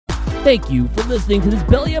Thank you for listening to this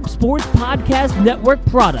Belly Up Sports Podcast Network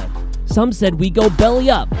product. Some said we go belly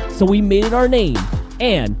up, so we made it our name,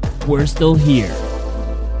 and we're still here.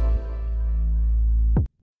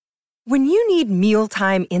 When you need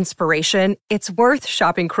mealtime inspiration, it's worth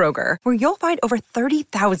shopping Kroger, where you'll find over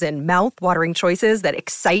 30,000 mouth-watering choices that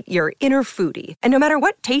excite your inner foodie. And no matter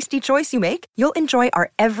what tasty choice you make, you'll enjoy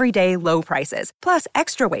our everyday low prices, plus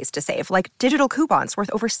extra ways to save, like digital coupons worth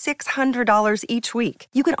over $600 each week.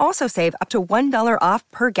 You can also save up to $1 off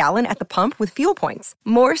per gallon at the pump with fuel points.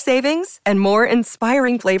 More savings and more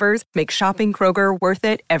inspiring flavors make shopping Kroger worth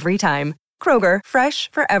it every time. Kroger,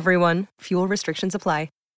 fresh for everyone. Fuel restrictions apply.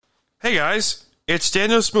 Hey guys, it's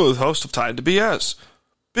Daniel Smooth, host of Time to BS.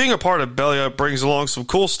 Being a part of Belly Up brings along some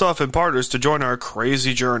cool stuff and partners to join our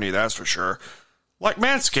crazy journey, that's for sure. Like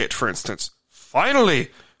Manscaped, for instance. Finally,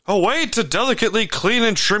 a way to delicately clean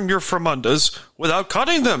and trim your Fremundas without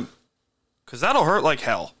cutting them. Because that'll hurt like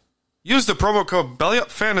hell. Use the promo code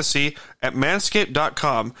BellyUpFantasy at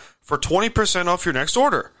Manscaped.com for 20% off your next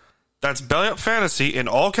order. That's BellyUpFantasy in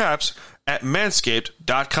all caps at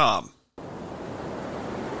Manscaped.com.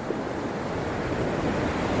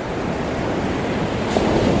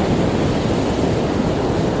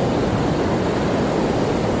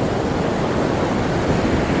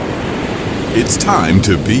 It's time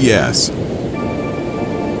to BS.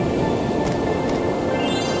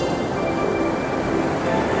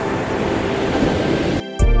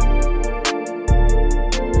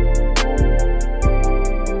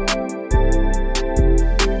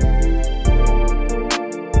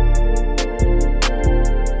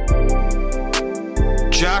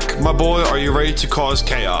 Jack, my boy, are you ready to cause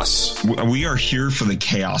chaos? We are here for the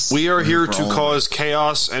chaos. We are here to cause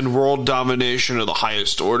chaos and world domination of the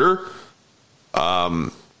highest order.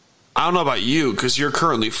 I don't know about you, because you're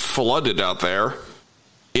currently flooded out there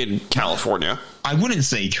in California. I wouldn't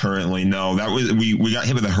say currently, no. That was we got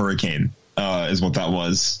hit with a hurricane, is what that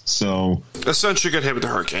was. So essentially got hit with a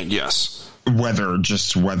hurricane, yes. Weather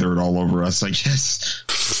just weathered all over us, I guess.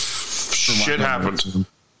 Shit happened.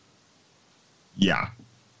 Yeah.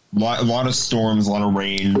 A lot of storms, a lot of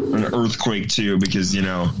rain, an earthquake too, because, you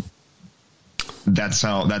know, that's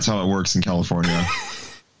how it works in California.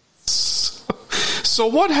 So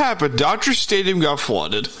what happened? Dodger Stadium got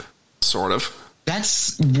flooded, sort of.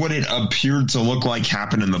 That's what it appeared to look like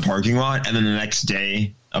happened in the parking lot, and then the next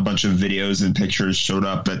day, a bunch of videos and pictures showed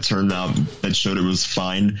up that showed it was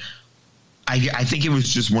fine. I think it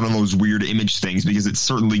was just one of those weird image things, because it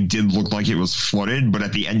certainly did look like it was flooded, but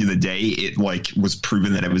at the end of the day, it was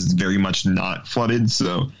proven that it was very much not flooded.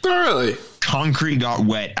 So really, concrete got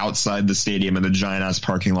wet outside the stadium in the giant ass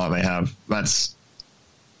parking lot they have. That's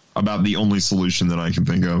about the only solution that I can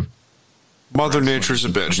think of. Mother Nature's a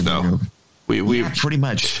bitch, though. Pretty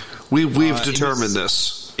much. We've determined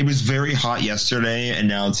this. It was very hot yesterday, and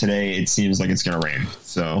now today it seems like it's going to rain.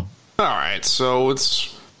 So, all right. So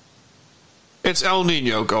it's El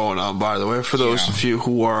Nino going on, by the way, for those of you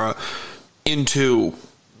who are into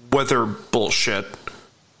weather bullshit.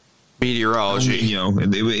 Meteorology. You know,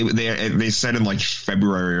 they said in like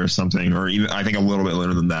February or something, or even I think a little bit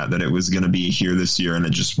later than that it was going to be here this year, and it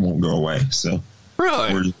just won't go away. So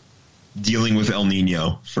really, we're dealing with El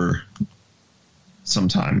Nino for some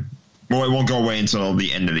time. Well, it won't go away until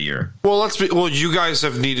the end of the year. Well, you guys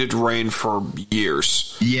have needed rain for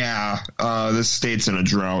years. Yeah, this state's in a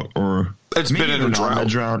drought, or it's been in a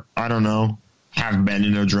drought. I don't know. Have been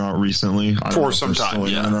in a drought recently for some time.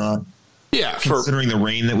 Yeah. Yeah, considering the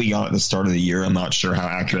rain that we got at the start of the year, I'm not sure how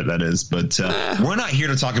accurate that is, but we're not here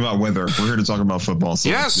to talk about weather. We're here to talk about football. So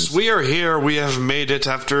yes, we are here. We have made it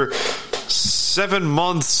after 7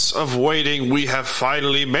 months of waiting. We have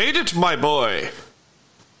finally made it, my boy.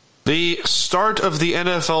 The start of the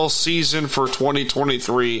NFL season for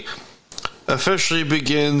 2023 officially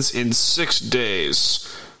begins in 6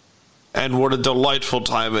 days. And what a delightful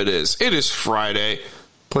time it is. It is Friday,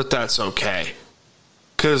 but that's okay.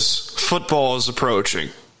 Because football is approaching.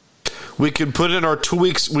 We can put in our 2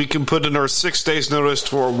 weeks, we can put in our 6 days notice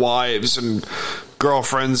to our wives and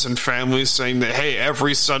girlfriends and families saying that, hey,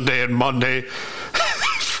 every Sunday and Monday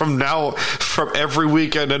from every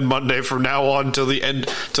weekend and Monday from now on till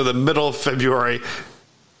the middle of February,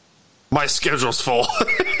 my schedule's full.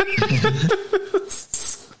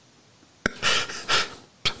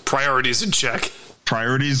 Priorities in check.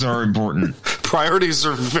 Priorities are important. Priorities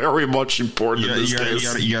are very much important in this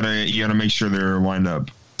case. You gotta make sure they're lined up.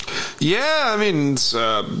 Yeah, I mean, it's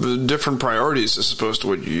different priorities as opposed to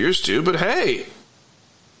what you're used to, but hey,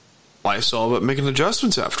 life's all about making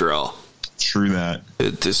adjustments after all. True that.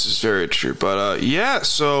 This is very true. But yeah,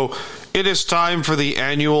 so it is time for the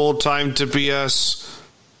annual Time to BS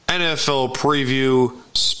NFL preview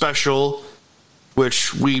special,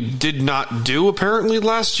 which we did not do apparently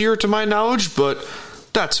last year to my knowledge, but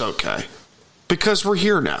that's okay. Because we're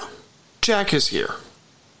here now. Jack is here.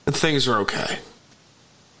 And things are okay.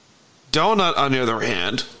 Donut, on the other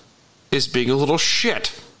hand, is being a little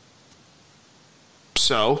shit.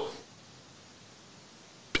 So,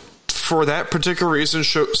 for that particular reason,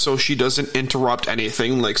 so she doesn't interrupt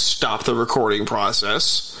anything, like stop the recording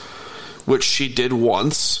process, which she did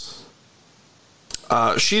once,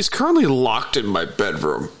 she's currently locked in my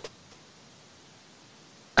bedroom.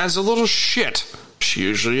 As a little shit she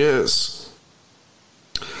usually is.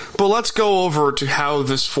 But let's go over to how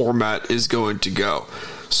this format is going to go.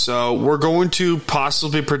 So we're going to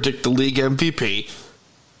possibly predict the league MVP,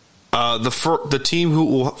 the team who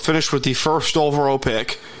will finish with the first overall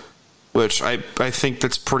pick, which I think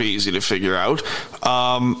that's pretty easy to figure out.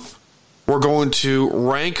 We're going to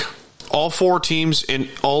rank all 4 teams in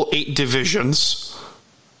all 8 divisions.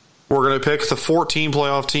 We're going to pick the 14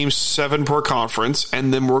 playoff teams, 7 per conference,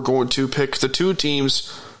 and then we're going to pick the 2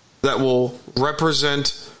 teams that will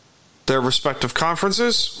represent their respective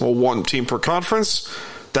conferences, well, 1 team per conference,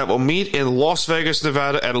 that will meet in Las Vegas,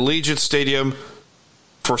 Nevada at Allegiant Stadium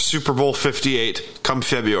for Super Bowl 58 come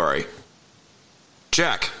February.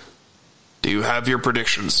 Jack, do you have your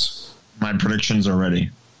predictions? My predictions are ready.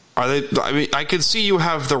 Are they? I mean, I can see you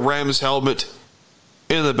have the Rams helmet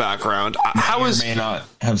in the background. May not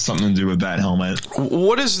have something to do with that helmet.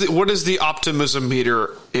 What is the optimism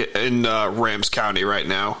meter in Rams County right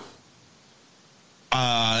now?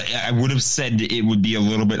 I would have said it would be a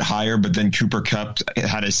little bit higher, but then Cooper Kupp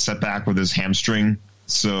had a setback with his hamstring,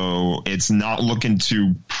 so it's not looking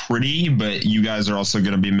too pretty. But you guys are also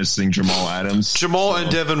going to be missing Jamal Adams. And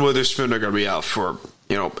Devin Witherspoon are going to be out for,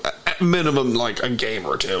 at minimum like a game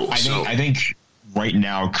or 2. I think right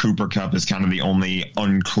now Cooper Kupp is kind of the only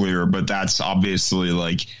unclear, but that's obviously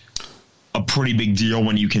like a pretty big deal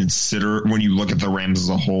when you look at the Rams as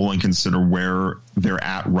a whole and consider where they're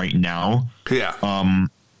at right now. Yeah.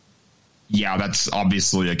 Yeah, that's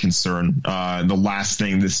obviously a concern. The last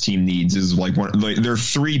thing this team needs is their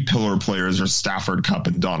 3 pillar players are Stafford, Kupp,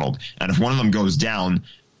 and Donald. And if one of them goes down,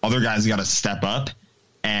 other guys got to step up.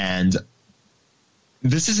 And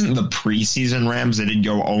this isn't the preseason Rams. They did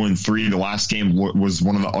go 0-3. The last game was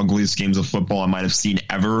one of the ugliest games of football I might have seen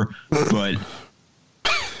ever. But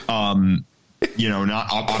not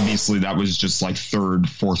obviously that was just like 3rd,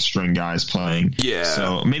 4th string guys playing. Yeah.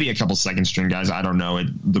 So maybe a couple 2nd string guys. I don't know.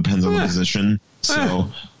 It depends on the position. So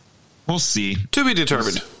we'll see. To be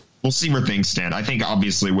determined. We'll see where things stand. I think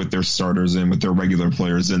obviously with their starters and with their regular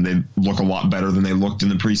players, and they look a lot better than they looked in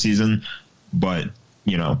the preseason. But,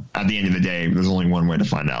 at the end of the day, there's only one way to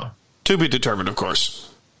find out. To be determined, of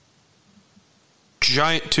course.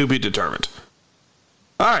 Giant to be determined.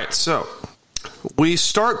 All right, so we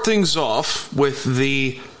start things off with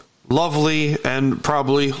the lovely and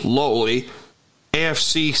probably lowly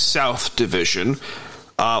AFC South division.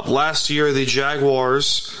 Last year, the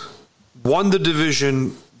Jaguars won the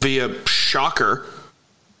division via shocker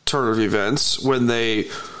turn of events when they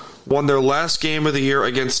won their last game of the year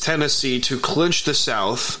against Tennessee to clinch the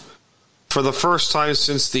South for the first time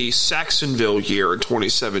since the Saxonville year in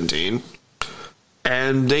 2017.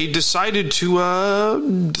 And they decided to,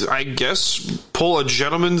 pull a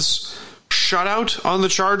gentleman's shutout on the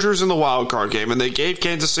Chargers in the wild card game, and they gave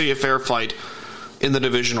Kansas City a fair fight in the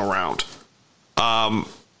divisional round.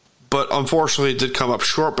 But unfortunately, it did come up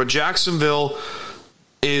short. But Jacksonville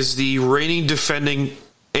is the reigning defending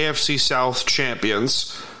AFC South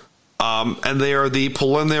champions, and they are the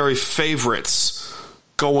preliminary favorites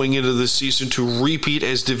going into the season to repeat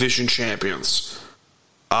as division champions.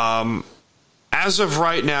 As of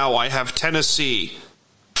right now, I have Tennessee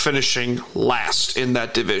finishing last in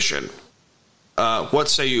that division. What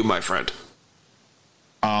say you, my friend?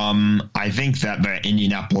 I think that the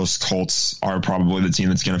Indianapolis Colts are probably the team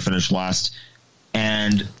that's going to finish last.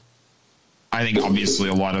 And I think obviously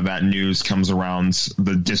a lot of that news comes around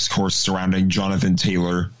the discourse surrounding Jonathan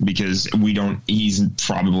Taylor, because he's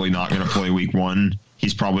probably not going to play week 1.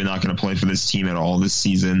 He's probably not going to play for this team at all this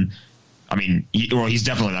season. I mean, he's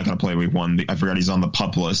definitely not going to play week 1. I forgot he's on the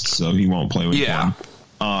PUP list, so he won't play week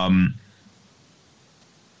 1.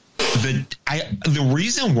 The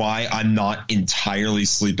reason why I'm not entirely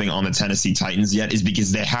sleeping on the Tennessee Titans yet is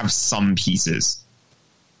because they have some pieces.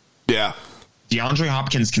 Yeah. DeAndre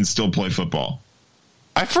Hopkins can still play football.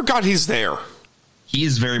 I forgot he's there. He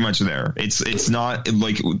is very much there. It's not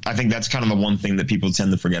like, I think that's kind of the one thing that people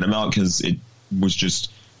tend to forget about, because it was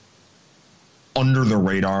just under the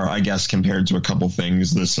radar, I guess, compared to a couple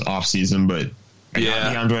things this offseason. But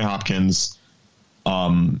DeAndre Hopkins,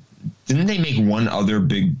 Didn't they make one other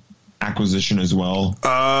big acquisition as well?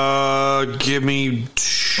 Give me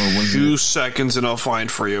 2 seconds and I'll find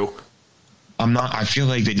for you. I feel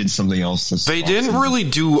like they did something else this They didn't really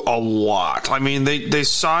do a lot. I mean, they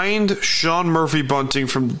signed Sean Murphy-Bunting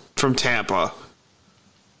from Tampa.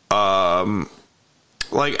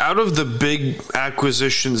 Like, out of the big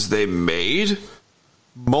acquisitions they made,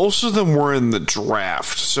 most of them were in the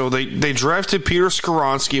draft. So they drafted Peter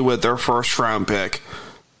Skoronski with their first-round pick.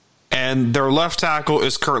 And their left tackle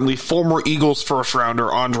is currently former Eagles first-rounder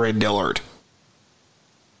Andre Dillard.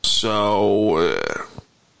 So,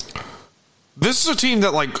 this is a team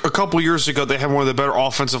that, like, a couple years ago, they had one of the better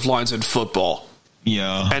offensive lines in football.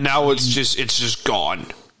 Yeah. And now it's just gone.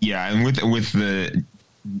 Yeah, and with the...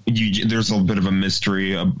 there's a bit of a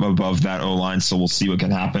mystery above that O-line, so we'll see what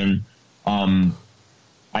can happen.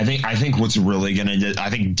 I think what's really going to do... I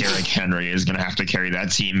think Derrick Henry is going to have to carry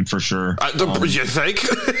that team for sure. You think?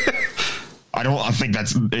 I think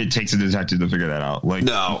it takes a detective to figure that out. Like,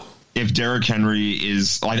 no. If Derrick Henry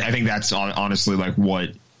is... I think that's honestly like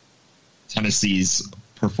what Tennessee's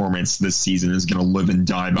performance this season is going to live and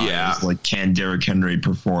die by. Yeah. Is like, can Derrick Henry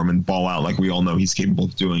perform and ball out like we all know he's capable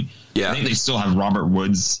of doing? Yeah. I think they still have Robert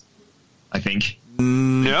Woods, I think.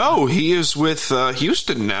 No, he is with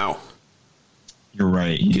Houston now. You're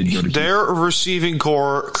right. He did go to their receiving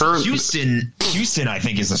core currently. Houston, I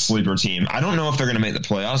think, is a sleeper team. I don't know if they're going to make the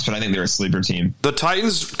playoffs, but I think they're a sleeper team. The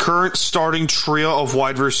Titans' current starting trio of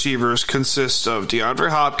wide receivers consists of DeAndre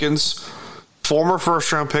Hopkins, former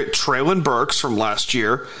first-round pick Treylon Burks from last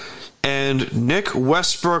year, and Nick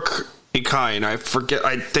Westbrook-Ikhine.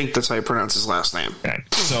 I think that's how you pronounce his last name. Okay.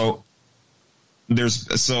 So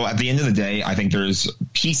at the end of the day, I think there's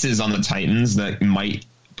pieces on the Titans that might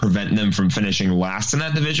prevent them from finishing last in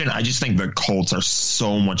that division. I just think the Colts are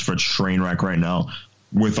so much of a train wreck right now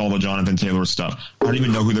with all the Jonathan Taylor stuff. I don't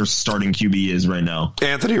even know who their starting QB is right now.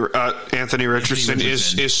 Anthony Richardson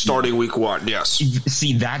is starting week 1, yes.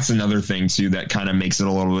 See, that's another thing, too, that kind of makes it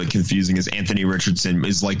a little bit confusing is Anthony Richardson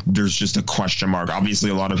is like, there's just a question mark. Obviously,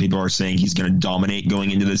 a lot of people are saying he's going to dominate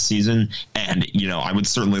going into this season, and, I would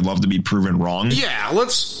certainly love to be proven wrong.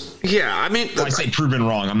 I mean... When I say proven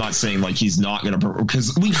wrong, I'm not saying, like, he's not going to...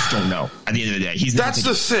 Because we just don't know at the end of the day. That's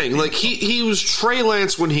the thing. Like, he was Trey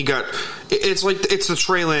Lance when he got... It's the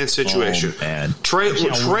Trey Lance situation. Oh, man. Trey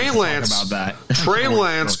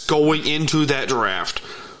Lance going into that draft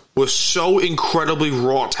was so incredibly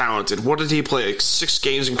raw talented. What did he play? Like 6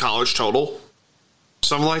 games in college total?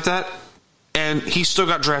 Something like that? And he still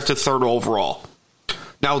got drafted 3rd overall.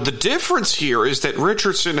 Now, the difference here is that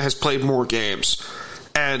Richardson has played more games,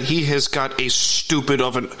 and he has got a stupid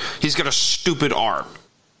arm.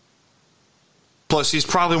 Plus, he's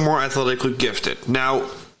probably more athletically gifted. Now,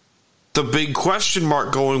 the big question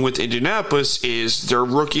mark going with Indianapolis is their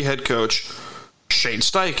rookie head coach, Shane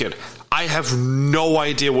Steichen. I have no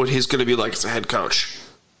idea what he's going to be like as a head coach.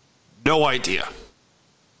 No idea.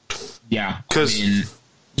 Yeah. Because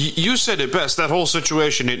you said it best. That whole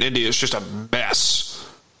situation in Indy is just a mess.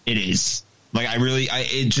 It is. Like,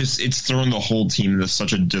 it's thrown the whole team into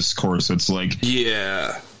such a discourse. It's like...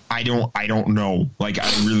 Yeah. I don't know. Like, I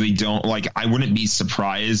really don't. Like, I wouldn't be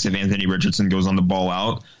surprised if Anthony Richardson goes on the ball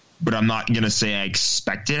out. But I'm not going to say I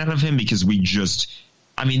expect it out of him because maybe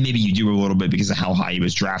you do a little bit because of how high he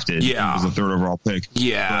was drafted. Yeah. He was a 3rd overall pick.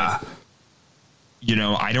 Yeah. But,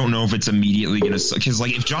 I don't know if it's immediately going to... Because,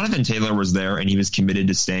 like, if Jonathan Taylor was there and he was committed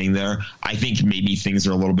to staying there, I think maybe things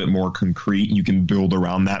are a little bit more concrete. You can build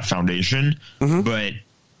around that foundation. Mm-hmm. But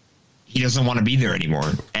he doesn't want to be there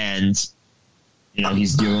anymore. And,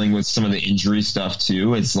 he's dealing with some of the injury stuff,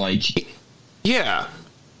 too. It's like... Yeah.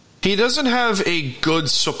 He doesn't have a good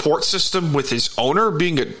support system with his owner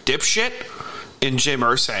being a dipshit in Jim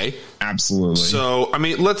Irsay. Absolutely. So, I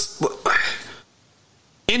mean,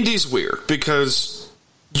 Indy's weird because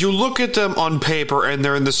you look at them on paper and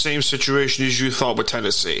they're in the same situation as you thought with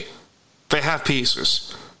Tennessee. They have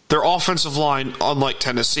pieces. Their offensive line, unlike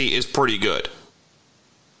Tennessee, is pretty good.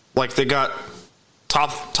 Like, they got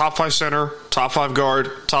top 5 center, top 5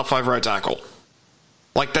 guard, top 5 right tackle.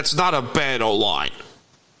 Like, that's not a bad O-line.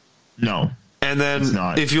 No. And then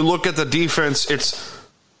if you look at the defense,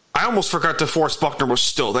 I almost forgot DeForest Buckner was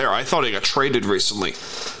still there. I thought he got traded recently.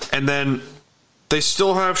 And then they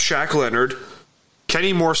still have Shaq Leonard.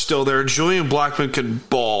 Kenny Moore's still there. Julian Blackmon can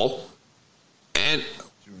ball. And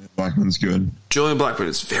Julian Blackmon's good. Julian Blackmon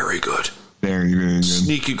is very good. Very, very good.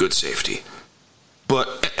 Sneaky good safety.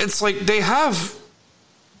 But it's like they have...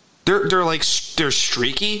 They're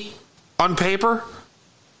streaky on paper.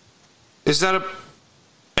 Is that a...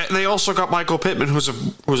 And they also got Michael Pittman, who's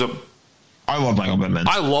a. I love Michael Pittman.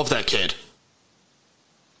 I love that kid.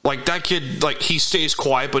 Like, that kid, like, he stays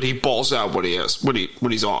quiet, but he balls out when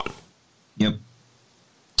he's on. Yep.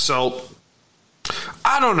 So,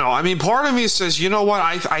 I don't know. I mean, part of me says, you know what?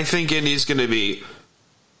 I think Indy's going to be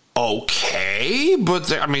okay,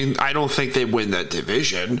 but I don't think they win that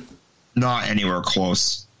division. Not anywhere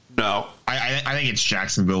close. No. I think it's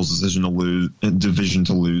Jacksonville's division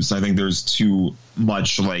to lose. I think there's too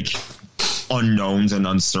much, like, unknowns and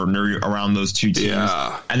uncertainty around those two teams.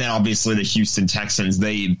 Yeah. And then obviously the Houston Texans,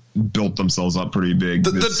 they built themselves up pretty big.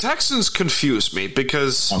 The Texans confused me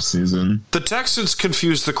because offseason. The Texans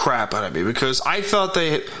confused the crap out of me because I thought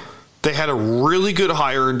they had a really good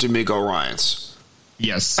hire in D'Amico Ryans.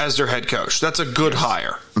 Yes. As their head coach. That's a good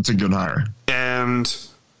hire. That's a good hire. And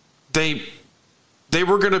they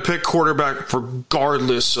were going to pick quarterback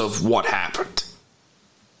regardless of what happened.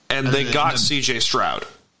 And they got CJ Stroud.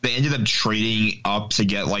 They ended up trading up to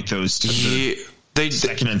get like those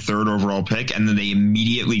second and third overall pick, and then they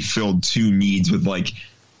immediately filled two needs with like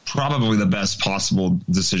probably the best possible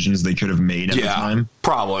decisions they could have made at the time.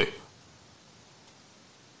 Probably.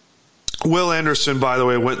 Will Anderson, by the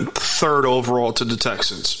way, went third overall to the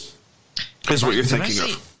Texans. Is what you're thinking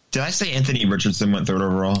of. Did I say Anthony Richardson went third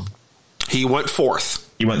overall? He went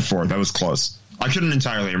fourth. That was close. I couldn't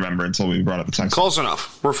entirely remember until we brought up the Texans. Close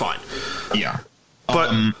enough. We're fine. Yeah.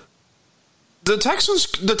 But the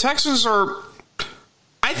Texans are,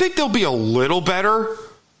 I think they'll be a little better,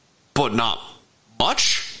 but not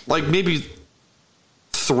much. Like maybe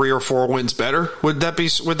 3 or 4 wins better. Would that be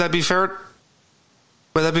fair?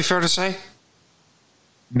 Would that be fair to say?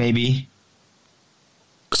 Maybe.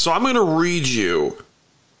 So I'm going to read you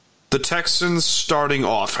the Texans' starting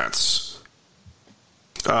offense,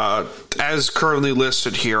 as currently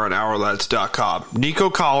listed here on OurLads.com. Nico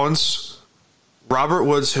Collins, Robert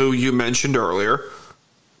Woods, who you mentioned earlier,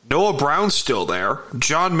 Noah Brown's still there,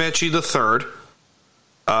 John Mechie III,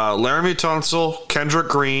 Laramie Tunsil, Kendrick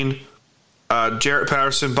Green, Jarrett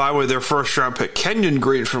Patterson, by the way, their first-round pick, Kenyon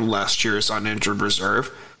Green from last year's uninjured reserve,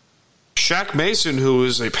 Shaq Mason, who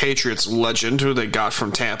is a Patriots legend, who they got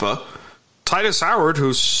from Tampa, Titus Howard,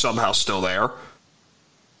 who's somehow still there,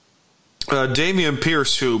 Damian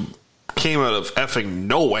Pierce, who came out of effing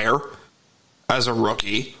nowhere as a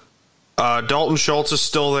rookie, Dalton Schultz is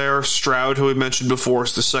still there, Stroud, who we mentioned before,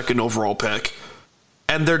 is the second overall pick,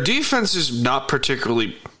 and their defense is not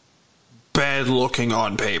particularly bad-looking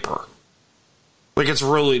on paper. Like, it's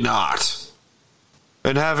really not.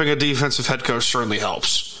 And having a defensive head coach certainly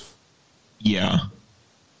helps. Yeah.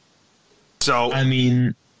 So, I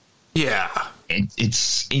mean, yeah.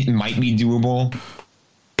 It might be doable.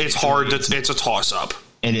 It's hard. It's a toss-up.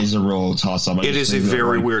 It is a real toss-up. It is a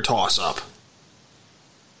very weird toss-up.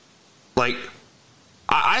 Like,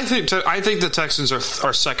 I think the Texans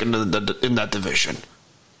are second in that division.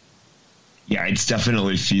 Yeah, it's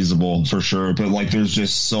definitely feasible for sure. But, like, there's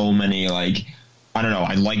just so many, like, I don't know.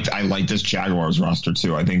 I like this Jaguars roster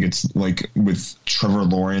too. I think it's like with Trevor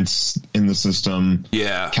Lawrence in the system.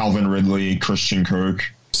 Yeah. Calvin Ridley, Christian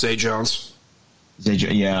Kirk, Zay Jones.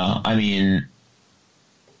 Yeah. I mean,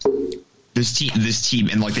 this team,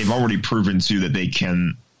 and like they've already proven too that they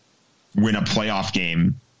can win a playoff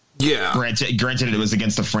game. Yeah. Granted, it was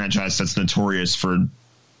against a franchise that's notorious for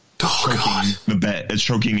choking the bet, or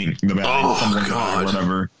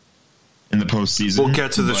whatever. In the postseason, we'll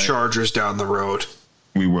get to the Chargers down the road.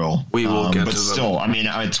 We will. We will get to them. But still, I mean,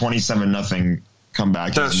 at 27-0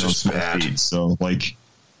 comeback, that's no just bad. Feed, so, like,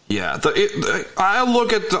 yeah, I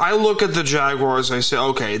look at the Jaguars. I say,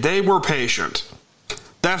 okay, they were patient.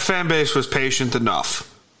 That fan base was patient enough,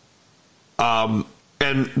 and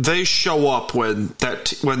they show up when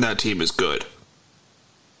that team is good,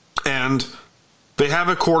 and they have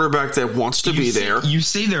a quarterback that wants to be there. You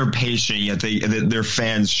say they're patient, yet their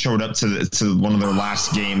fans showed up to one of their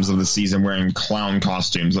last games of the season wearing clown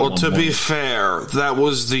costumes. Well, to be fair, that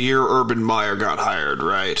was the year Urban Meyer got hired,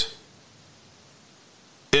 right?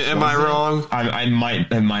 Am I wrong?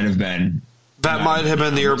 It might have been. That might have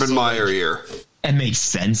been the Urban Meyer year. It makes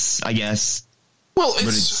sense, I guess. Well, but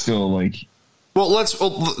it's still like. Well,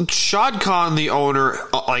 Shad Khan, the owner,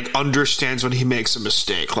 like understands when he makes a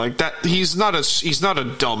mistake like that. He's not a stupid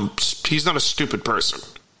person,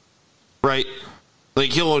 right?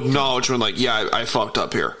 Like he'll acknowledge when, like, yeah, I fucked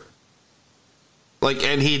up here. Like,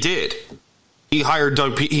 and he did. He hired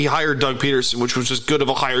Doug Peterson, which was as good of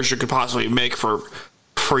a hire as you could possibly make for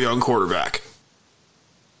a young quarterback,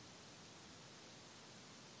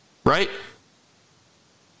 right?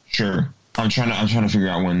 Sure. I'm trying to figure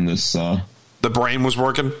out when this. The brain was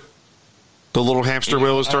working? The little hamster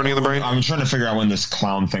wheel was turning in the brain? I'm trying to figure out when this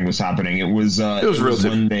clown thing was happening. It was real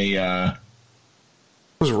when they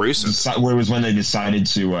was recent. Where it was when they decided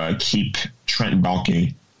to keep Trent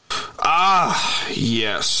Baalke. Ah,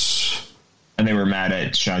 yes. And they were mad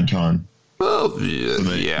at Shad Khan. Well, So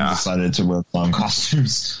they yeah. decided to wear clown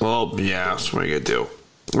costumes. Well, yeah, that's what you could do.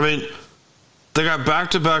 I mean, they got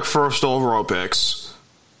back-to-back first overall picks.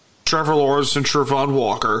 Trevor Lawrence and Trevon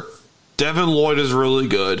Walker. Devin Lloyd is really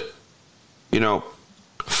good.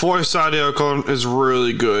 Foy Sadiokon is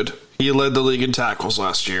really good. He led the league in tackles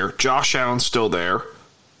last year. Josh Allen's still there.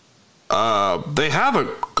 They have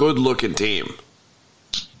a good-looking team.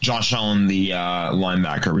 Josh Allen, the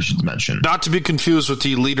linebacker, we should mention. Not to be confused with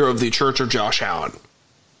the leader of the Church of Josh Allen,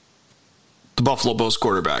 the Buffalo Bills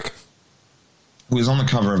quarterback. Who was on the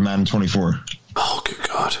cover of Madden 24. Oh, good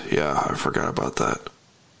God. Yeah, I forgot about that.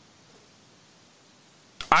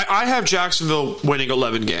 I have Jacksonville winning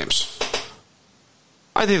 11 games.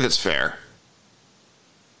 I think that's fair.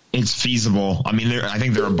 It's feasible. I mean, I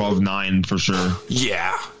think they're above 9 for sure.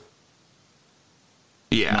 Yeah.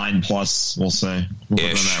 9 plus, we'll say. We'll put it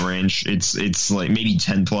in that range. It's like maybe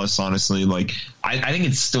 10 plus, honestly. Like, I think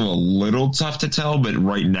it's still a little tough to tell, but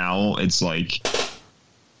right now it's like,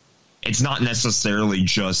 it's not necessarily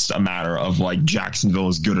just a matter of like Jacksonville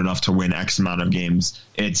is good enough to win X amount of games.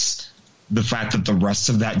 It's the fact that the rest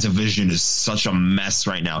of that division is such a mess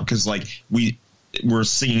right now. Because like we're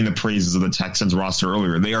singing the praises of the Texans roster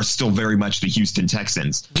earlier. They are still very much the Houston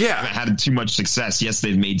Texans. Yeah. They haven't had too much success. Yes,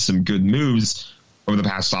 they've made some good moves over the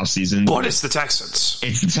past offseason. But it's the Texans.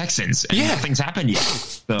 It's the Texans. And nothing's happened yet.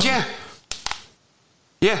 So.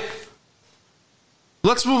 Yeah.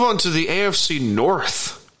 Let's move on to the AFC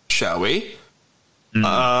North, shall we?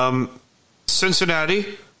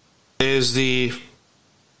 Cincinnati is the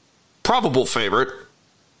probable favorite.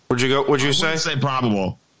 Would you say? I wouldn't say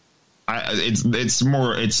probable. It's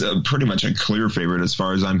pretty much a clear favorite as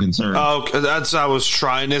far as I'm concerned. Oh, that's what I was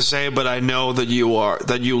trying to say, but I know that you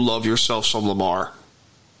love yourself some Lamar.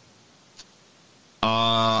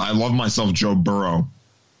 I love myself Joe Burrow.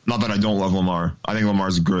 Not that I don't love Lamar. I think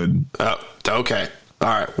Lamar's good. Okay. All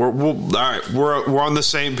right. We're on the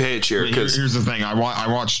same page here. Here's the thing. I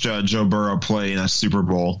watched Joe Burrow play in a Super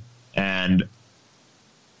Bowl, and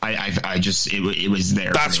I just it was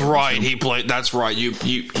there. That's right. He played. That's right.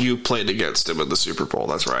 You played against him in the Super Bowl.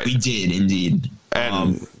 That's right. We did indeed,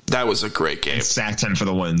 and that was a great game. Sacked him for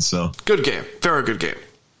the win. So good game. Very good game.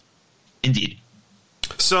 Indeed.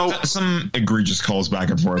 So some egregious calls back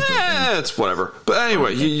and forth. It's whatever. But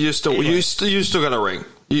anyway, you still got a ring.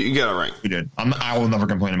 You got a ring. We did. I will never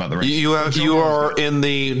complain about the ring. You are in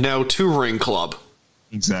the now 2-ring club.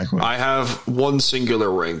 Exactly. I have 1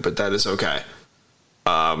 singular ring, but that is okay.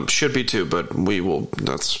 Should be 2, but we will.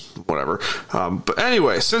 That's whatever. But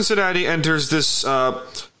anyway, Cincinnati enters this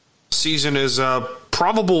season as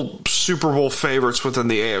probable Super Bowl favorites within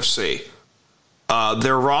the AFC.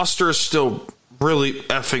 Their roster is still really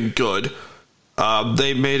effing good.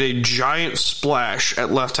 They made a giant splash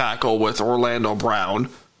at left tackle with Orlando Brown.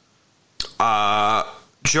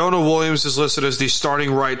 Jonah Williams is listed as the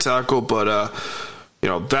starting right tackle, but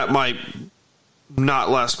that might not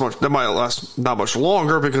last much. That might last not much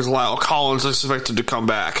longer because Lyle Collins is expected to come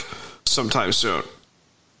back sometime soon,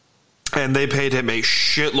 and they paid him a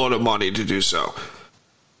shitload of money to do so.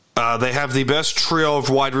 They have the best trio of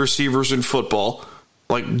wide receivers in football,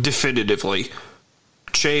 like definitively.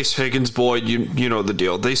 Chase, Higgins, Boyd, you know the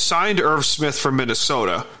deal. They signed Irv Smith from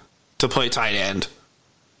Minnesota to play tight end,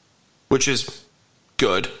 which is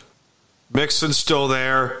good. Mixon's still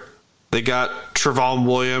there. They got Trevon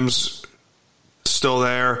Williams still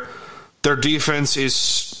there. Their defense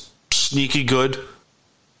is sneaky good.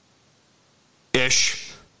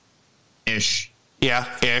 Ish. Yeah,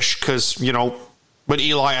 ish. Because, when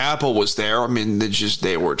Eli Apple was there, I mean,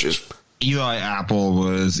 they were just... Eli Apple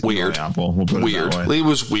was weird. Eli Apple, we'll put weird. It that way. He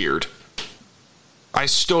was weird. I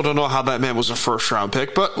still don't know how that man was a first-round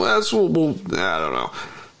pick, but I don't know.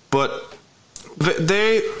 But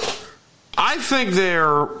I think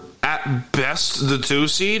they're at best the 2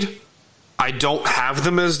 seed. I don't have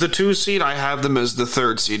them as the 2 seed. I have them as the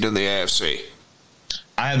 3rd seed in the AFC.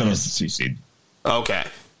 I have them as the 2 seed. Okay.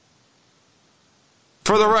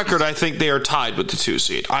 For the record, I think they are tied with the 2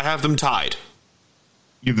 seed. I have them tied.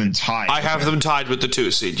 You've been tied. I have them tied with the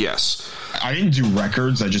 2 seed, yes. I didn't do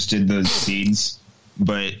records. I just did the seeds.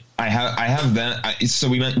 But I have that. So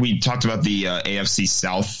we talked about the AFC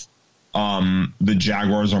South. The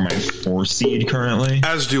Jaguars are my 4 seed currently.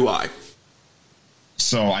 As do I.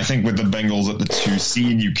 So I think with the Bengals at the 2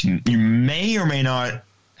 seed, you may or may not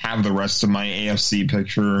have the rest of my AFC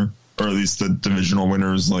picture, or at least the divisional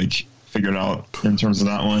winners, figured out in terms of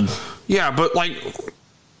that one. Yeah, but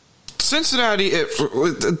Cincinnati,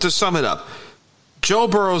 to sum it up, Joe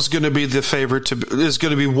Burrow is going to be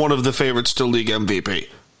one of the favorites to league MVP.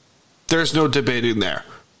 There's no debating there.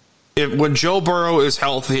 When Joe Burrow is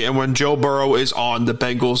healthy and when Joe Burrow is on, the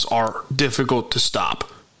Bengals are difficult to stop.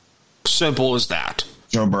 Simple as that.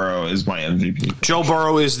 Joe Burrow is my MVP. Joe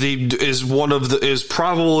Burrow is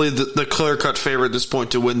probably the clear-cut favorite at this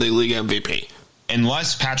point to win the league MVP.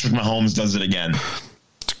 Unless Patrick Mahomes does it again.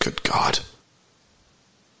 Good God.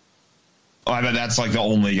 Oh, I bet that's like the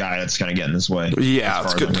only guy that's going to get in this way. Yeah,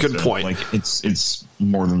 that's good point. Like it's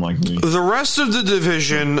more than likely. The rest of the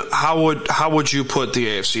division, how would you put the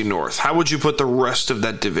AFC North? How would you put the rest of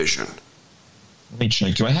that division? Let me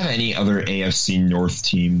check. Do I have any other AFC North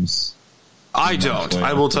teams? I don't.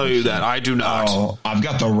 I will tell you that. I do not. Oh, I've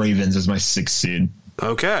got the Ravens as my 6th seed.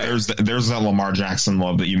 Okay. There's that Lamar Jackson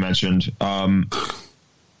love that you mentioned.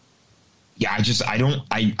 Yeah,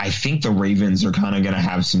 I think the Ravens are kind of going to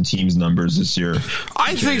have some teams numbers this year.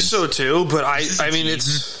 I think so too, but I mean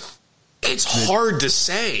it's hard to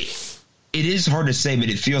say. It is hard to say, but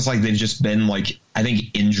it feels like they've just been like, I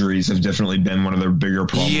think injuries have definitely been one of their bigger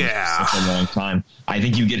problems for such a long time. I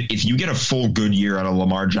think if you get a full good year out of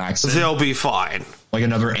Lamar Jackson, they'll be fine. Like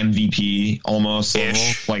another MVP almost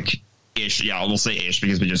ish. Level, like ish. Yeah, we'll say ish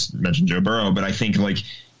because we just mentioned Joe Burrow, but I think like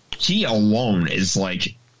he alone is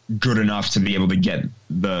like good enough to be able to get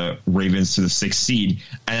the Ravens to the 6th seed.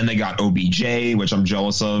 And then they got OBJ, which I'm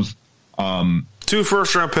jealous of. 2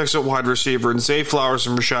 first-round picks at wide receiver, and Zay Flowers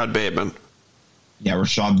and Rashad Bateman. Yeah,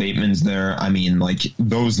 Rashad Bateman's there. I mean, like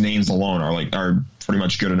those names alone are pretty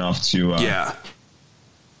much good enough to. Yeah,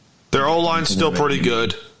 their O-line's still pretty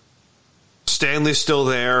good. Stanley's still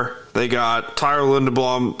there. They got Tyler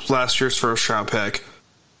Linderbaum, last year's first-round pick.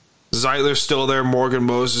 Zeitler's still there. Morgan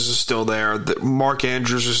Moses is still there. Mark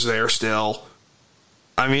Andrews is there still.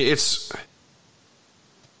 I mean, it's.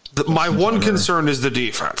 My one concern is the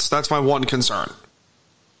defense. That's my one concern.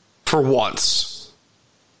 For once.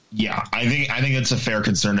 Yeah, I think it's a fair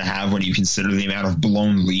concern to have when you consider the amount of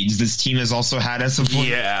blown leads this team has also had as of late.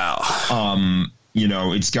 Yeah. You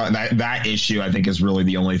know, it's got that issue. I think is really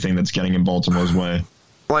the only thing that's getting in Baltimore's way.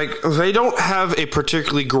 Like they don't have a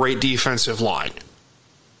particularly great defensive line.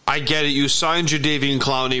 I get it. You signed Jadeveon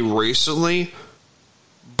Clowney recently,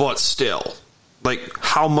 but still, like,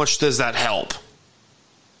 how much does that help?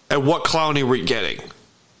 And what Clowney are we getting?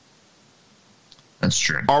 That's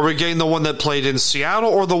true. Are we getting the one that played in Seattle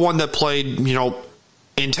or the one that played,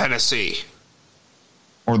 in Tennessee?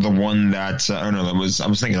 Or the one that I was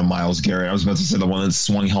thinking of Myles Garrett. I was about to say the one that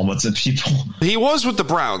swung helmets at people. He was with the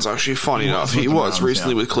Browns, actually. Funny enough, he was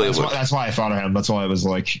recently with Cleveland. That's why I thought of him. That's why I was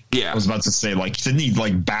like, I was about to say, like, didn't he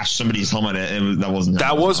like bash somebody's helmet? That wasn't.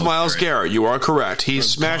 That was Myles Garrett. You are correct. He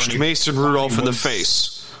smashed Mason Rudolph in the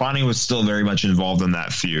face. Clowney was still very much involved in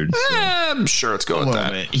that feud. So. I'm sure let's go with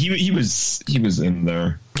that. He was in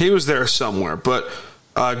there. He was there somewhere, but.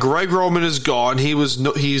 Greg Roman is gone.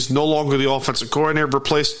 He's no longer the offensive coordinator,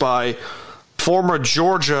 replaced by former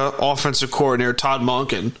Georgia offensive coordinator Todd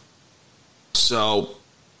Monken. So,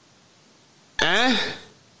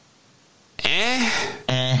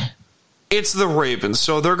 it's the Ravens,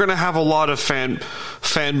 so they're going to have a lot of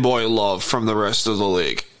fanboy love from the rest of the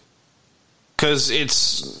league because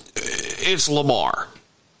it's Lamar.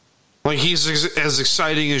 Like he's as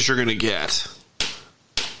exciting as you're going to get.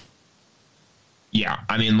 Yeah,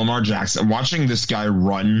 I mean, Lamar Jackson, watching this guy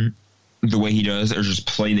run the way he does, or just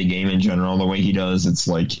play the game in general the way he does, it's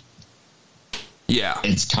like, yeah,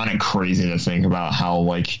 it's kind of crazy to think about how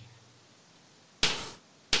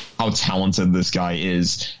talented this guy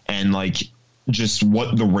is, and like just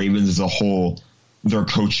what the Ravens as a whole, their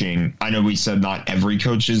coaching. I know we said not every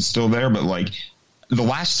coach is still there, but like the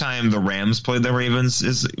last time the Rams played the Ravens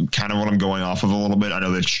is kind of what I'm going off of a little bit. I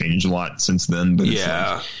know they've changed a lot since then, but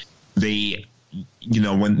yeah, they.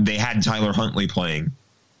 When they had Tyler Huntley playing,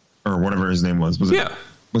 or whatever his name was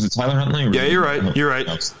it Tyler Huntley? Yeah, you're right. You're right.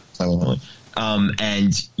 No, Tyler Huntley.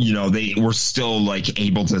 And they were still like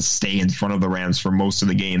able to stay in front of the Rams for most of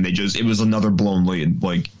the game. It was another blown lead.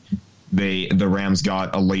 Like the Rams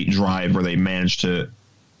got a late drive where they managed to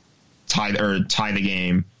tie the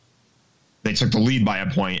game. They took the lead by a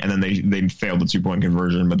point, and then they failed the 2-point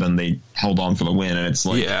conversion, but then they held on for the win. And it's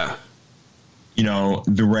like, yeah.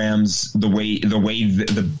 The Rams, the way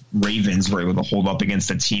the Ravens were able to hold up against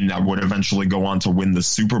a team that would eventually go on to win the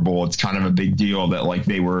Super Bowl, it's kind of a big deal that like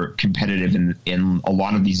they were competitive in a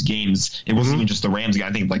lot of these games. It wasn't even just the Rams.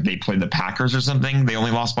 I think like they played the Packers or something. They only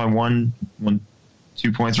lost by 1-2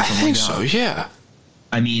 points or something. I think so. Yeah.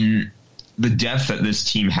 I mean, the depth that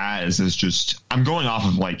this team has is just. I'm going off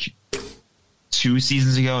of like 2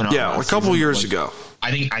 seasons ago. A couple years ago.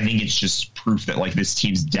 I think it's just proof that like this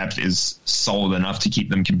team's depth is solid enough to keep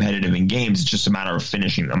them competitive in games. It's just a matter of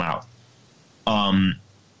finishing them out.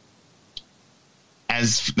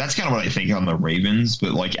 As that's kind of what I think on the Ravens,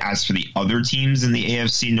 but like as for the other teams in the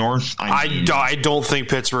AFC North, I don't think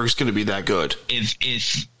Pittsburgh's going to be that good. If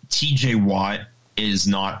TJ Watt is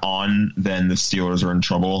not on, then the Steelers are in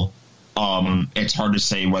trouble. It's hard to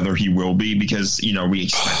say whether he will be because we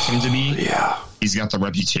expect him to be. Yeah, he's got the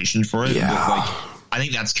reputation for it. Yeah, but like I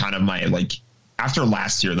think that's kind of my like after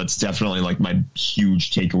last year. That's definitely like my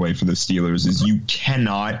huge takeaway for the Steelers is you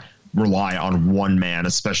cannot rely on one man,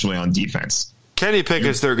 especially on defense. Kenny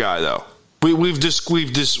Pickett's their guy, though. We've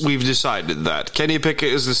decided that Kenny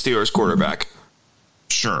Pickett is the Steelers quarterback.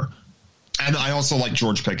 Sure, and I also like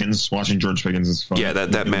George Pickens. Watching George Pickens is fun. Yeah,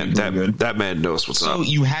 that man knows what's up. So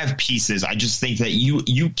you have pieces. I just think that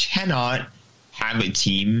you cannot have a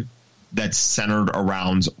team that's centered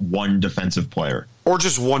around one defensive player or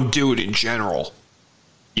just one dude in general.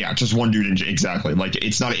 Yeah, just one dude exactly. Like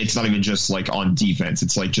it's not even just like on defense.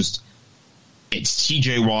 It's like just. It's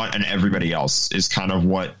TJ Watt and everybody else is kind of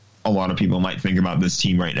what a lot of people might think about this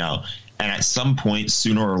team right now. And at some point,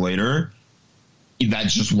 sooner or later, that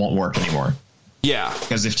just won't work anymore. Yeah.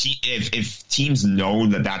 Because if teams know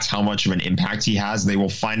that that's how much of an impact he has, they will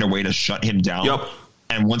find a way to shut him down. Yep.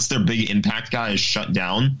 And once their big impact guy is shut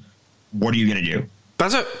down, what are you going to do?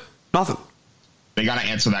 That's it. Nothing. They got to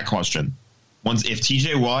answer that question. If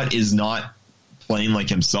TJ Watt is not playing like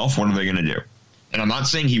himself, what are they going to do? And I'm not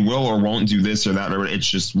saying he will or won't do this or that. It's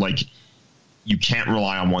just like you can't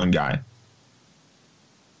rely on one guy.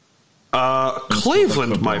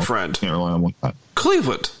 Cleveland, my friend. Can't rely on one guy.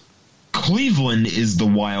 Cleveland is the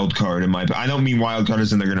wild card in my opinion. I don't mean wild card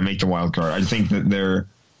as in they're going to make the wild card. I think that they're.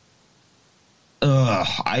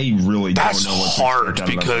 I really don't know what's hard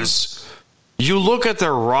because you look at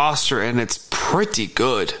their roster and it's pretty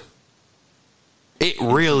good. It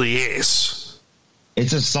really is.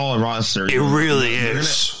 It's a solid roster. It really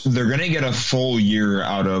is. They're gonna get a full year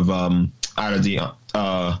out of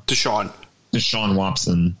Deshaun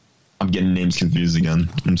Watson. I'm getting names confused again.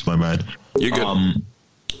 It's my bad. You're good.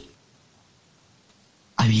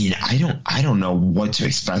 I mean, I don't know what to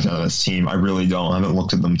expect out of this team. I really don't. I haven't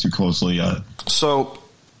looked at them too closely yet. So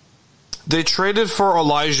they traded for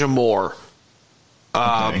Elijah Moore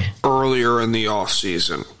earlier in the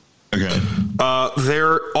offseason. Okay.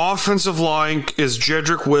 Their offensive line is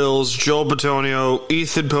Jedrick Wills, Joe Bitonio,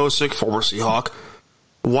 Ethan Posick, former Seahawk,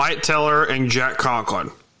 Wyatt Teller, and Jack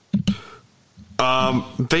Conklin.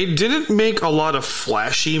 They didn't make a lot of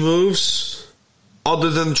flashy moves other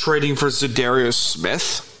than trading for Zadarius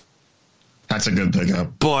Smith. That's a good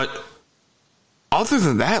pickup. But other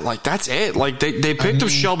than that, like, that's it. Like, they picked up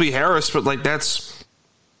Shelby Harris, but, like, that's...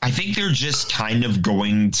 I think they're just kind of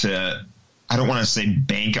going to... I don't want to say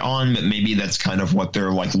bank on, but maybe that's kind of what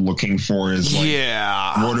they're like looking for is like,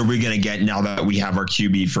 what are we going to get now that we have our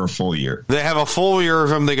QB for a full year? They have a full year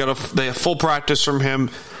of him. They have full practice from him.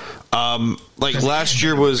 Like last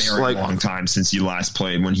year was like a long time since he last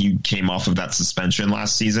played when he came off of that suspension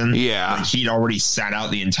last season. Yeah. Like he'd already sat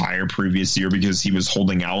out the entire previous year because he was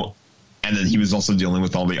holding out. And then he was also dealing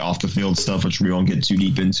with all the off the field stuff, which we won't get too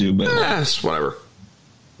deep into, but it's whatever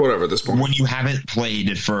at this point. When you haven't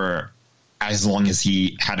played for as long as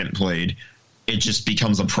he hadn't played, it just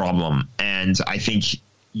becomes a problem. And I think,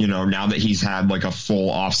 now that he's had like a full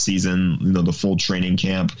off season, the full training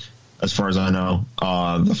camp, as far as I know,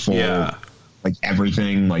 the full, like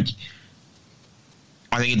everything, like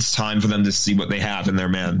I think it's time for them to see what they have in their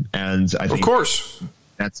man. And I think of course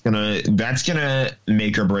that's gonna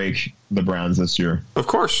make or break the Browns this year. Of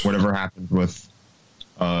course, whatever happens with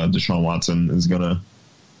Deshaun Watson is gonna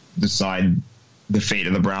decide the fate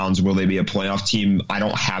of the Browns. Will they be a playoff team? I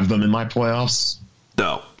don't have them in my playoffs.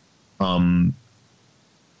 No. I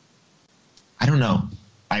don't know.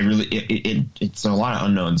 I really, it's a lot of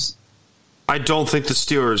unknowns. I don't think the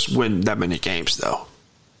Steelers win that many games, though.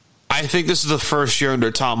 I think this is the first year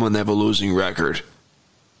under Tomlin they have a losing record.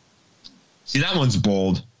 See, that one's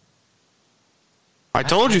bold. I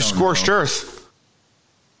told you, scorched earth.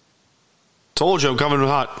 Told you, I'm coming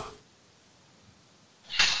hot.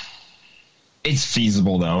 It's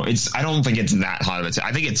feasible, though. I don't think it's that hot of a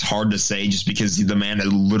I think it's hard to say just because the man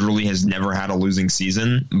literally has never had a losing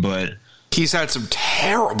season, but he's had some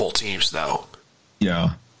terrible teams, though.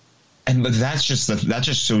 Yeah. But that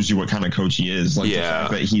just shows you what kind of coach he is. Like the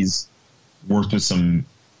fact that he's worked with some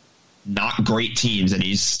not great teams and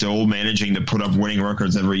he's still managing to put up winning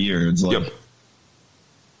records every year. It's like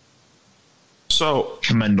so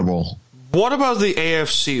commendable. What about the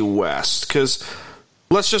AFC West? Because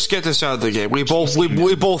let's just get this out of the game. We both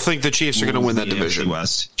think the Chiefs are going to win that division.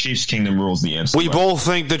 West. Chiefs Kingdom rules the AFC. We West. both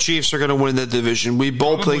think the Chiefs are going to win that division. We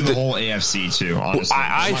both Probably think the whole AFC too. Honestly,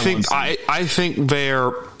 I think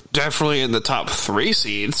they're definitely in the top 3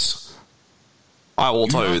 seeds. I will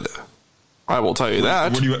tell you that. I will tell you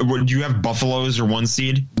that. Would you have Buffalo as your 1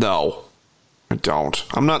 seed? No, I don't.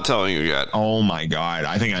 I'm not telling you yet. Oh my God!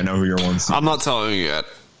 I think I know who your 1 seed. I'm not telling you yet.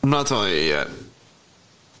 I'm not telling you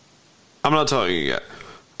yet.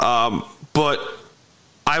 But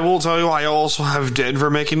I will tell you, I also have Denver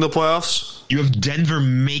making the playoffs. You have Denver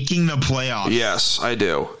making the playoffs? Yes, I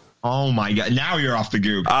do. Oh my God! Now you're off the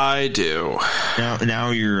goop. I do. Now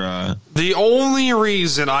you're. The only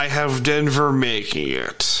reason I have Denver making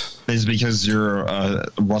it is because you're a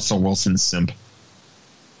Russell Wilson simp.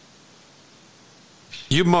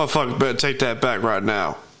 You motherfucker better take that back right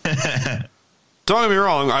now. Don't get me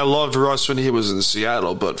wrong, I loved Russ when he was in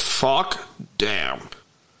Seattle, but fuck damn.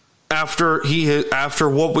 After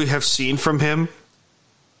what we have seen from him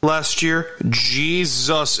last year,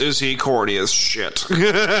 Jesus, is he corny as shit.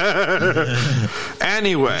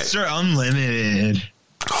 Anyway. Mr. Unlimited.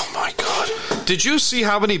 Oh my God. Did you see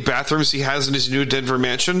how many bathrooms he has in his new Denver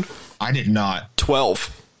mansion? I did not.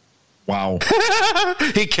 12. Wow.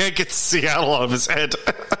 He can't get Seattle out of his head.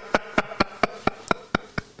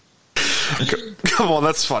 Come on,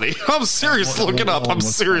 that's funny. I'm serious. Look it up. I'm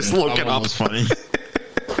serious. Look it up. Funny.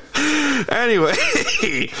 Anyway,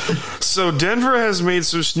 so Denver has made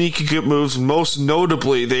some sneaky good moves. Most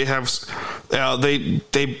notably, they have they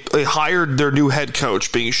hired their new head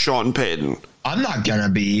coach, being Sean Payton. I'm not gonna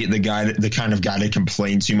be the kind of guy to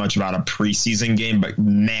complain too much about a preseason game, but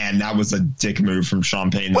man, that was a dick move from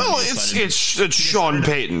Sean Payton. Well, it's Sean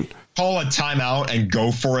Payton. Call a timeout and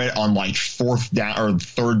go for it on like 4th down or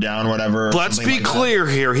 3rd down, whatever. Let's be clear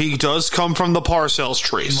here. He does come from the Parcells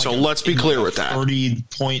tree, so let's be clear with that.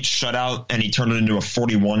 30-point shutout, and he turned it into a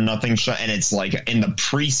 41-0 shut. And it's like in the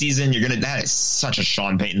preseason, that is such a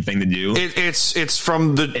Sean Payton thing to do. It's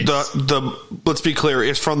from the let's be clear.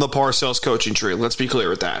 It's from the Parcells coaching tree. Let's be clear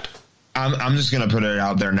with that. I'm just going to put it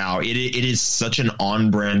out there now. It is such an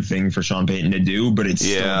on-brand thing for Sean Payton to do, but it's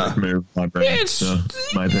still a move, my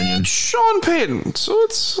opinion. Sean Payton. So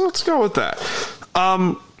let's go with that.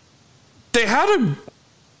 They had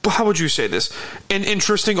how would you say this? An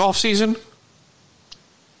interesting offseason?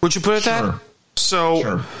 Would you put it that?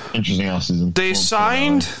 So interesting offseason. They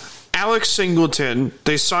signed Alex Singleton.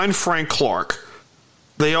 They signed Frank Clark.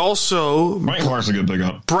 They also Frank Clark's a good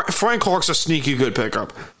pickup. Frank Clark's a sneaky good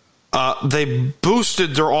pickup. They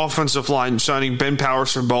boosted their offensive line, signing Ben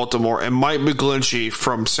Powers from Baltimore and Mike McGlinchey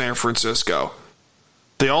from San Francisco.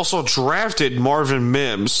 They also drafted Marvin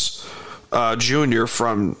Mims Jr.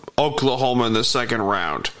 from Oklahoma in the 2nd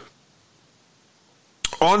round.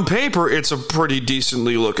 On paper, it's a pretty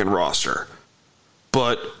decently looking roster.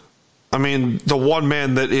 But, I mean, the one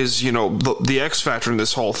man that is, the X factor in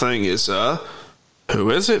this whole thing is, who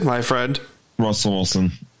is it, my friend? Russell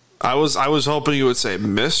Wilson. I was hoping you would say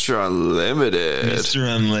Mr. Unlimited.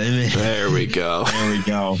 Mr. Unlimited. There we go. There we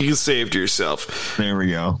go. You saved yourself. There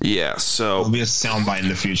we go. Yeah, so it'll be a soundbite in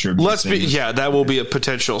the future. That will be a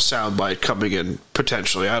potential soundbite coming in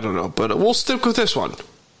potentially. I don't know, but we'll stick with this one.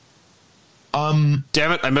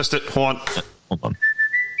 Damn it, I missed it. Hold on.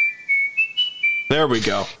 There we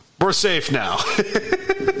go. We're safe now.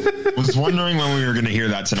 Was wondering when we were going to hear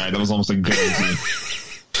that tonight. That was almost a guarantee.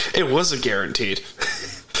 It was a guaranteed.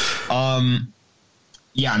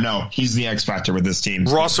 Yeah, no, he's the X factor with this team.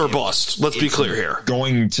 Ross or bust. Let's be clear here.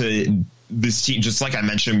 Going to this team, just like I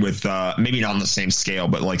mentioned with, maybe not on the same scale,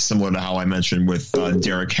 but like similar to how I mentioned with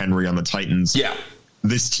Derrick Henry on the Titans. Yeah.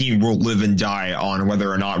 This team will live and die on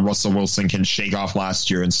whether or not Russell Wilson can shake off last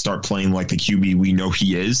year and start playing like the QB we know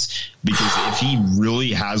he is. Because if he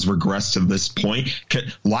really has regressed to this point,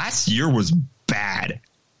 last year was bad.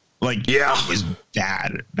 It was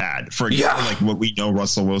bad for like what we know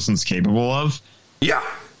Russell Wilson's capable of. Yeah,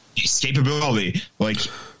 his capability. Like,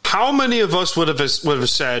 how many of us would have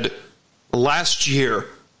said last year,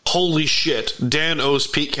 "Holy shit, Dan owes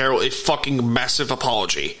Pete Carroll a fucking massive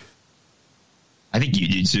apology." I think you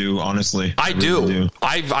do too. Honestly, I do.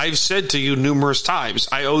 I've said to you numerous times,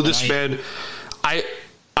 I owe this man.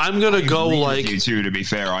 I'm gonna go like you too. To be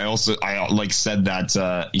fair, I said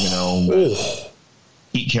that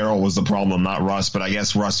Pete Carroll was the problem, not Russ, but I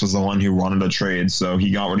guess Russ was the one who wanted a trade, so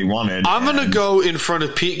he got what he wanted. I'm going to go in front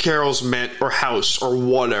of Pete Carroll's Met or house or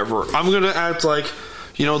whatever. I'm going to act like,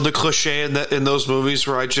 the cliche in those movies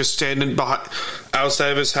where I just stand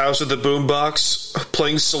outside of his house with the boombox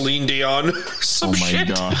playing Celine Dion. Some shit.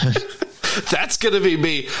 God. That's going to be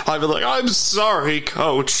me. I'll be like, I'm sorry,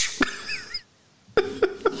 coach.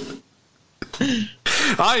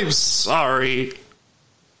 I'm sorry.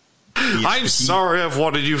 I'm sorry I've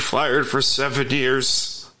wanted you fired for 7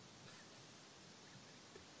 years.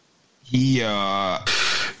 I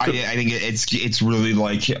think it's really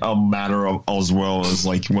like a matter of as well as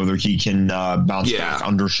like whether he can bounce back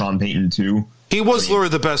under Sean Payton too. He was literally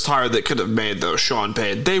the best hire they could have made, though. Sean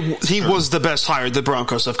Payton. He was the best hire the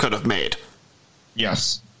Broncos could have made.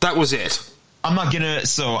 Yes, that was it. I'm not gonna.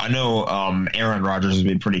 So I know Aaron Rodgers has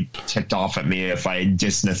been pretty ticked off at me if I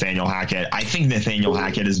diss Nathaniel Hackett. I think Nathaniel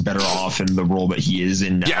Hackett is better off in the role that he is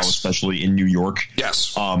in now, especially in New York.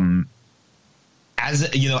 Yes.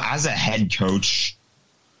 As a head coach,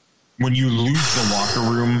 when you lose the locker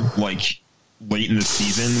room like late in the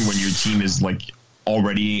season, when your team is like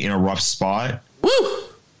already in a rough spot, it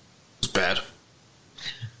was bad.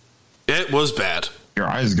 It was bad. Your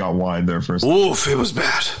eyes got wide there for a second. Oof, it was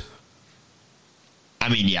bad. I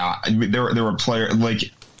mean, yeah, there were players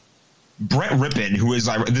like Brett Rippon, who is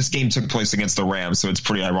this game took place against the Rams, so it's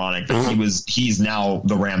pretty ironic that he's now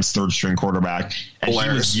the Rams' third string quarterback, and he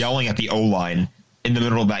was yelling at the O-line in the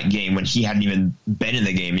middle of that game when he hadn't even been in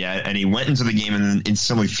the game yet, and he went into the game and then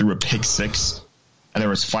instantly threw a pick six, and there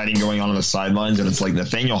was fighting going on the sidelines, and it's like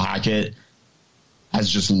Nathaniel Hackett has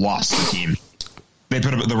just lost the team.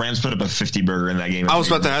 The Rams put up a 50-burger in that game. I was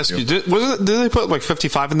about to ask you, did they put like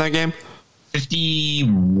 55 in that game?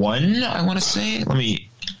 51, I want to say.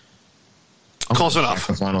 Close enough.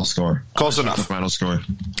 The final score. Close enough. The final score.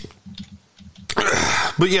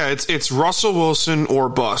 But yeah, it's Russell Wilson or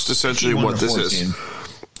bust, essentially what this is.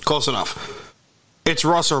 Close enough. It's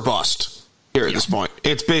Russ or bust here at this point.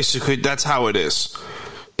 It's basically, that's how it is.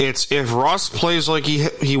 It's if Russ plays like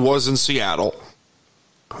he was in Seattle,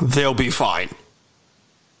 they'll be fine.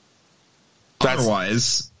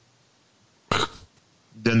 Otherwise,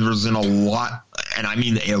 Denver's in a lot, and I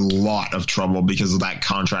mean a lot of trouble because of that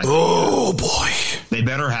contract. Oh, boy. They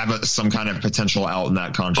better have some kind of potential out in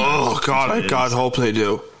that contract. Oh, God, I God hope they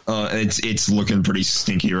do. It's looking pretty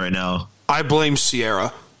stinky right now. I blame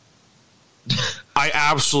Sierra. I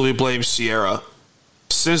absolutely blame Sierra.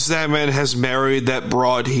 Since that man has married that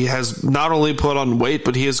broad, he has not only put on weight,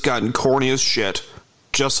 but he has gotten corny as shit,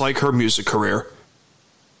 just like her music career.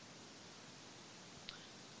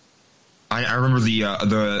 I remember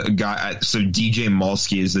the guy. So DJ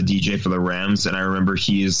Malski is the DJ for the Rams, and I remember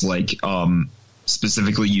he is like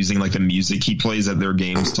specifically using like the music he plays at their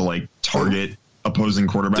games to like target opposing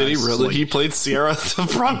quarterbacks. Did he really? Like, he played Sierra at the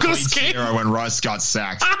Broncos game. Sierra when Russ got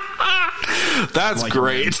sacked. That's like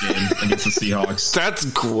great against the Seahawks. That's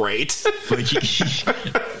great. Like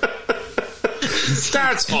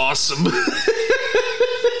that's awesome.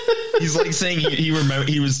 He's like saying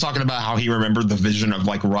he was talking about how he remembered the vision of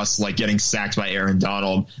like Russ like getting sacked by Aaron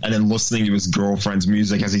Donald and then listening to his girlfriend's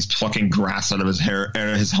music as he's plucking grass out of his hair, out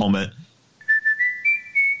of his helmet.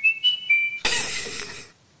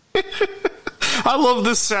 I love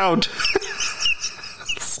this sound.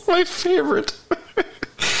 It's my favorite.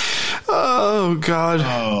 Oh God.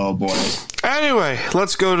 Oh boy. Anyway,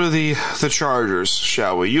 let's go to the Chargers,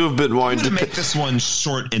 shall we? You have been wanting to make this one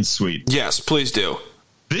short and sweet. Yes, please do.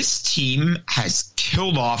 This team has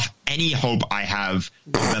killed off any hope I have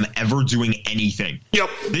of them ever doing anything. Yep.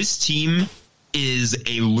 This team is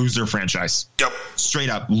a loser franchise. Yep. Straight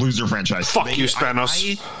up loser franchise. Fuck you,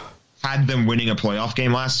 Spanos. I had them winning a playoff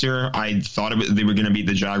game last year. I thought they were going to beat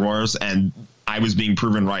the Jaguars, and I was being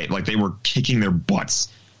proven right. Like, they were kicking their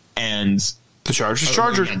butts. And the Chargers.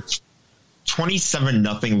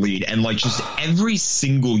 27-0 lead. And, like, just every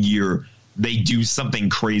single year they do something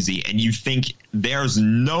crazy, and you think there's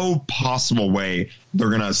no possible way they're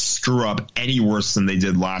going to screw up any worse than they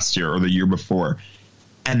did last year or the year before.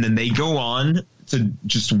 And then they go on to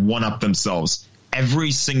just one-up themselves.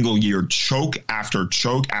 Every single year, choke after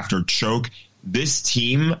choke after choke. This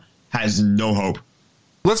team has no hope.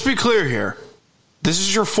 Let's be clear here. This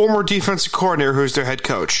is your former defensive coordinator who's their head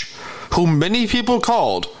coach, who many people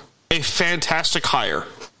called a fantastic hire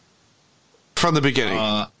from the beginning.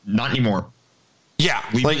 Not anymore. Yeah,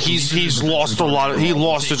 he's lost a lot. He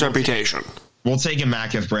lost his reputation. We'll take him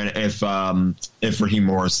back if Raheem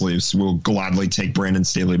Morris leaves. We'll gladly take Brandon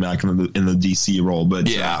Staley back in the DC role. But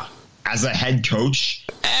yeah, as a head coach,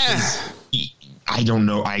 I don't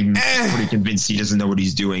know. I'm pretty convinced he doesn't know what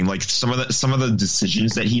he's doing. Like some of the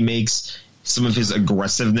decisions that he makes, some of his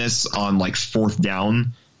aggressiveness on like fourth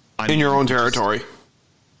down in your own territory.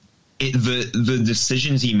 The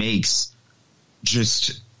decisions he makes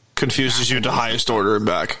just confuses you to highest order and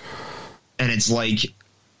back. And it's like,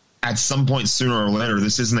 at some point sooner or later,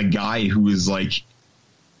 this isn't a guy who is like,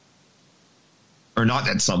 or not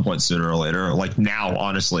at some point sooner or later, like now,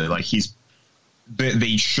 honestly, like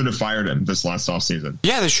they should have fired him this last offseason.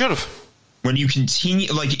 Yeah, they should have. When you continue,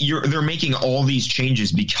 they're making all these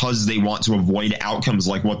changes because they want to avoid outcomes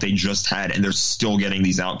like what they just had, and they're still getting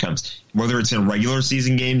these outcomes. Whether it's in regular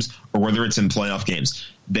season games or whether it's in playoff games,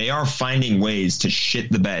 they are finding ways to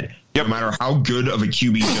shit the bed. Yep. No matter how good of a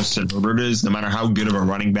QB Justin Herbert is, no matter how good of a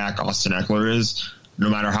running back Austin Eckler is, no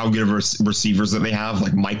matter how good of receivers that they have,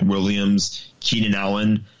 like Mike Williams, Keenan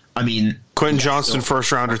Allen. I mean, Quentin Johnston,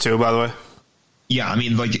 first rounder too, by the way. Yeah, I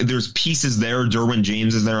mean, there's pieces there. Derwin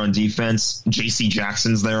James is there on defense. J.C.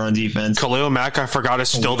 Jackson's there on defense. Khalil Mack, I forgot, is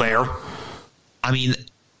still there. I mean,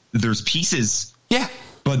 there's pieces. Yeah.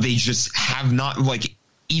 But they just have not,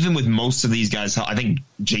 even with most of these guys, I think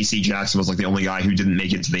J.C. Jackson was, the only guy who didn't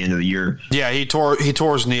make it to the end of the year. Yeah, he tore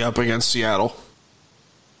his knee up against Seattle.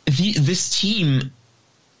 This team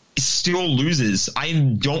still loses. I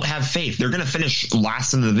don't have faith. They're going to finish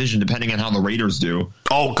last in the division depending on how the Raiders do.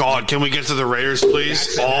 Oh God, can we get to the Raiders,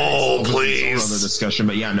 please? Please. Another discussion,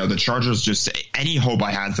 but yeah, no, the Chargers, just any hope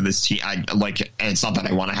I had for this team, and it's not that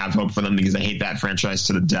I want to have hope for them because I hate that franchise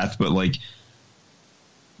to the death, but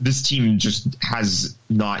this team just has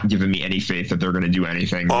not given me any faith that they're going to do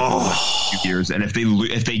anything in the next 2 years. And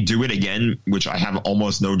if they do it again, which I have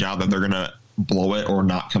almost no doubt that they're going to blow it or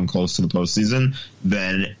not come close to the postseason,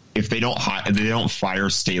 then if they don't fire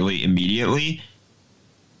Staley immediately,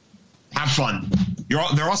 have fun.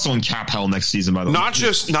 They're also in cap hell next season, by the way. Not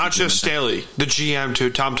just Staley, the GM too,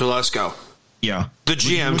 Tom Telesco. Yeah, the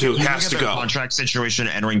GM too has to go. Contract situation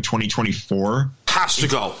entering 2024 has to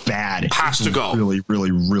go. Bad. Has to go. Really,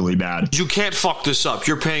 really, really bad. You can't fuck this up.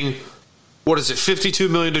 You're paying, what is it, $52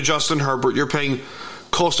 million to Justin Herbert. You're paying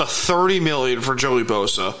close to $30 million for Joey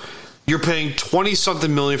Bosa. You're paying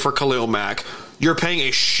 $20-something million for Khalil Mack. You're paying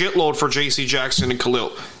a shitload for J.C. Jackson and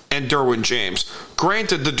Khalil and Derwin James.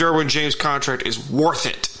 Granted, the Derwin James contract is worth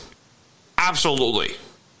it. Absolutely.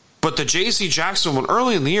 But the J.C. Jackson one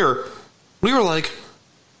early in the year, we were like,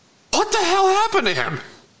 what the hell happened to him?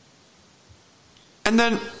 And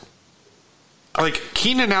then,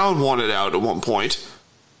 Keenan Allen wanted out at one point.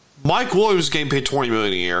 Mike Williams is getting paid $20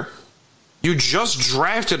 million a year. You just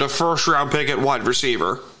drafted a first-round pick at wide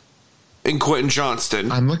receiver in Quentin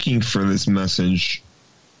Johnston. I'm looking for this message.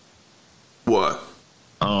 What?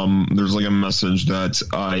 There's a message that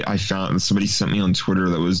I found somebody sent me on Twitter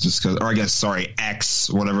that was discussed, or I guess, sorry,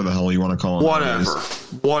 X, whatever the hell you want to call it.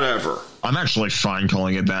 Whatever. I'm actually fine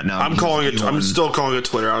calling it that now. I'm still calling it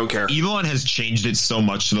Twitter. I don't care. Elon has changed it so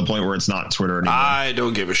much to the point where it's not Twitter anymore. I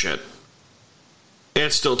don't give a shit.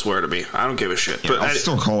 It's still Twitter to me. I don't give a shit. Yeah, but I'll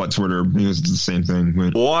still call it Twitter because it's the same thing.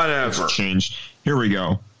 Whatever. It's changed. Here we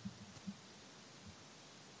go.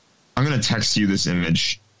 I'm going to text you this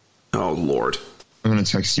image. Oh, Lord. I'm going to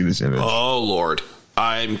text you this image. Oh, Lord.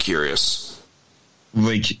 I'm curious.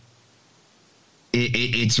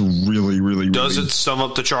 It's really, really, Does it sum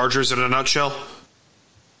up the Chargers in a nutshell?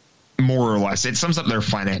 More or less. It sums up their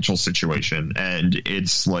financial situation. And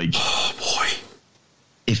it's oh, boy.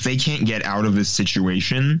 If they can't get out of this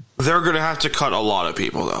situation, they're going to have to cut a lot of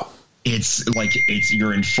people, though. It's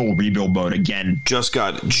you're in full rebuild mode again. Just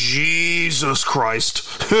got Jesus Christ.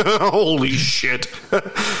 Holy shit.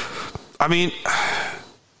 I mean,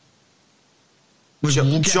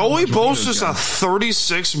 Joey Bosa's a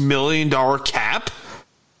 $36 million cap?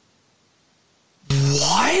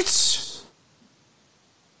 What?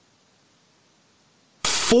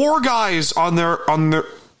 4 guys on their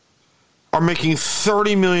are making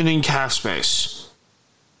 $30 million in cap space.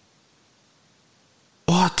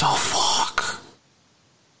 What the fuck?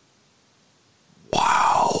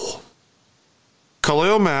 Wow.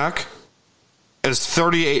 Khalil Mack is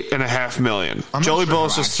 $38.5 million. Joey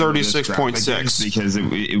Bosa is 36.6 because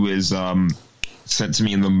it was sent to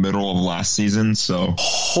me in the middle of last season. So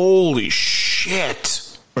holy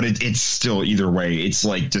shit! But it's still either way. It's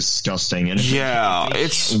disgusting. And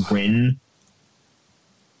it's win.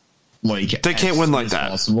 They can't win like that.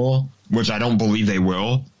 Possible, which I don't believe they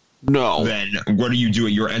will. No. Then what do you do?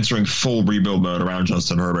 You're entering full rebuild mode around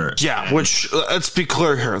Justin Herbert. Yeah, which, let's be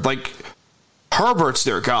clear here. Herbert's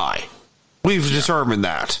their guy. We've determined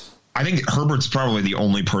that. I think Herbert's probably the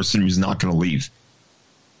only person who's not going to leave.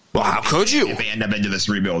 Well, how could you? If they end up into this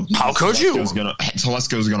rebuild. How could you?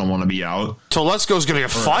 Telesco's going to want to be out. Telesco's going to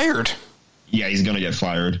get fired. Yeah, he's going to get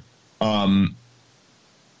fired. I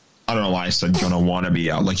don't know why I said going to want to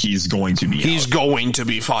be out. He's going to be out. He's going to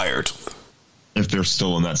be fired. If they're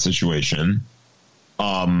still in that situation.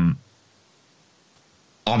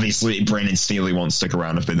 Obviously, Brandon Staley won't stick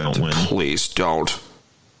around if they don't win. Please don't.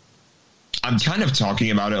 I'm kind of talking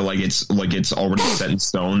about it like it's already set in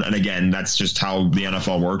stone. And again, that's just how the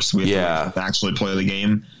NFL works. We have to actually play the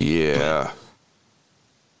game. Yeah.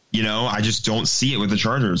 You know, I just don't see it with the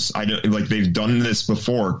Chargers. I don't like they've done this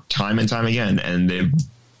before time and time again, and they've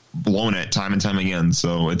blown it time and time again.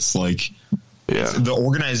 So it's like the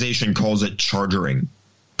organization calls it chargering.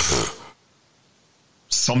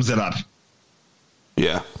 Sums it up.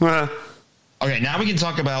 Yeah. Okay, now we can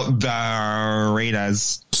talk about the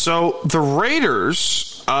Raiders. So the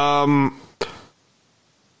Raiders, I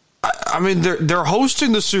mean, they're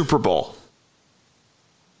hosting the Super Bowl.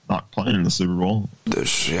 Not playing in the Super Bowl.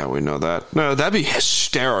 Yeah, we know that. No, that'd be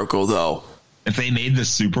hysterical, though. If they made the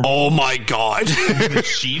Super Bowl. Oh, my God. The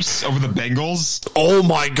Chiefs over the Bengals. Oh,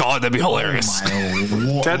 my God. That'd be hilarious.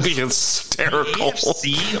 Oh, that'd be hysterical. The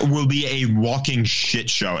AFC will be a walking shit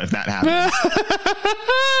show if that happens.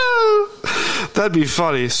 That'd be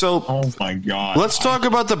funny. So, oh, my God. Let's talk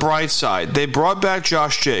about the bright side. They brought back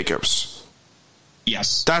Josh Jacobs.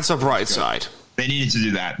 Yes. That's a bright side. They needed to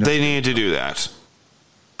do that. They needed to do that.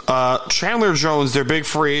 Chandler Jones, their big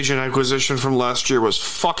free agent acquisition from last year, was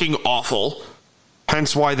fucking awful.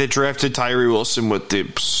 Hence why they drafted Tyree Wilson with the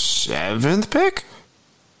 7th pick?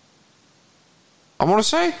 I want to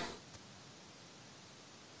say.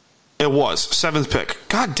 It was. 7th pick.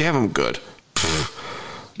 God damn, I'm good.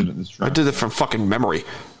 I did it from fucking memory.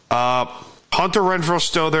 Hunter Renfrow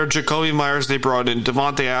still there. Jacoby Myers they brought in.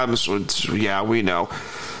 Devontae Adams. Yeah, we know.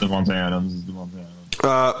 Devontae Adams.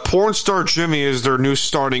 Porn star Jimmy is their new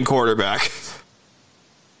starting quarterback.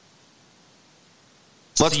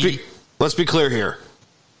 Let's be clear here.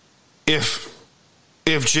 If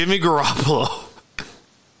Jimmy Garoppolo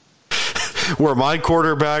were my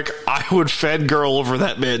quarterback, I would fangirl over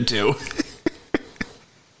that man too.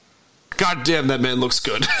 God damn, that man looks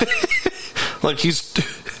good. Like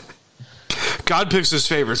God picks his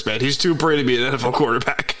favorites, man. He's too pretty to be an NFL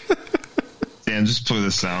quarterback. Dan, just play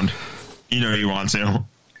this sound. You know you want to.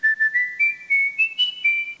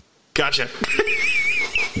 Gotcha.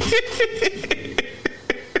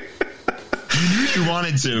 You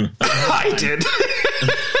wanted to. I did.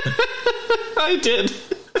 I did.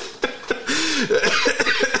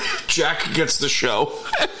 Jack gets the show.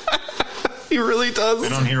 He really does. They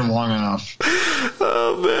don't hear long enough.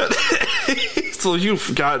 Oh, man. So you've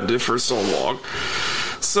forgotten it for so long.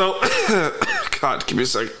 So, God, give me a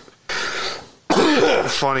second.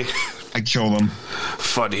 Funny. I killed him.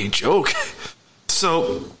 Funny joke.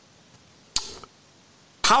 So,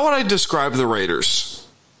 how would I describe the Raiders?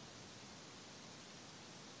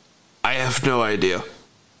 I have no idea.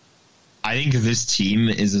 I think this team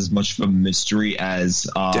is as much of a mystery as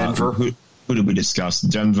Denver. Who did we discuss?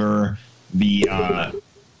 Denver, the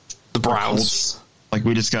Browns. Like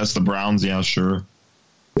we discussed the Browns. Yeah, sure.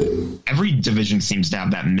 Every division seems to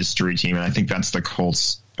have that mystery team, and I think that's the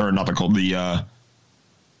Colts, or not the Colts, the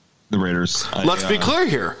Raiders. Let's be clear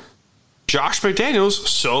here. Josh McDaniels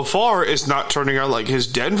so far is not turning out like his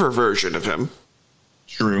Denver version of him.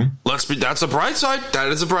 True. That's a bright side. That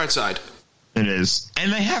is a bright side. It is.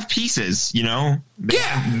 And they have pieces, you know?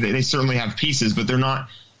 They certainly have pieces, but they're not,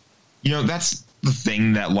 you know, that's the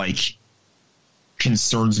thing that, like,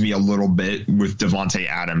 concerns me a little bit with Devontae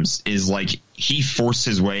Adams is, like, he forced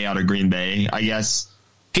his way out of Green Bay, I guess.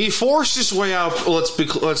 He forced his way out. Let's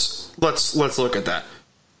look at that.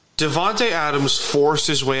 Devontae Adams forced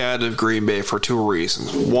his way out of Green Bay for two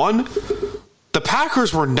reasons. One, the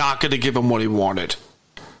Packers were not going to give him what he wanted.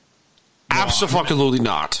 Absolutely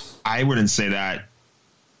not. I wouldn't say that.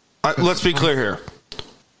 Let's be clear here.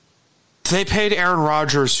 They paid Aaron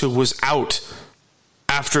Rodgers, who was out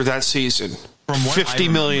after that season,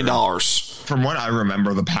 $50 million. From what I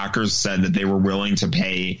remember, the Packers said that they were willing to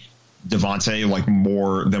pay Devontae like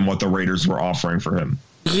more than what the Raiders were offering for him.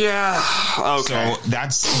 Yeah. Okay. So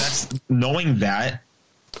that's knowing that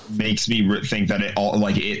makes me think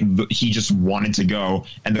that he just wanted to go,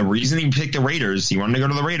 and the reason he picked the Raiders, he wanted to go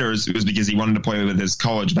to the Raiders, was because he wanted to play with his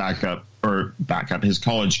college his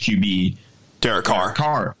college QB, Derek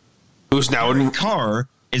Carr, who's now Carr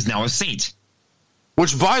is now a Saint.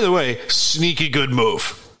 Which, by the way, sneaky good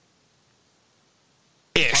move.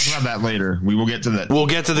 Ish. Talk about that later. We will get to that. We'll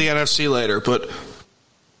get to the NFC later, but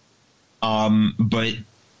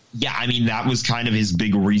yeah, I mean, that was kind of his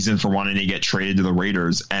big reason for wanting to get traded to the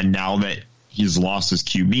Raiders. And now that he's lost his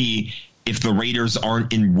QB, if the Raiders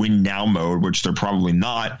aren't in win now mode, which they're probably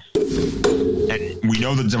not, and we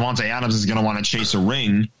know that Devontae Adams is going to want to chase a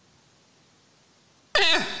ring.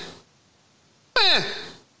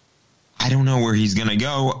 I don't know where he's going to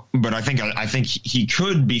go, but I think he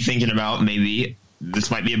could be thinking about, maybe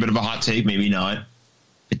this might be a bit of a hot take, maybe not,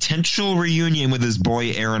 potential reunion with his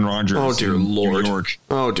boy Aaron Rodgers. Oh dear Lord! New York.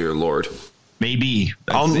 Oh dear Lord! Maybe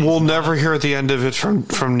we'll never hear the end of it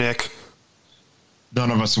from Nick.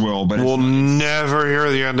 None of us will, but we'll never hear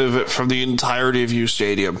the end of it from the entirety of U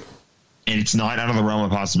Stadium. And it's not out of the realm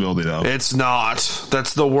of possibility, though. It's not.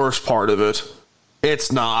 That's the worst part of it.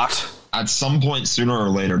 It's not. At some point, sooner or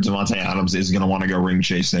later, Davante Adams is going to want to go ring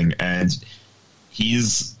chasing, and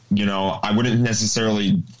he's, I wouldn't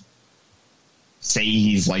necessarily say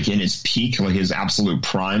he's like in his peak, like his absolute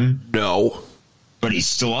prime. No. But he's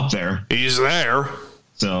still up there. He's there.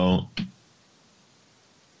 So,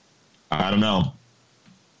 I don't know.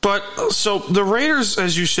 But, so, the Raiders,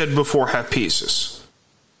 as you said before, have pieces.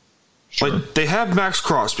 Sure. Like, they have Max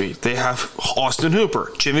Crosby. They have Austin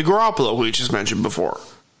Hooper. Jimmy Garoppolo, who we just mentioned before.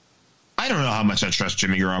 I don't know how much I trust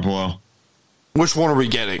Jimmy Garoppolo. Which one are we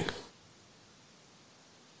getting?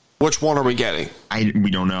 Which one are we getting?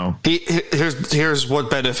 We don't know. Here's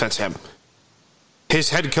what benefits him. His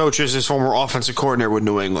head coach is his former offensive coordinator with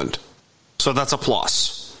New England. So that's a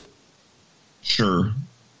plus. Sure.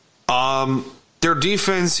 Their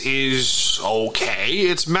defense is okay.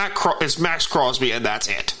 It's Max Crosby, and that's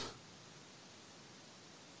it.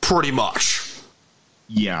 Pretty much.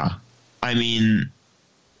 Yeah. I mean,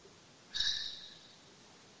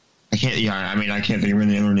 I can't think of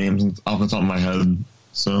any other names off the top of my head.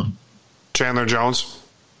 So, Chandler Jones.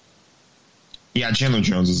 Yeah, Chandler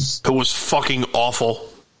Jones is, who was fucking awful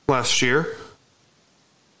last year.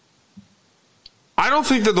 I don't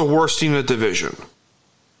think they're the worst team in the division.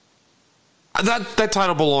 That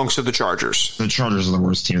title belongs to the Chargers. The Chargers are the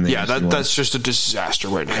worst team in the AFC. That's just a disaster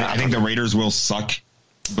right now. I think the Raiders will suck,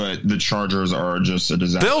 but the Chargers are just a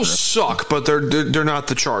disaster. They'll suck, but they're not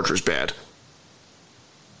the Chargers bad.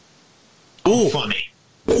 Ooh, funny.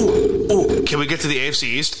 Ooh, can we get to the AFC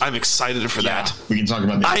East? I'm excited for that. We can talk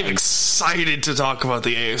about that. I'm excited to talk about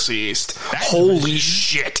the AFC East. Holy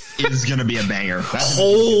shit. It's going to be a banger.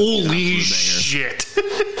 Holy shit.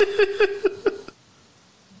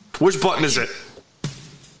 Which button is it?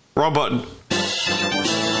 Wrong button.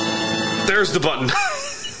 There's the button.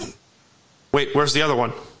 Wait, where's the other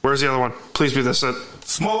one? Where's the other one? Please be this it.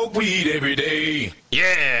 Smoke weed every day.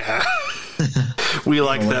 Yeah. We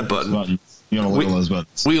like that button. You gotta look at those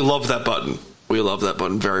buttons. We love that button. We love that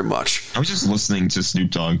button very much. I was just listening to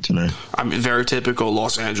Snoop Dogg today. I'm a very typical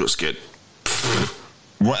Los Angeles kid.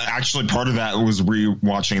 Well, actually, part of that was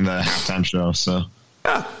re-watching the halftime show. So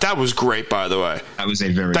yeah, that was great. By the way, that was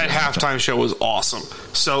a very that halftime show was awesome.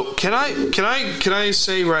 So can I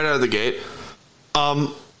say right out of the gate?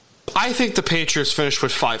 I think the Patriots finished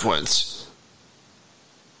with 5 wins.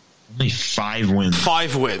 Only 5 wins.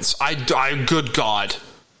 5 wins. I good God.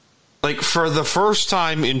 Like, for the first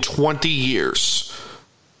time in 20 years,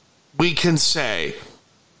 we can say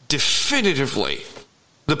definitively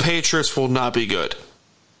the Patriots will not be good.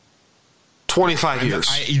 25 years.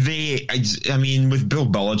 I mean, with Bill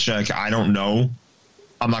Belichick, I don't know.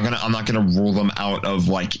 I'm not gonna rule them out of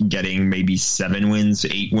like getting maybe 7 wins,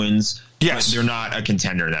 8 wins. Yes, but they're not a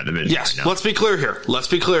contender in that division. Yes, right now. Let's be clear here.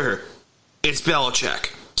 It's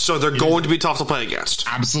Belichick. So they're going to be tough to play against.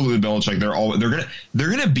 Absolutely, Belichick. They're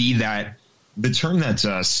gonna be that. The term that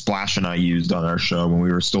Splash and I used on our show when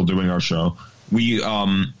we were still doing our show, we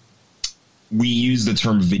use the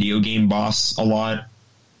term video game boss a lot,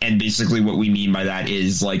 and basically what we mean by that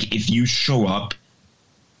is like if you show up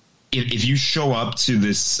to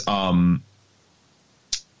this. It's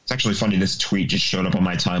actually funny. This tweet just showed up on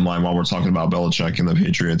my timeline while we're talking about Belichick and the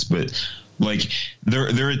Patriots, but like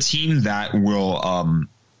they're a team that will.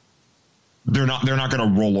 They're not going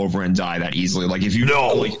to roll over and die that easily. Like if you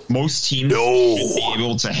like most teams should be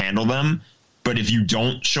able to handle them, but if you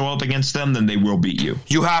don't show up against them, then they will beat you.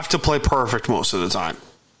 You have to play perfect most of the time.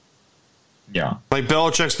 Yeah. Like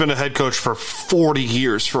Belichick's been a head coach for 40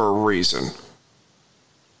 years for a reason.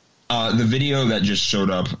 The video that just showed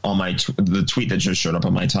up on the tweet that just showed up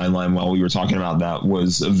on my timeline while we were talking about that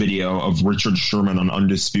was a video of Richard Sherman on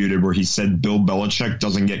Undisputed where he said Bill Belichick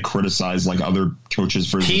doesn't get criticized like other coaches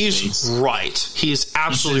for his mistakes. He's right. He's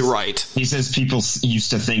absolutely right. He says people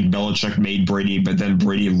used to think Belichick made Brady, but then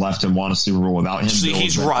Brady left and won a Super Bowl without him. See,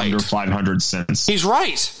 he's right. Under 500 cents. He's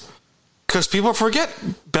right. Because people forget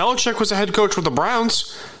Belichick was a head coach with the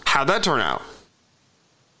Browns. How'd that turn out?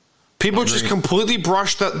 People just completely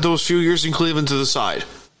brushed those few years in Cleveland to the side.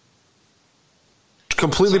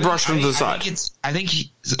 Completely brushed them to the side. I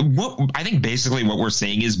think basically what we're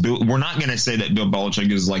saying is we're not going to say that Bill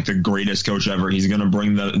Belichick is like the greatest coach ever. He's going to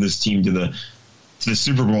bring this team to the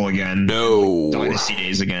Super Bowl again. No. Dynasty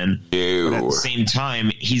days again. No. But at the same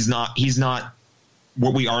time, he's not.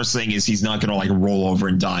 What we are saying is he's not going to like roll over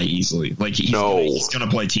and die easily. Like he's going to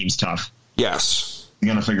play teams tough. Yes. He's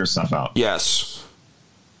going to figure stuff out. Yes.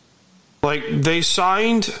 Like, they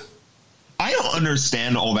signed... I don't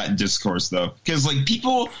understand all that discourse though, because like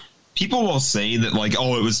people will say that like,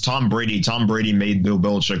 oh, it was Tom Brady. Tom Brady made Bill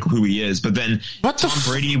Belichick who he is, but then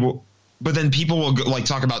But then people will like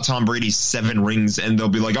talk about Tom Brady's 7 rings, and they'll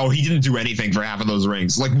be like, "Oh, he didn't do anything for half of those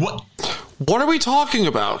rings." Like, what? What are we talking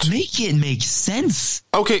about? Make it make sense.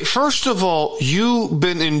 Okay, first of all, you've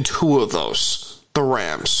been in 2 of those. The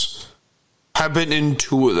Rams have been in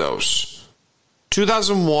 2 of those.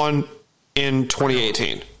 2001 and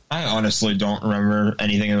 2018. I honestly don't remember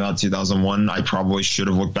anything about 2001. I probably should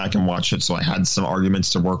have looked back and watched it so I had some arguments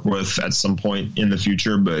to work with at some point in the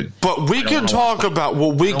future. But we can talk about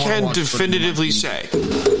what we can definitively say.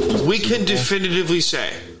 We can definitively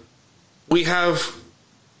say we have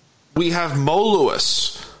Mo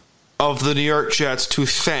Lewis of the New York Jets to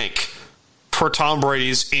thank for Tom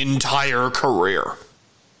Brady's entire career.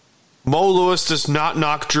 Mo Lewis does not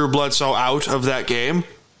knock Drew Bledsoe out of that game.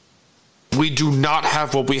 We do not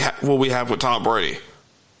have what we have with Tom Brady.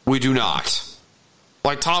 We do not.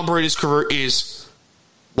 Like, Tom Brady's career is,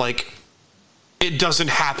 like, it doesn't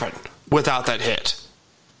happen without that hit.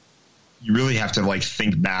 You really have to, like,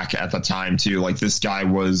 think back at the time, too. Like, this guy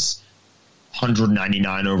was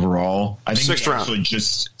 199 overall. I think 6th round. Actually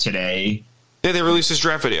just today. Yeah, they released his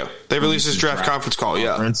draft video. They released his draft conference call,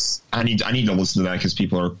 yeah. I need to listen to that because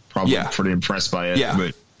people are probably pretty impressed by it. Yeah.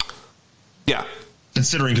 But yeah.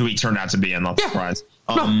 Considering who he turned out to be, I'm not surprised.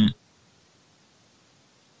 No.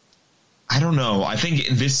 I don't know. I think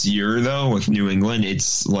this year, though, with New England,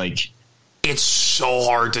 it's like... It's so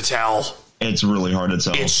hard to tell. It's really hard to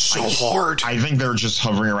tell. It's so hard. I think they're just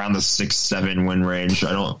hovering around the 6-7 win range.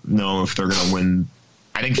 I don't know if they're going to win.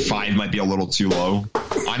 I think 5 might be a little too low.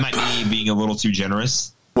 I might be being a little too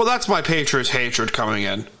generous. Well, that's my Patriots hatred coming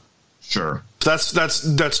in. Sure.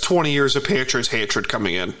 That's 20 years of Patriots hatred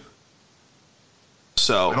coming in.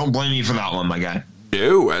 So I don't blame you for that one, my guy.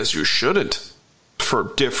 No, as you shouldn't.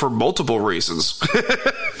 For multiple reasons.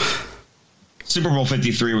 Super Bowl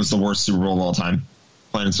 53 was the worst Super Bowl of all time.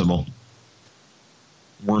 Plain and simple.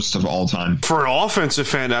 Worst of all time. For an offensive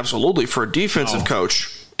fan, absolutely. For a defensive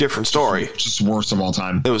coach, different story. Just worst of all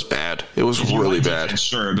time. It was bad. It was really bad. Defense,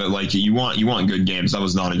 sure, but like you want good games. That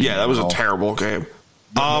was not a good game. Yeah, that was a terrible game.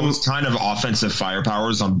 Those kind of offensive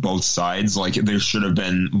firepowers on both sides, like there should have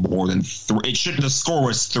been more than 3. The score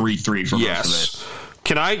was 3-3 for most of it.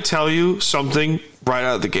 Can I tell you something right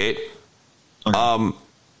out of the gate? Okay.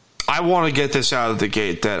 I want to get this out of the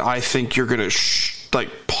gate that I think you're going to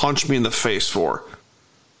punch me in the face for.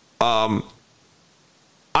 I'm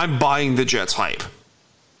buying the Jets hype.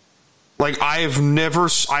 Like,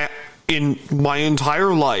 in my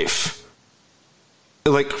entire life,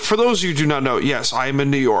 like, for those of you who do not know, yes, I am in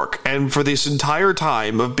New York. And for this entire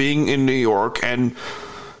time of being in New York and,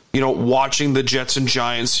 watching the Jets and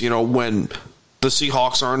Giants, when the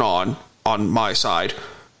Seahawks aren't on my side,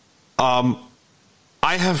 I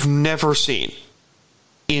have never seen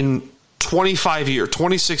in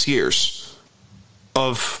 26 years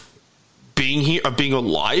of being here, of being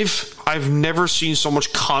alive, I've never seen so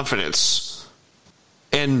much confidence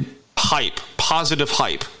and hype, positive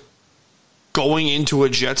hype, going into a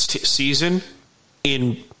Jets season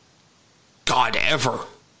in God ever.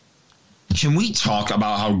 Can we talk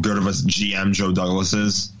about how good of a GM Joe Douglas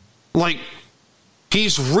is? Like,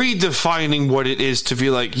 he's redefining what it is to be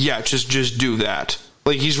like, yeah, just do that.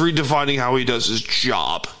 Like, he's redefining how he does his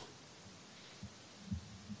job.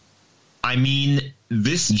 I mean,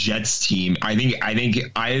 this Jets team, I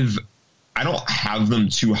don't have them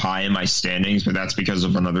too high in my standings, but that's because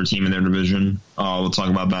of another team in their division. We'll talk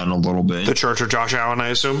about that in a little bit. The Church of Josh Allen, I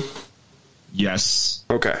assume? Yes.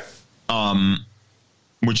 Okay.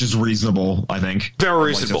 Which is reasonable, I think. Very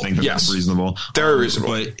reasonable. I think that's reasonable. Very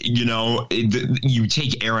reasonable. But, you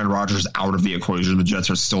take Aaron Rodgers out of the equation, the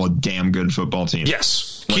Jets are still a damn good football team.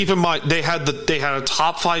 Yes. Keep in mind, they had a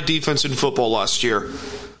top 5 defense in football last year,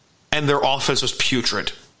 and their offense was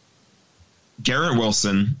putrid. Garrett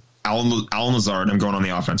Wilson, Alan Lazard, I'm going on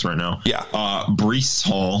the offense right now. Yeah. Breece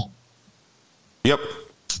Hall. Yep.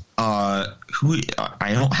 I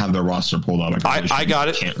don't have their roster pulled up. I got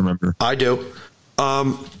it. Can't remember. I do.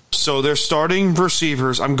 So they're starting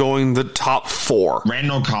receivers. I'm going the top 4.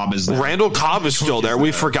 Randall Cobb is there. Randall Cobb is still there.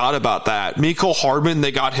 We forgot about that. Mecole Hardman,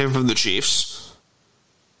 they got him from the Chiefs.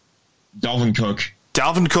 Dalvin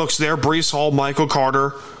Cook's there. Breece Hall, Michael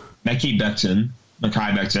Carter. Mekhi Becton,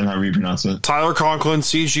 however you pronounce it. Tyler Conklin,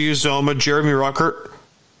 C.J. Uzomah, Jeremy Ruckert.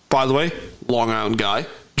 By the way, Long Island guy.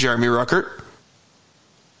 Jeremy Ruckert.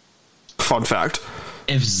 Fun fact.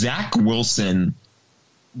 If Zach Wilson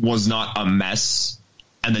was not a mess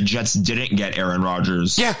and the Jets didn't get Aaron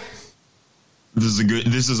Rodgers, yeah,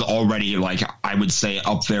 This is already, like, I would say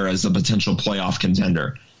up there as a potential playoff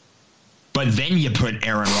contender. But then you put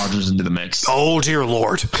Aaron Rodgers into the mix. Oh, dear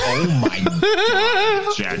Lord. Oh, my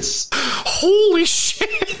God, Jets. Holy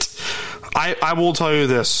shit. I will tell you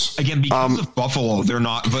this. Again, because of Buffalo, they're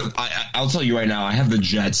not. But I'll tell you right now, I have the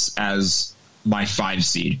Jets as my 5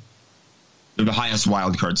 seed. They're the highest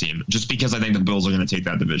wild card team, just because I think the Bills are going to take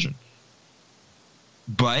that division.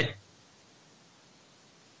 But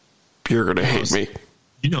you're going to hate me.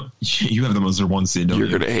 You know, you have them as their 1 seed, don't you?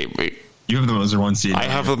 You're going to hate me. You have them as their 1 seed. I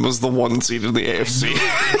have them as the 1 seed in the AFC.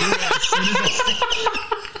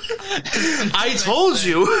 I told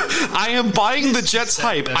you. I am buying the Jets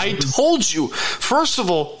hype. I told you. First of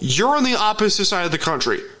all, you're on the opposite side of the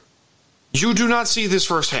country. You do not see this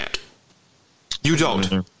firsthand. You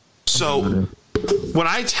don't. So, when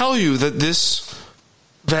I tell you that this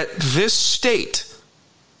state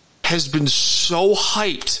has been so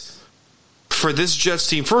hyped for this Jets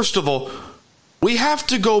team, first of all, we have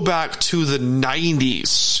to go back to the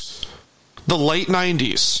 90s, the late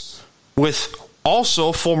 90s, with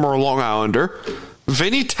also former Long Islander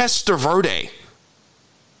Vinny Testaverde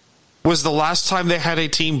was the last time they had a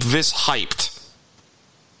team this hyped,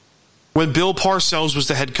 when Bill Parcells was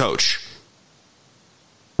the head coach.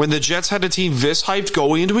 When the Jets had a team this hyped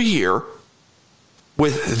going into a year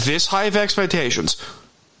with this high of expectations.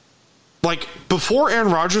 Like, before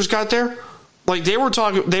Aaron Rodgers got there, like, they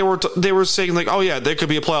were saying, like, oh yeah, they could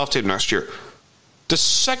be a playoff team next year. The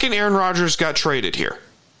second Aaron Rodgers got traded here,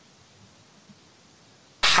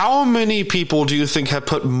 how many people do you think have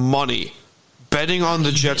put money betting on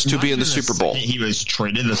the Jets to be in the Super Bowl? He was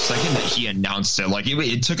traded the second that he announced it. Like,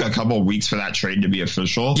 it took a couple of weeks for that trade to be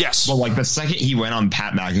official. Yes. But, like, the second he went on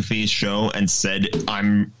Pat McAfee's show and said,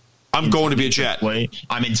 I'm going to be a Jet.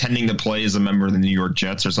 I'm intending to play as a member of the New York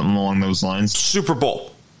Jets or something along those lines. Super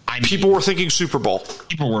Bowl. People were thinking Super Bowl.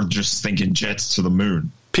 People were just thinking Jets to the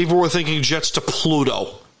moon. People were thinking Jets to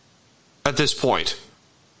Pluto at this point.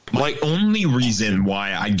 My only reason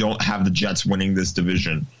why I don't have the Jets winning this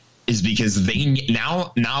division is because they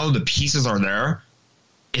now the pieces are there.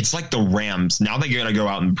 It's like the Rams. Now they got to go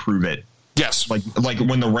out and prove it. Yes. Like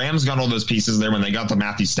when the Rams got all those pieces there, when they got the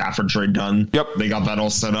Matthew Stafford trade done, yep, they got that all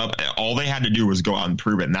set up. All they had to do was go out and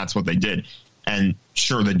prove it, and that's what they did. And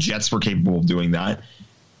sure, the Jets were capable of doing that.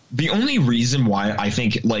 The only reason why I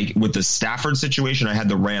think, like, with the Stafford situation, I had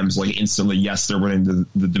the Rams, like, instantly, yes, they're winning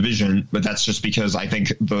the division, but that's just because I think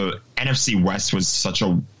the NFC West was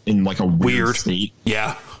in a weird state.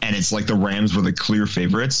 Yeah. And it's like the Rams were the clear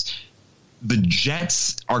favorites. The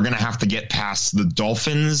Jets are going to have to get past the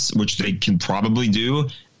Dolphins, which they can probably do,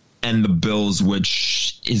 and the Bills,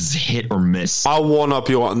 which is hit or miss. I'll one-up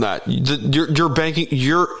you on that. You're banking.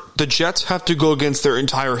 The Jets have to go against their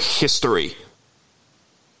entire history.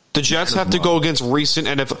 The Jets have to go against recent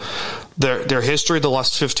NFL, their history the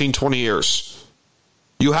last 15, 20 years.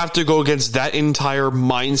 You have to go against that entire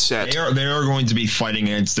mindset. They are going to be fighting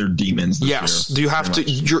against their demons this yes, year. You have to.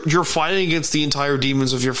 You're fighting against the entire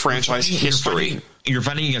demons of your franchise history. You're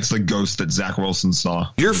fighting against the ghost that Zach Wilson saw.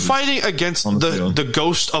 You're fighting against the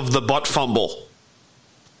ghost of the butt fumble.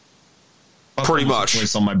 Pretty much.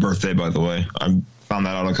 It's on my birthday, by the way. I found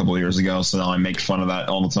that out a couple of years ago, so now I make fun of that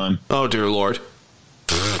all the time. Oh, dear Lord.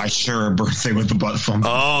 I share a birthday with the butt fumble.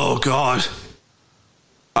 Oh, God.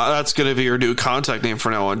 That's going to be your new contact name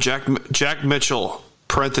for now on. Jack Mitchell,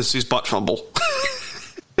 parentheses, butt fumble.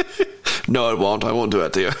 No, it won't. I won't do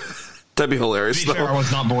that to you. That'd be hilarious. To be fair, I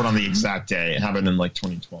was not born on the exact day. It happened in, like,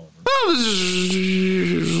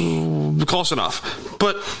 2012. Close enough.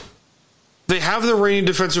 But they have the reigning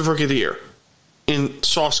defensive rookie of the year in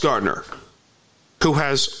Sauce Gardner, who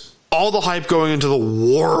has all the hype going into the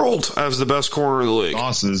world as the best corner in the league.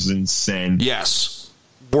 Sauce is insane. Yes.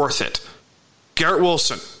 Worth it. Garrett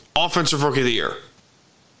Wilson, offensive rookie of the year.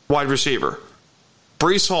 Wide receiver.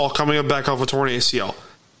 Breece Hall coming up back off a torn ACL.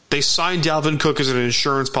 They signed Dalvin Cook as an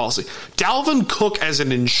insurance policy. Dalvin Cook as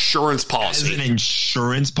an insurance policy. As an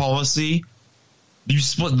insurance policy? You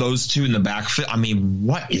split those two in the backfield? I mean,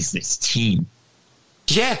 what is this team?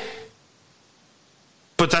 Yeah.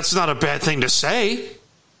 But that's not a bad thing to say.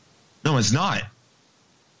 No, it's not.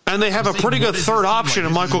 And they have a pretty good third option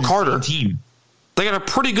in Michael Carter. Team. They got a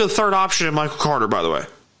pretty good third option in Michael Carter, by the way.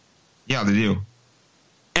 Yeah, they do.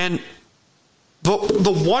 And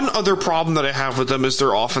the one other problem that I have with them is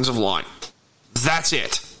their offensive line. That's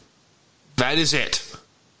it. That is it.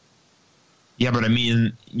 Yeah, but I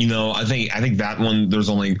mean, I think that one, there's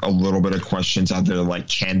only a little bit of questions out there, like,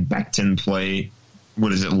 can Becton play?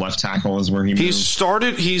 What is it, left tackle is where he moves?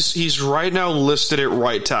 He's right now listed at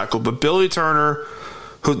right tackle, but Billy Turner,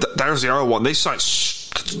 there's the other one. They signed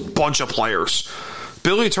bunch of players.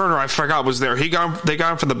 Billy Turner, I forgot, was there. They got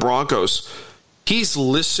him from the Broncos. He's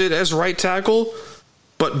listed as right tackle,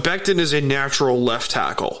 but Becton is a natural left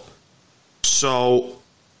tackle. So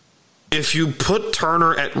if you put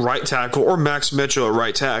Turner at right tackle or Max Mitchell at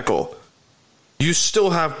right tackle, you still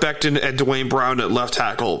have Becton and Dwayne Brown at left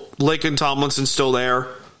tackle. Laken Tomlinson's still there.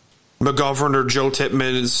 McGovern or Joe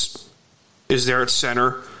Tippmann is there at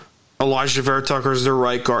center. Elijah Vera Tucker is their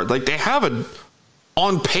right guard. Like, they have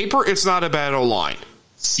on paper, it's not a bad O-line.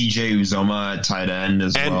 CJ Uzoma at tight end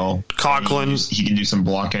as well. Conklin. He can do some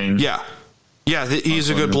blocking. Yeah. Yeah, he's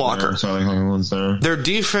a good blocker. Their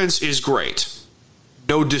defense is great.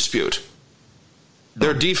 No dispute.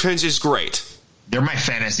 Their defense is great. They're my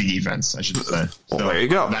fantasy defense, I should say. Well, so there you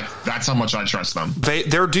go. That's how much I trust them.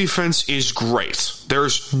 Their defense is great.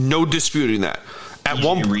 There's no disputing that. At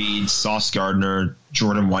one Reed, Sauce Gardner,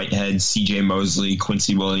 Jordan Whitehead, CJ Mosley,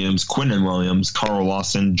 Quincy Williams, Quinnen Williams, Carl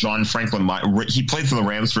Lawson, John Franklin. He played for the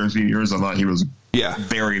Rams for a few years. I thought he was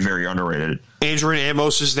very, very underrated. Adrian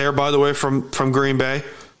Amos is there, by the way, from Green Bay.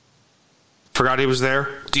 Forgot he was there.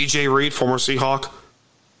 DJ Reed, former Seahawk.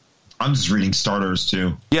 I'm just reading starters,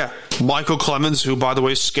 too. Yeah. Michael Clemens, who, by the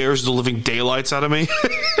way, scares the living daylights out of me.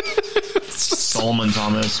 Solomon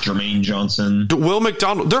Thomas, Jermaine Johnson. Will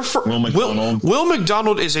McDonald. Will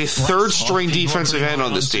McDonald is a third-string defensive end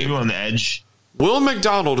on this team. On the edge. Will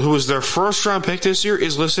McDonald, who was their first-round pick this year,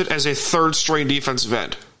 is listed as a third-string defensive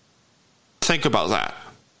end. Think about that.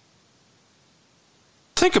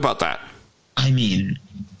 I mean,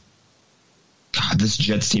 God, this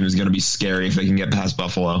Jets team is going to be scary if they can get past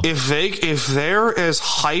Buffalo. If they're as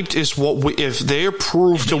hyped as if they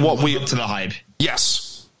prove to what we up to the hype. Yes.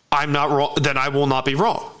 I'm not wrong. Then I will not be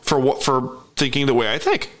wrong for thinking the way I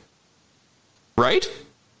think. Right?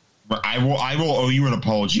 But I will owe you an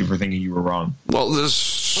apology for thinking you were wrong. Well,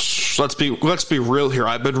 let's be real here.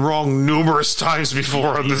 I've been wrong numerous times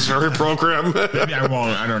before on this very program. Maybe I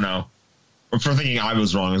won't. I don't know. For thinking I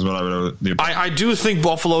was wrong is what I would owe the apology. I do think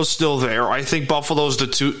Buffalo's still there. I think Buffalo's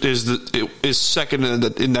is second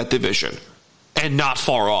in that division, and not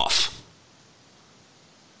far off.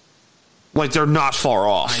 Like, they're not far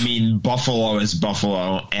off. I mean, Buffalo is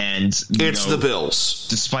Buffalo, and it's the Bills.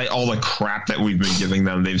 Despite all the crap that we've been giving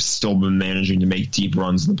them, they've still been managing to make deep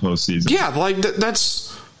runs in the postseason. Yeah, like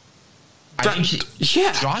that's. I think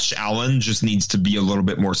Josh Allen just needs to be a little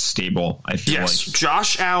bit more stable. I feel like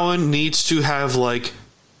Josh Allen needs to have 7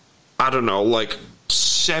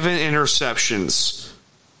 interceptions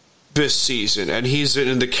this season, and he's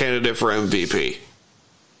in the candidate for MVP.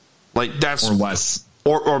 Like, that's or less,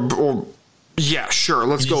 or. Yeah, sure.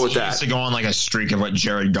 Let's go with that. He needs to go on a streak of what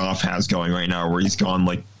Jared Goff has going right now, where he's gone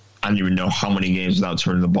I don't even know how many games without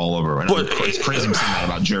turning the ball over. And it's crazy to say that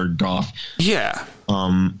about Jared Goff. Yeah.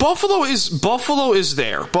 Buffalo is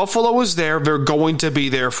there. Buffalo is there. They're going to be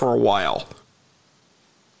there for a while.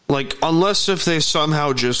 Unless if they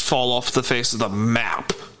somehow just fall off the face of the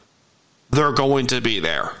map, they're going to be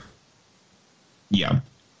there. Yeah.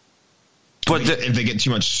 But if they get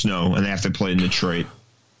too much snow and they have to play in Detroit,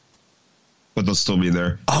 but they'll still be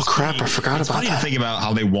there. Oh, crap. I forgot about that. Think about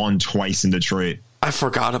how they won twice in Detroit. I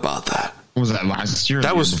forgot about that. What was that, last year?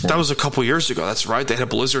 That was a couple years ago. That's right. They had a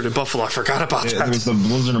blizzard in Buffalo. I forgot about that. It was the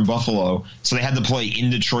blizzard in Buffalo. So they had to play in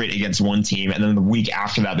Detroit against one team, and then the week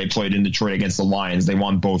after that, they played in Detroit against the Lions. They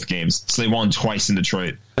won both games. So they won twice in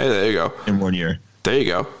Detroit. Hey, there you go. In 1 year. There you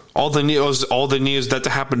go. All they need is that to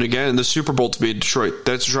happen again in the Super Bowl to be in Detroit.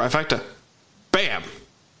 That's a trifecta. Bam.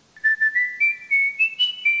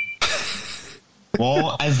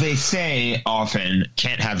 Well, as they say often,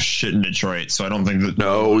 can't have shit in Detroit, so I don't think that...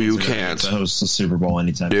 No, you can't. ...to host the Super Bowl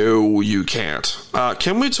anytime. No, you can't.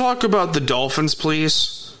 Can we talk about the Dolphins,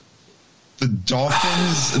 please? The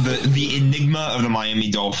Dolphins, the enigma of the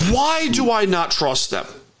Miami Dolphins. Why do I not trust them?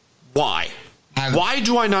 Why? Why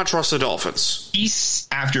do I not trust the Dolphins? Piece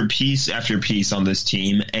after piece after piece on this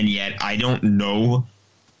team, and yet I don't know...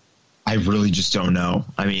 I really just don't know.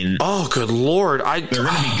 I mean, oh, good Lord! They're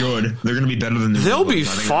going to be good. They're going to be better than they'll be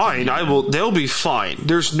fine. They'll be fine.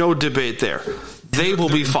 There's no debate there. They will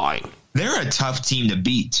be fine. They're a tough team to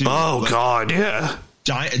beat too. Oh God, yeah.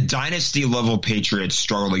 Dynasty level Patriots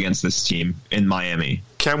struggled against this team in Miami.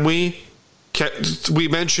 We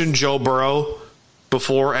mentioned Joe Burrow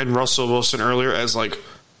before and Russell Wilson earlier as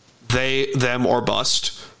they, them, or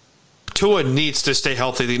bust. Tua needs to stay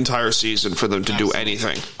healthy the entire season for them to do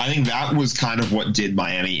anything. I think that was kind of what did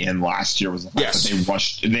Miami in last year, was the fact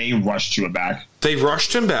that they rushed Tua back. They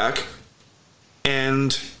rushed him back,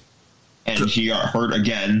 and he got hurt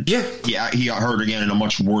again. Yeah. He got hurt again in a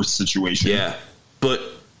much worse situation. Yeah, but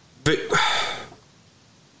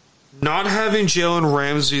not having Jalen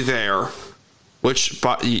Ramsey there, which,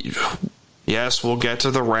 yes, we'll get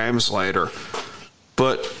to the Rams later,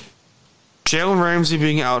 but Jalen Ramsey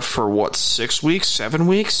being out for 6 weeks, 7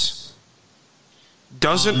 weeks,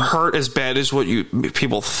 doesn't hurt as bad as what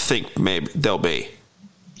people think maybe they'll be.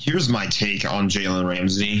 Here's my take on Jalen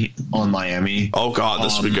Ramsey on Miami. Oh God,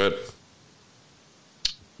 this will be good.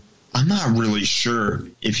 I'm not really sure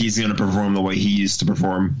if he's going to perform the way he used to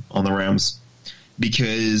perform on the Rams,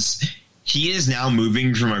 because he is now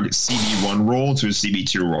moving from a CB1 role to a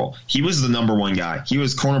CB2 role. He was the number one guy. He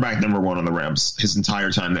was cornerback number one on the Rams his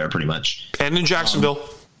entire time there, pretty much. And in Jacksonville.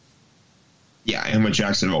 Yeah, and with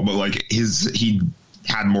Jacksonville. But like he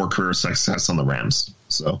had more career success on the Rams.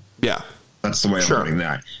 So yeah, that's the way I'm putting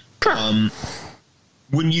that. Sure.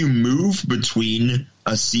 When you move between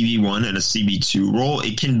a CB1 and a CB2 role,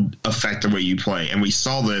 it can affect the way you play. And we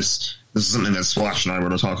saw this. This is something that Splash and I were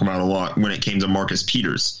to talk about a lot when it came to Marcus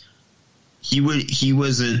Peters. He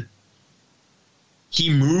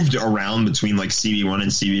moved around between like CB1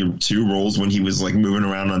 and CB2 roles when he was like moving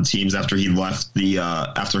around on teams after he left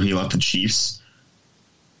the Chiefs.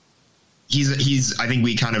 He's I think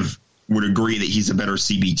we kind of would agree that he's a better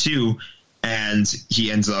CB2, and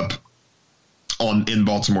he ends up in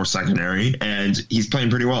Baltimore secondary, and he's playing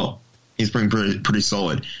pretty well. He's playing pretty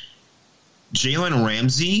solid. Jalen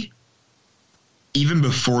Ramsey, even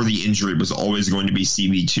before the injury, was always going to be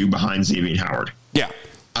CB2 behind Xavier Howard. Yeah.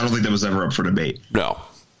 I don't think that was ever up for debate. No.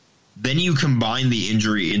 Then you combine the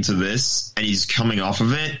injury into this, and he's coming off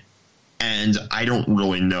of it, and I don't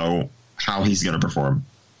really know how he's going to perform.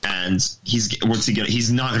 And he's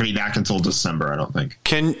not going to be back until December, I don't think.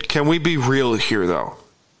 Can we be real here, though?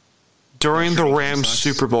 During the Rams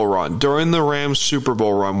Super Bowl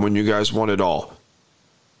run, when you guys won it all,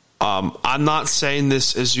 I'm not saying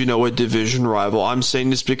this as, a division rival. I'm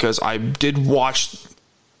saying this because I did watch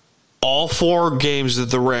all 4 games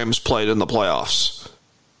that the Rams played in the playoffs.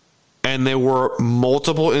 And there were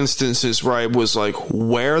multiple instances where I was like,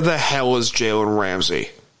 where the hell is Jalen Ramsey?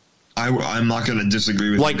 I'm not going to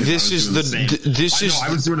disagree with you. Like, this is I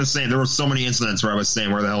was doing the same. There were so many incidents where I was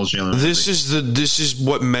saying, where the hell is Jalen Ramsey? This is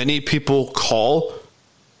what many people call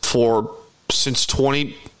for since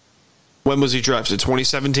when was he drafted?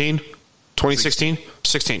 2017? 2016?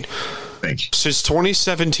 16. Since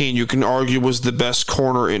 2017, you can argue was the best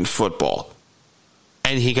corner in football.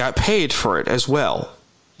 And he got paid for it as well.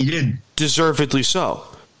 He did. Deservedly so.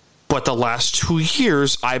 But the last 2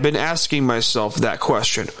 years, I've been asking myself that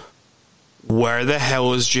question. Where the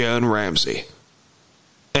hell is Jalen Ramsey?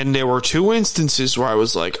 And there were 2 instances where I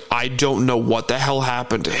was like, I don't know what the hell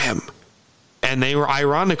happened to him. And they were,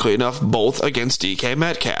 ironically enough, both against DK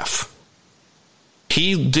Metcalf.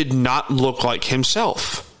 He did not look like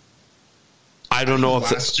himself. I don't know if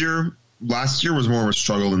last year was more of a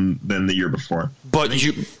struggle than the year before. But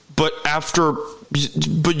you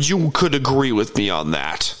could agree with me on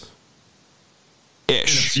that. In a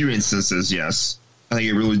few instances, yes. I think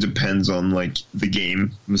it really depends on like the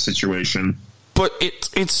game, the situation. But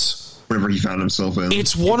it's whatever he found himself in.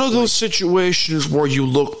 It's one of those situations where you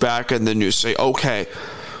look back and then you say, okay,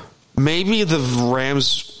 maybe the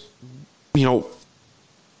Rams, the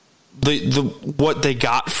what they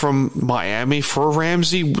got from Miami for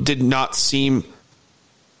Ramsey did not seem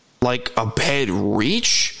like a bad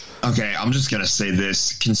reach. Okay, I'm just gonna say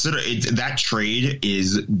this: consider it, that trade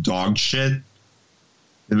is dog shit.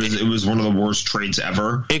 It was one of the worst trades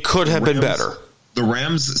ever. It could have been better. The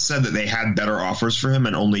Rams said that they had better offers for him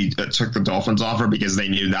and only took the Dolphins offer because they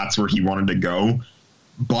knew that's where he wanted to go.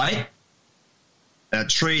 But that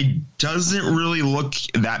trade doesn't really look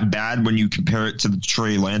that bad when you compare it to the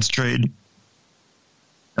Trey Lance trade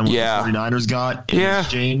and what the 49ers got in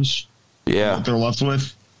exchange. Yeah. What they're left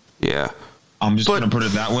with. Yeah. I'm just going to put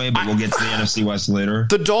it that way, but we'll get to the NFC West later.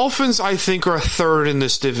 The Dolphins, I think, are third in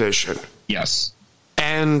this division. Yes.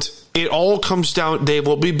 And it all comes down, they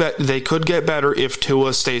could get better if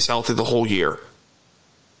Tua stays healthy the whole year.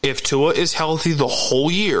 If Tua is healthy the whole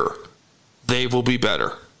year, they will be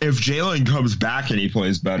better. If Jalen comes back and he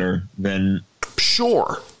plays better, then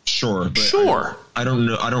Sure. But I don't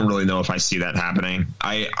know. I don't really know if I see that happening.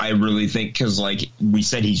 I really think because like we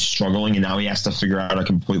said, he's struggling and now he has to figure out a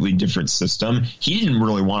completely different system. He didn't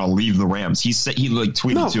really want to leave the Rams. He said he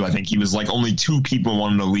tweeted too. I think he was like, only 2 people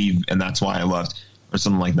wanted to leave and that's why I left or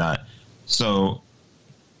something like that. So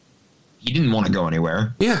he didn't want to go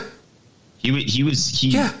anywhere. Yeah.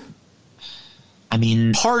 Yeah. I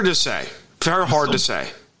mean, hard to say. Very hard to say.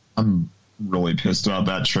 I'm really pissed about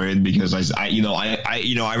that trade because I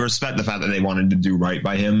respect the fact that they wanted to do right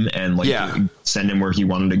by him and send him where he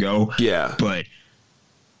wanted to go. Yeah. But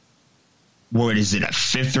what is it, a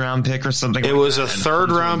 5th round pick or something? It was a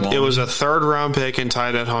third round. It was a 3rd round pick and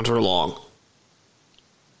tied at Hunter Long.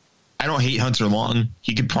 I don't hate Hunter Long.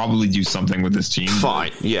 He could probably do something with this team.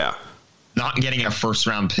 Fine, yeah. Not getting a 1st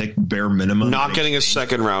round pick, bare minimum. Not getting a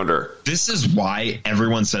 2nd rounder. This is why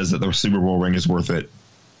everyone says that the Super Bowl ring is worth it.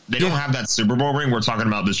 They don't have that Super Bowl ring. We're talking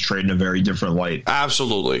about this trade in a very different light.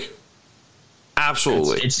 Absolutely.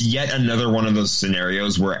 It's yet another one of those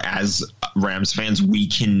scenarios where, as Rams fans, we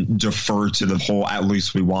can defer to the whole "at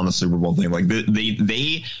least we won the Super Bowl" thing. Like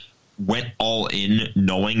they went all in,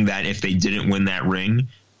 knowing that if they didn't win that ring,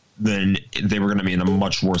 then they were going to be in a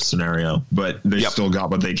much worse scenario. But they still got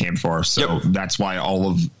what they came for. So that's why all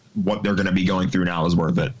of what they're going to be going through now is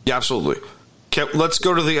worth it. Yeah, absolutely. Okay, let's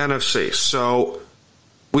go to the NFC. So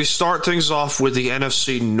we start things off with the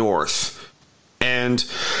NFC North, and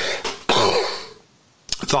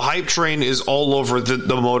the hype train is all over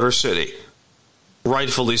the Motor City,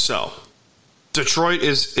 rightfully so. Detroit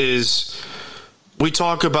is. We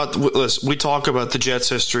talk about the Jets'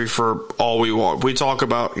 history for all we want. We talk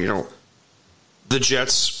about the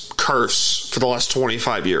Jets' curse for the last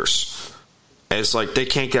 25 years. And it's like they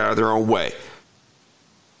can't get out of their own way.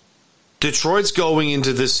 Detroit's going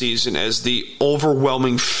into this season as the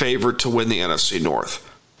overwhelming favorite to win the NFC North.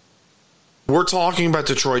 We're talking about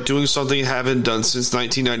Detroit doing something they haven't done since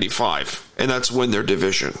 1995, and that's win their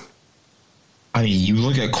division. I mean, you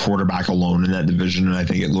look at quarterback alone in that division, and I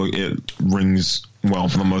think it rings well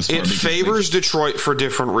for the most part. It favors Detroit for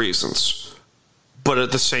different reasons. But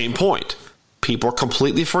at the same point, people are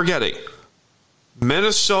completely forgetting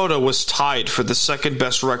Minnesota was tied for the 2nd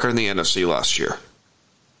best record in the NFC last year.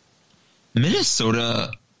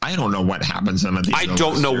 Minnesota, I don't know what happens to them at the end I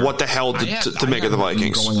don't know what the hell to make of the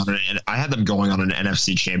Vikings. I had them going on an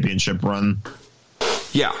NFC championship run.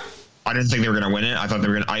 Yeah. I didn't think they were going to win it. I thought they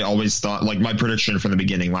were going to. I always thought, like, my prediction from the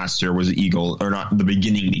beginning last year was Eagles, or not the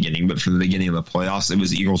beginning, but from the beginning of the playoffs, it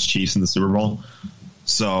was Eagles Chiefs in the Super Bowl.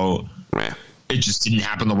 So it just didn't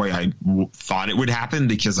happen the way I thought it would happen,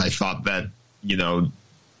 because I thought that,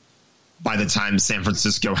 by the time San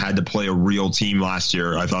Francisco had to play a real team last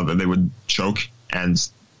year, I thought that they would choke, and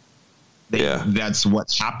that's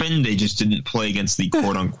what's happened. They just didn't play against the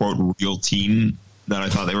quote unquote real team that I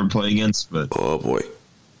thought they would play against. But oh boy.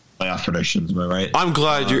 Playoff predictions, am I right? I'm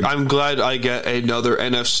glad I get another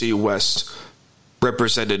NFC West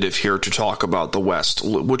representative here to talk about the West,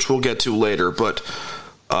 which we'll get to later. But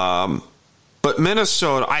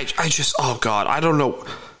Minnesota, I just, oh God, I don't know.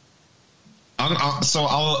 So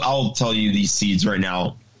I'll tell you these seeds right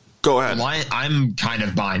now. Go ahead. I'm kind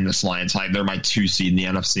of buying this Lions hype. They're my 2 seed in the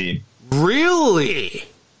NFC. Really?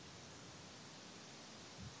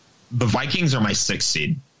 The Vikings are my 6th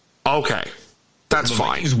seed. Okay. That's fine. The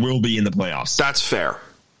Vikings will be in the playoffs. That's fair.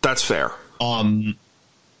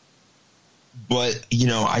 But,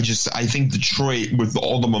 I think Detroit, with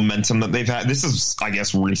all the momentum that they've had, this is, I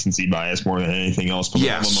guess, recency bias more than anything else, but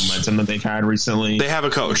all the momentum that they've had recently. They have a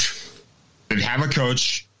coach.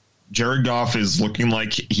 Jared Goff is looking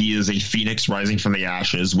like he is a phoenix rising from the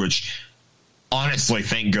ashes, which, honestly,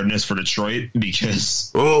 thank goodness for Detroit,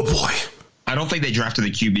 because... Oh, boy. I don't think they drafted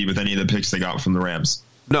the QB with any of the picks they got from the Rams.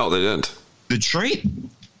 No, they didn't. Detroit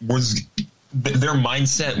was... Their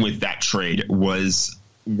mindset with that trade was,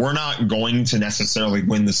 we're not going to necessarily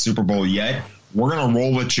win the Super Bowl yet. We're going to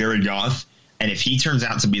roll with Jared Goff, and if he turns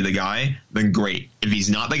out to be the guy, then great. If he's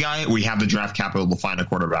not the guy, we have the draft capital to find a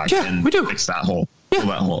quarterback and we do. Fix that hole. Fill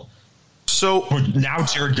that hole. So but now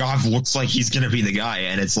Jared Goff looks like he's going to be the guy,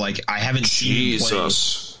 and it's like, I haven't seen him play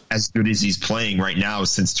as good as he's playing right now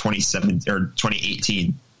since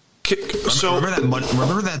 2018.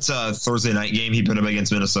 Remember that Thursday night game he put up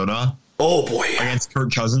against Minnesota? Oh boy, against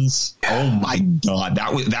Kirk Cousins. Oh my God,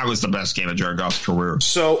 that was the best game of Jared Goff's career.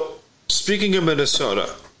 So speaking of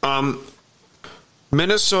Minnesota,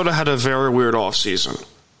 Minnesota had a very weird offseason.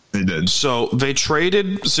 They did. So they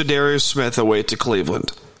traded Zadarius Smith away to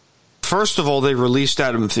Cleveland. First of all, they released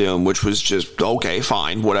Adam Thielen, which was just okay,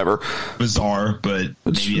 fine, whatever. Bizarre, but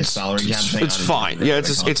maybe a salary cap thing. It's fine. Yeah,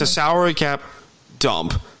 it's a salary cap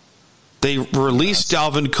dump. They released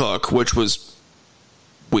Dalvin Cook, which was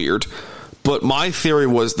weird. But my theory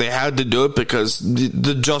was they had to do it because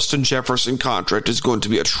the Justin Jefferson contract is going to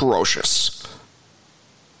be atrocious.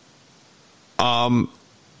 They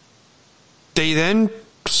then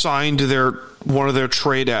signed one of their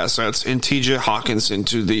trade assets in TJ Hawkinson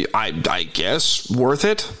to the, I guess, worth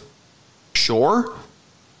it? Sure.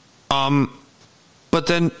 But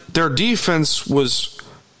then their defense was,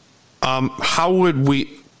 how would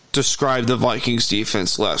we describe the Vikings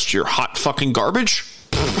defense last year? Hot fucking garbage?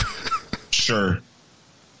 Sure.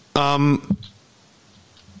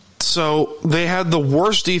 So they had the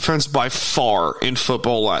worst defense by far in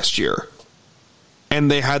football last year. And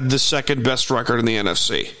they had the second best record in the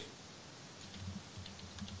NFC.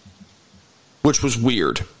 Which was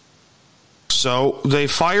weird. So they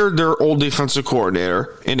fired their old defensive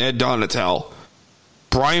coordinator in Ed Donatel.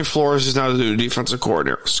 Brian Flores is now the new defensive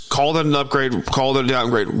coordinator. Call it an upgrade, call it a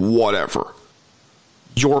downgrade, whatever.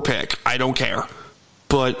 Your pick. I don't care.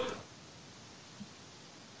 But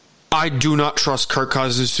I do not trust Kirk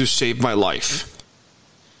Cousins to save my life.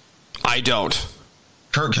 I don't.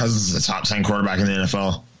 Kirk Cousins is a top 10 quarterback in the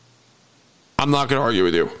NFL. I'm not going to argue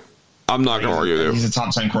with you. He's a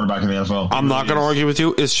top 10 quarterback in the NFL. I'm not going to argue with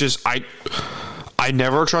you. It's just I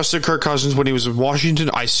never trusted Kirk Cousins when he was in Washington.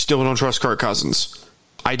 I still don't trust Kirk Cousins.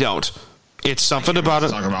 I don't. It's something about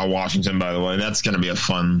it. Talk about Washington, by the way. That's going to be a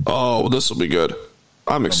fun. Oh, this will be good.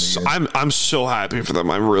 I'm so happy for them.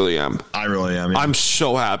 I really am. I really am. Yeah. I'm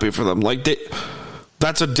so happy for them. Like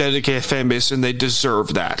that's a dedicated fan base, and they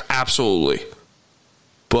deserve that. Absolutely.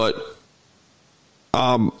 But,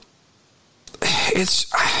 I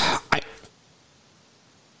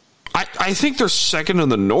think they're second in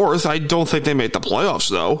the North. I don't think they made the playoffs,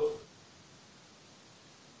 though.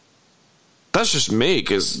 That's just me,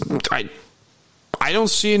 because I don't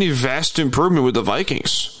see any vast improvement with the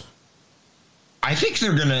Vikings. I think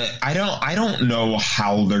they're gonna. I don't know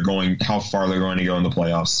how far they're going to go in the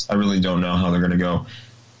playoffs. I really don't know how they're going to go,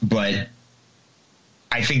 but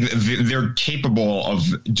I think they're capable of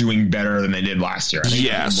doing better than they did last year. I think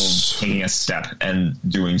yes, they're capable of taking a step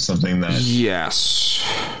and doing something that. Yes.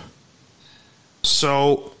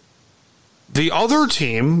 So, the other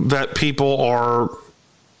team that people are,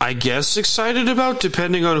 I guess, excited about,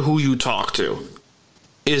 depending on who you talk to,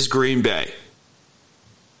 is Green Bay.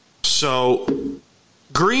 So,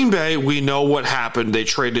 Green Bay, we know what happened. They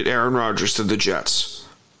traded Aaron Rodgers to the Jets.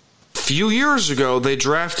 A few years ago, they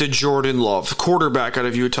drafted Jordan Love, quarterback out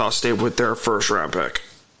of Utah State, with their first-round pick.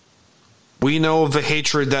 We know of the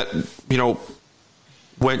hatred that,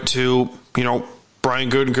 went to,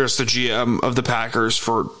 Brian Gutekunst, the GM of the Packers,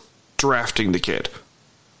 for drafting the kid.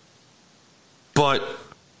 But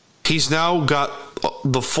he's now got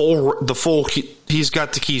he's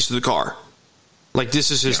got the keys to the car. Like,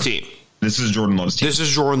 this is his team. This is Jordan Love's team. This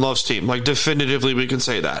is Jordan Love's team. Like, definitively, we can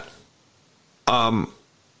say that. I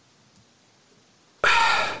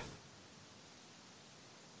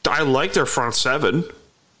like their front seven.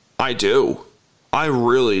 I do. I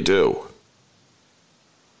really do.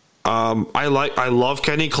 I love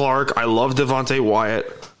Kenny Clark. I love Devontae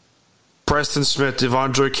Wyatt, Preston Smith,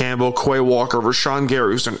 Devondre Campbell, Quay Walker, Rashawn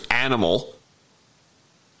Gary, who's an animal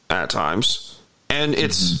at times. And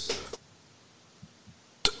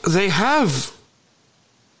they have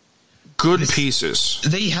good pieces.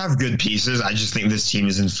 They have good pieces. I just think this team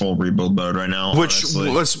is in full rebuild mode right now. Which,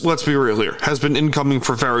 let's be real here, has been incoming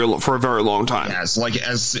for a very long time. Yes,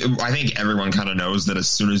 as I think everyone kind of knows that as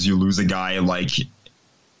soon as you lose a guy like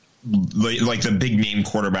the big name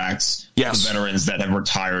quarterbacks, yes, the veterans that have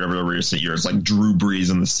retired over the recent years, like Drew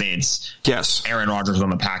Brees on the Saints, yes, Aaron Rodgers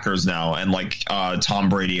on the Packers now, and Tom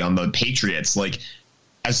Brady on the Patriots.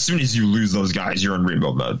 As soon as you lose those guys, you're in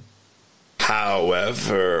rebuild mode.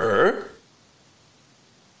 However,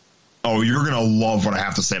 you're gonna love what I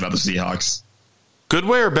have to say about the Seahawks. Good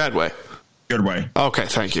way or bad way? Good way. Okay,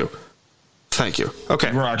 thank you.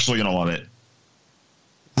 Okay, we're actually gonna love it.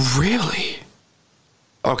 Really?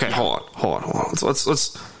 Okay, yeah. Hold on.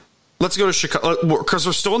 Let's go to Chicago, because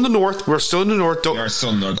we're still in the North. Don't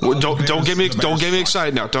get me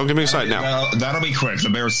excited now. Don't get me excited now. That'll be quick.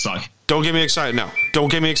 The Bears suck. Don't get me excited now.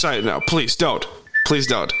 Please don't.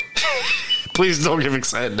 Please don't get me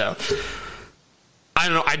excited now. I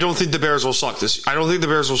don't know. I don't think the Bears will suck this. I don't think the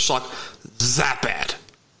Bears will suck that bad.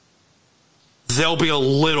 They'll be a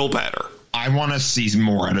little better. I want to see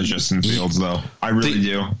more out of Justin Fields, though. I really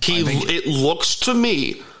do. It looks to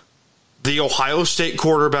me the Ohio State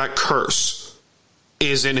quarterback curse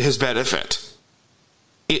is in his benefit.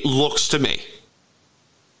 It looks to me.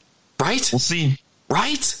 Right? We'll see.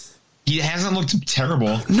 Right? He hasn't looked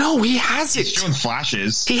terrible. No, he hasn't. He's showing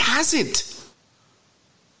flashes. He hasn't.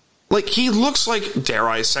 He looks like, dare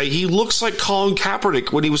I say, he looks like Colin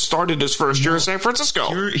Kaepernick when he was started his first year in San Francisco.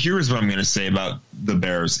 Here's what I'm going to say about the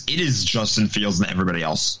Bears. It is Justin Fields and everybody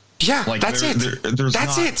else. Yeah, that's it.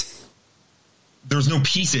 That's it. There's no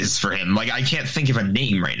pieces for him. I can't think of a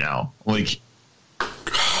name right now. Oh,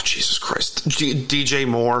 Jesus Christ. DJ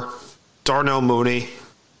Moore, Darnell Mooney.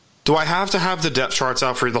 Do I have to have the depth charts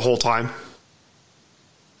out for you the whole time?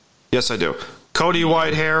 Yes, I do. Cody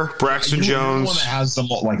Whitehair, Braxton Jones. One that has them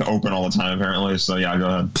open all the time, apparently. So yeah, go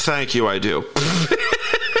ahead. Thank you. I do.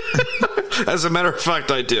 As a matter of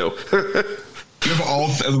fact, I do. You have all,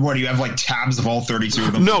 what do you have, like tabs of all 32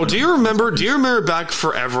 of them? No, do you remember back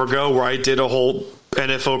forever ago where I did a whole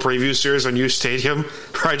NFL preview series on U Stadium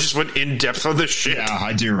where I just went in depth on this shit? Yeah,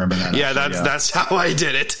 I do remember that. Yeah, that's how I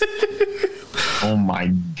did it. Oh my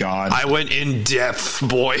God. I went in depth,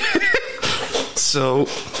 boy. So,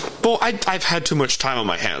 well, I've had too much time on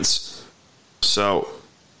my hands. So,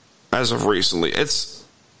 as of recently, it's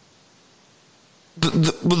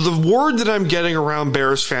the word that I'm getting around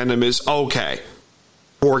Bears fandom is, okay,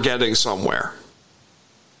 we're getting somewhere.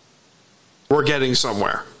 We're getting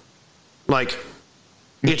somewhere. Like,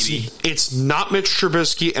 it's not Mitch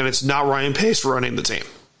Trubisky and it's not Ryan Pace running the team.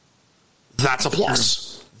 That's a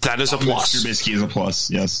plus. That is a plus. Trubisky is a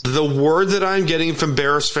plus, yes. The word that I'm getting from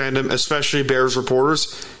Bears fandom, especially Bears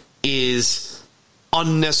reporters, is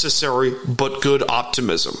unnecessary but good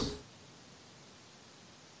optimism.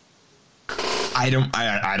 I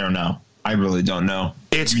don't know. I really don't know.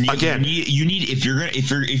 It's you need if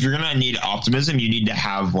you're gonna need optimism, you need to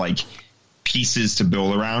have like pieces to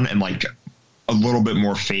build around and like a little bit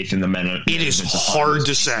more faith in the men. It is hard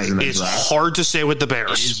to say. It's hard to say with the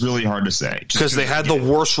Bears. It is really hard to say because they had the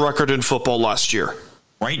worst record in football last year.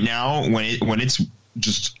 Right now, when it's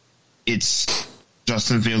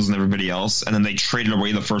Justin Fields and everybody else, and then they traded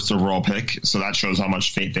away the first overall pick, so that shows how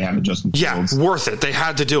much faith they have in Justin Fields. Yeah, worth it. They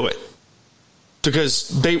had to do it because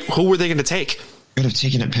who were they going to take? Could have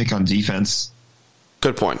taken a pick on defense.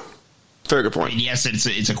 Good point. Very good point. I mean, yes,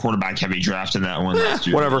 it's a quarterback heavy draft in that one.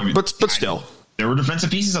 Whatever, but still. There were defensive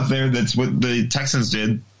pieces up there. That's what the Texans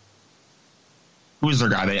did. Who was their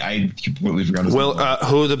guy? I completely forgot his name.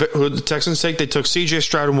 Who the Texans take? They took C.J.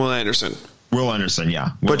 Stroud and Will Anderson. Will Anderson,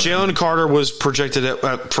 yeah. But Jalen Carter was projected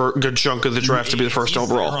for a good chunk of the draft to be the first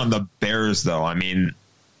overall. On the Bears, though, I mean,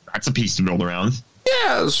 that's a piece to build around.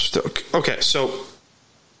 Yeah. Okay, so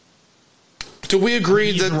do we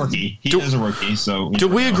agree He's that a rookie? He is a rookie. So do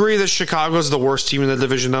we agree that Chicago's the worst team in the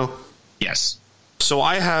division, though? Yes. So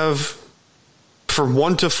I have from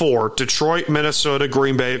 1 to 4: Detroit, Minnesota,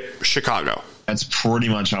 Green Bay, Chicago. That's pretty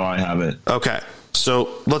much how I have it. Okay, so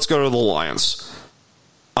let's go to the Lions.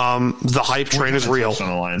 The hype train is real.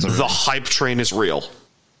 The hype train is real.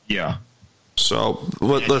 Yeah. So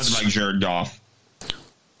let's like Jared Goff.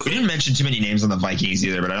 We didn't mention too many names on the Vikings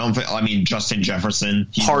either, but I mean Justin Jefferson.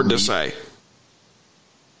 Hard to say.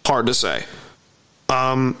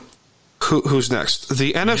 Who's next?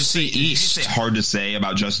 The NFC East. Did you say hard to say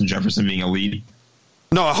about Justin Jefferson being elite?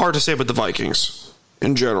 No, hard to say about the Vikings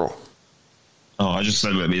in general. Oh, I just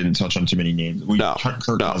said that we didn't touch on too many names.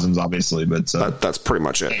 Kirk Cousins, obviously, but that's pretty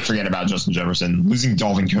much it. Forget about Justin Jefferson. Losing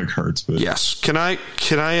Dalvin Cook hurts. But yes. Can I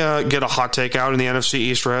get a hot take out in the NFC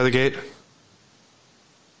East right out of the gate?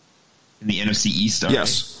 In the NFC East,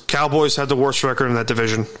 yes. Right? Cowboys had the worst record in that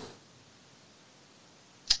division.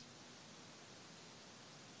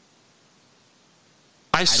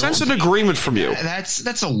 I sense an agreement from you.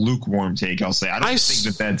 That's a lukewarm take, I'll say. I don't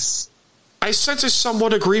think that's... I sense a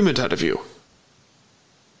somewhat agreement out of you.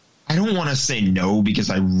 I don't want to say no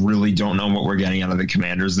because I really don't know what we're getting out of the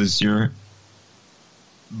Commanders this year.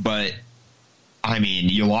 But, I mean,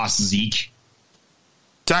 you lost Zeke.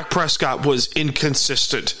 Dak Prescott was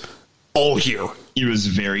inconsistent all year. He was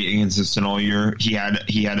very inconsistent all year. He had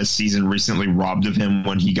a season recently robbed of him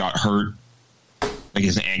when he got hurt. Like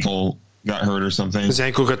his ankle got hurt or something. His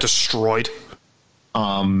ankle got destroyed.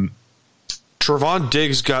 Trevon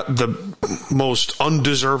Diggs got the most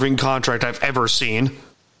undeserving contract I've ever seen.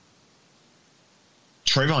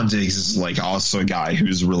 Trevon Diggs is like also a guy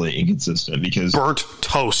who's really inconsistent because burnt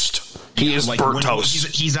toast. He is like burnt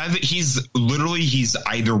toast. He's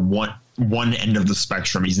either one end of the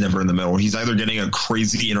spectrum. He's never in the middle. He's either getting a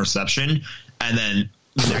crazy interception and then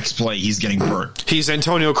next play he's getting burnt. He's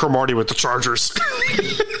Antonio Cromartie with the Chargers.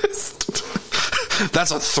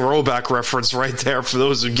 That's a throwback reference right there for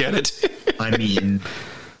those who get it. I mean,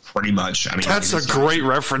 pretty much. I mean, that's a great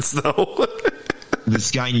reference, though.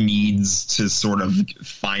 This guy needs to sort of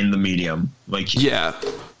find the medium. Like, yeah,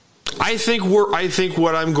 I think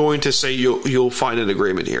what I'm going to say, you'll find an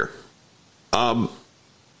agreement here.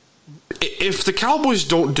 If the Cowboys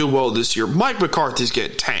don't do well this year, Mike McCarthy's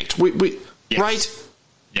getting tanked. We yes. Right?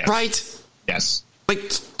 Yes. Right? Yes. Like,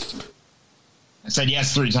 I said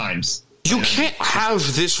yes 3 times. You can't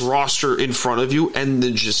have this roster in front of you and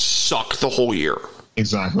then just suck the whole year.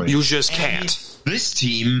 Exactly. You just can't. This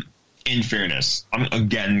team, in fairness, I'm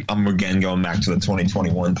again going back to the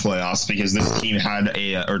 2021 playoffs because this team had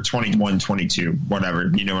or 21-22,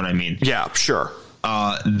 whatever, you know what I mean? Yeah, sure.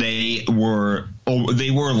 They were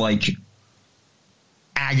like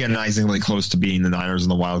agonizingly close to beating the Niners in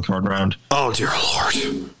the wild card round. Oh, dear Lord.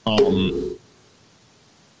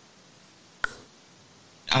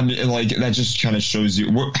 I mean, like, that just kind of shows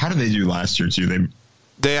you how did they do last year too?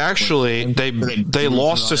 They actually they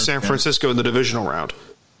lost to San Francisco in the divisional round.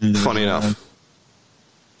 Funny enough.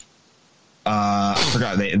 I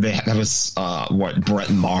forgot that was what Brett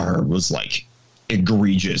Maher was like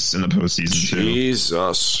egregious in the postseason too.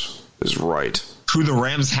 Jesus is right. Who the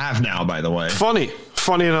Rams have now, by the way. Funny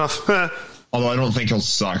enough. Although I don't think he'll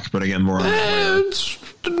suck, but again, more on it's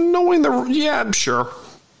knowing sure.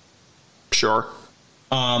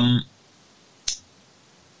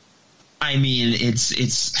 I mean, it's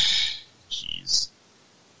jeez.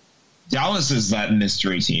 Dallas is that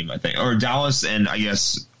mystery team, I think, or Dallas and I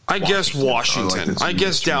guess Washington. I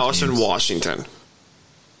guess Dallas and Washington.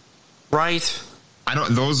 Right? I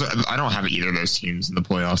don't have either of those teams in the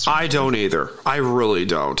playoffs. I don't either. I really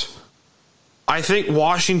don't. I think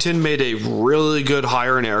Washington made a really good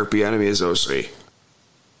hire in Eric Bieniemy as OC.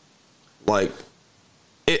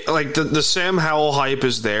 The Sam Howell hype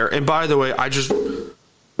is there. And by the way,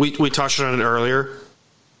 we touched on it earlier.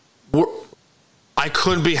 I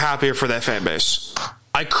couldn't be happier for that fan base.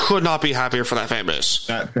 I could not be happier for that fan base.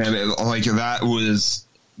 That was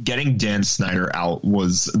getting Dan Snyder out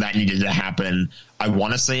that needed to happen. I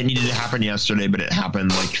want to say it needed to happen yesterday, but it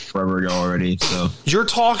happened like forever ago already. So you're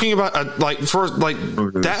talking about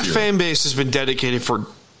that fan base has been dedicated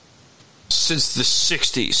since the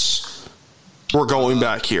 60s. We're going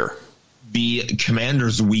back here. The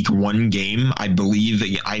Commanders' Week 1 game, I believe,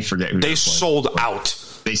 I forget. They sold out.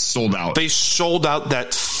 They sold out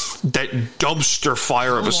that dumpster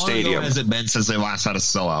fire of a stadium. How long has it been since they last had a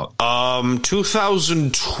sellout?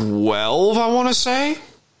 2012, I want to say.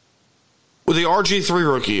 With the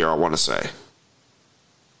RG3 rookie year, I want to say.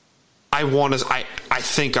 I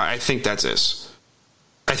think that's it.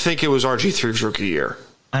 I think it was RG3's rookie year.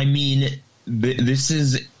 I mean, this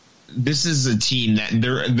is a team that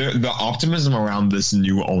the optimism around this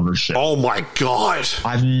new ownership. Oh my God.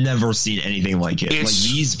 I've never seen anything like it.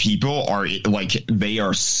 These people are they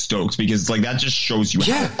are stoked because that just shows you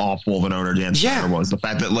how awful of an owner Dan Snyder was. The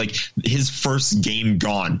fact that his first game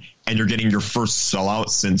gone and you're getting your first sellout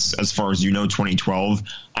since, as far as 2012.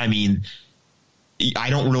 I mean,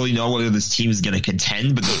 I don't really know whether this team is going to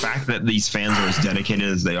contend, but the fact that these fans are as dedicated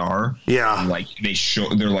as they are, they're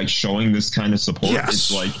showing this kind of support.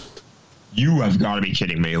 Yes. It's you have got to be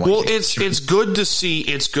kidding me. It's good to see.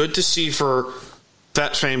 It's good to see for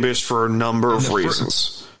that fan base for a number of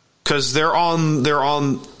reasons. Because they're on the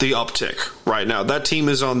uptick right now. That team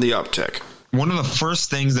is on the uptick. One of the first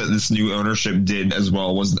things that this new ownership did as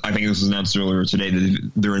well was, I think this was announced earlier today,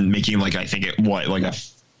 that they're making a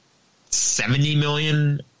 $70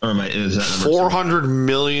 million or is that $400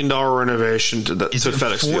 million renovation to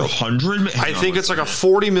FedEx Field. 400? I think it's a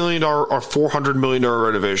 $40 million or $400 million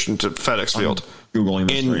renovation to FedEx Field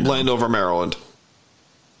in Landover, Maryland.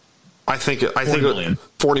 I think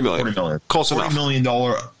 $40 million. Close enough. $40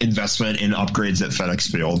 million investment in upgrades at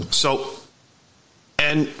FedEx Field. So,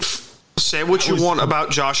 and say what you want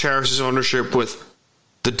about Josh Harris's ownership with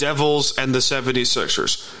the Devils and the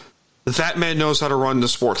 76ers. That man knows how to run the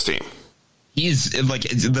sports team. He's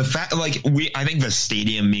the fact I think the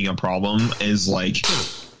stadium being a problem is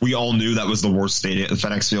we all knew that was the worst stadium. The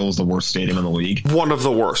FedEx Field was the worst stadium in the league. One of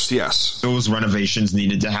the worst, yes. Those renovations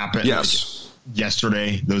needed to happen. Yes.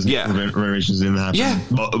 Yesterday, those renovations didn't happen. Yeah.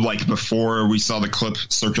 But before we saw the clip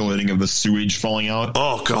circulating of the sewage falling out.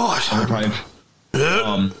 Oh God. On the pipe.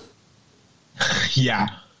 Yeah.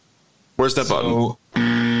 Where's that button?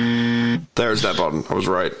 There's that button. I was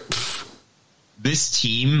right. This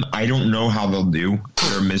team, I don't know how they'll do.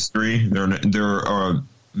 They're a mystery. They're a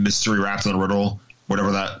mystery wrapped in a riddle,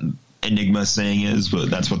 whatever that enigma saying is, but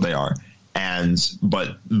that's what they are.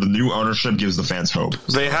 But the new ownership gives the fans hope.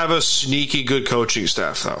 They have a sneaky good coaching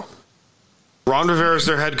staff, though. Ron Rivera is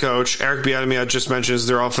their head coach. Eric Bieniemy, I just mentioned, is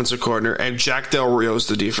their offensive coordinator, and Jack Del Rio is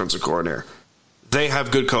the defensive coordinator. They have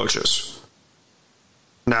good coaches.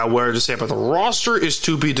 Now, where to say about the roster is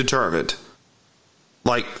to be determined.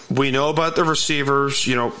 We know about the receivers,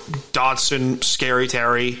 Dotson, Scary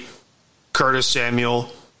Terry, Curtis Samuel,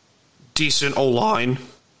 decent O-line,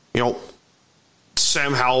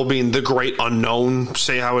 Sam Howell being the great unknown,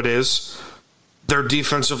 say how it is. Their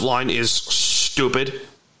defensive line is stupid,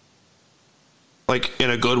 in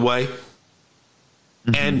a good way.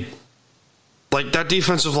 Mm-hmm. And, that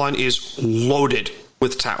defensive line is loaded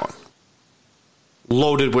with talent.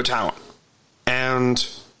 And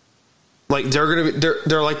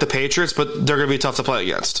they're like the Patriots, but they're gonna be tough to play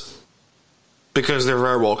against because they're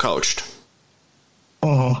very well coached.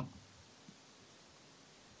 Oh,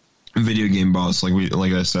 Video game boss, like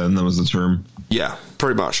I said, and that was the term. Yeah,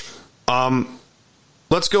 pretty much.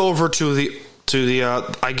 Let's go over to the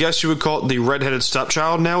I guess you would call it the redheaded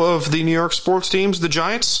stepchild now of the New York sports teams, the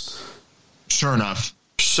Giants. Sure enough.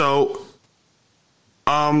 So,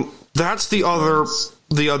 that's the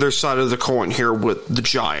other side of the coin here with the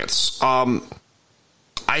Giants.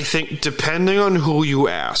 I think depending on who you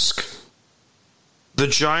ask, the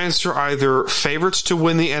Giants are either favorites to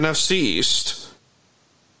win the NFC East,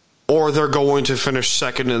 or they're going to finish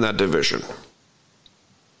second in that division.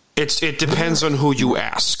 It depends on who you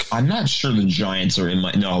ask. I'm not sure the Giants are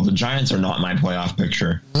the Giants are not in my playoff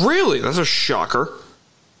picture. Really? That's a shocker.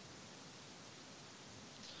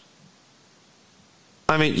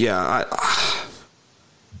 I mean, yeah,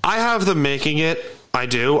 I have them making it. I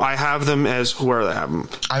do. I have them as, where do I have them?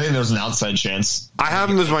 I think there's an outside chance. I have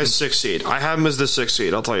them as my 6th seed. I have them as the 6th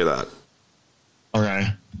seed. I'll tell you that. Okay.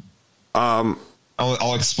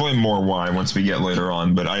 I'll explain more why once we get later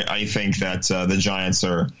on, but I think that the Giants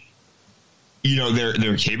are,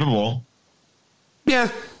 they're capable. Yeah.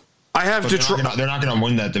 I have Detroit. They're not going to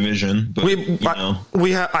win that division. But,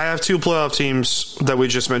 I have 2 playoff teams that we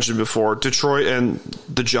just mentioned before, Detroit and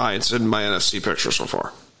the Giants in my NFC picture so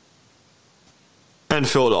far. And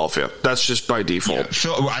Philadelphia. That's just by default.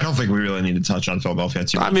 Yeah, I don't think we really need to touch on Philadelphia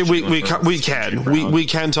too much. I mean, we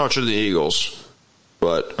can touch on the Eagles,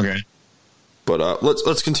 but okay. But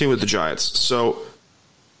let's continue with the Giants. So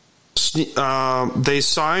they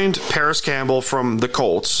signed Paris Campbell from the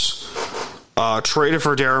Colts, traded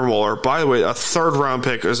for Darren Waller. By the way, a 3rd-round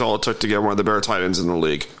pick is all it took to get one of the better tight ends in the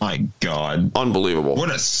league. My God, unbelievable! What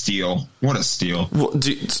a steal! Well,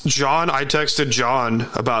 John, I texted John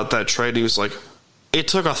about that trade. He was like, it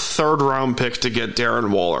took a 3rd-round pick to get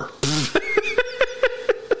Darren Waller.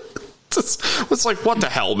 It's like, what the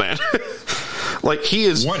hell, man? Like, he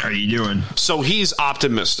is... What are you doing? So he's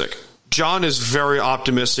optimistic. John is very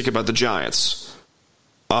optimistic about the Giants.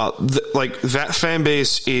 That fan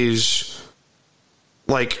base is,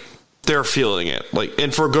 they're feeling it.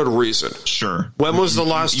 And for good reason. Sure. When was the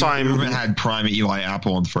last time... We haven't had prime Eli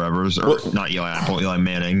Apple in forever. Not Eli Apple, Eli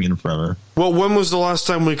Manning in forever. Well, when was the last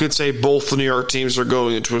time we could say both the New York teams are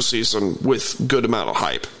going into a season with good amount of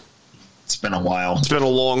hype? It's been a while. It's been a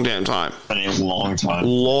long damn time. It's been a long time.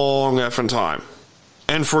 Long effing time.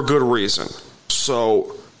 And for good reason.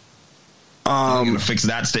 So... I'm going to fix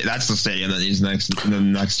that. That's the stadium that needs the next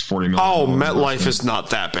 $40 million. Oh, MetLife is not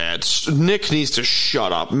that bad. Nick needs to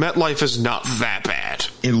shut up. MetLife is not that bad.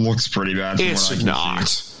 It looks pretty bad. It's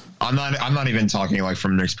not. I'm not even talking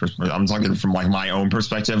from Nick's perspective. I'm talking from my own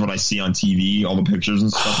perspective. What I see on TV, all the pictures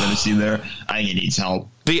and stuff that I see there, I think it needs help.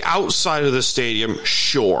 The outside of the stadium,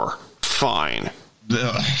 sure, fine.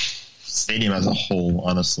 The stadium as a whole,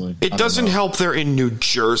 honestly, it doesn't help. They're in New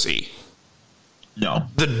Jersey. No,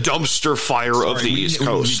 the dumpster fire of the East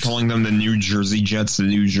Coast. We'd be calling them the New Jersey Jets, the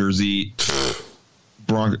New Jersey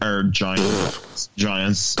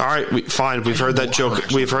Giants. All right, fine. We've heard that joke.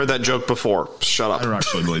 We've heard that joke before. Shut up. I don't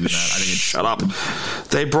actually believe in that. I think it's shut up.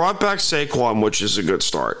 They brought back Saquon, which is a good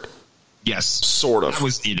start. Yes, sort of. That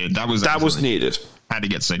was needed. That was needed. Had to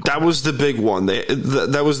get Saquon. That was the big one.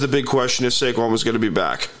 That was the big question if Saquon was going to be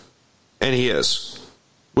back, and he is,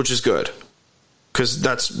 which is good because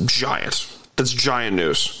that's giant. That's giant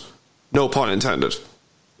news. No pun intended.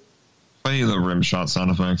 Play the rim shot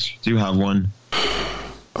sound effects. Do you have one?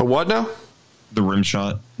 A what now? The rim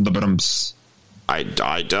shot. The bottoms. I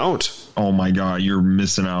don't. Oh my God, you're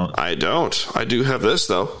missing out. I don't. I do have this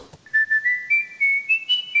though.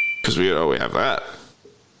 Because we have that.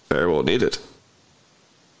 Very well needed.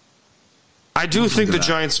 I do think the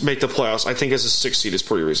Giants make the playoffs. I think as a 6th seed is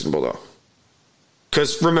pretty reasonable though.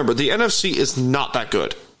 Because remember, the NFC is not that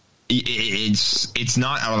good. It's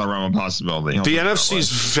not out of the realm of possibility. The NFC is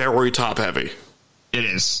very top heavy. It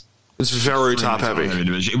is. It's very top heavy.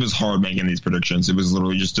 It was hard making these predictions. It was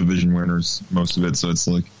literally just division winners, most of it. So it's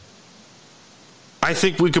like, I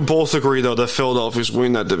think we can both agree though that Philadelphia's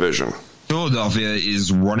winning that division. Philadelphia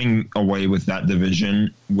is running away with that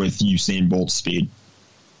division with Usain Bolt speed.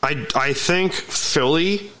 I think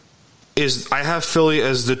Philly is. I have Philly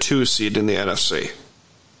as the 2 seed in the NFC.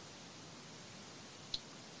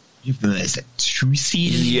 Is it 2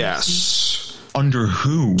 seed? Yes. Under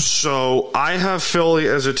who? So I have Philly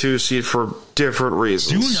as a 2 seed for different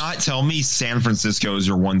reasons. Do not tell me San Francisco is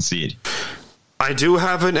your 1 seed. I do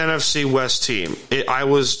have an NFC West team. I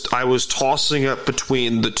was tossing up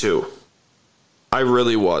between the 2. I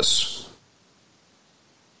really was.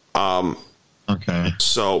 Okay.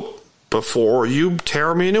 So before you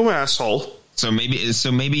tear me a new asshole. So maybe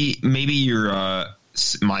your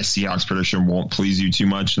my Seahawks prediction won't please you too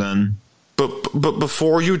much then. But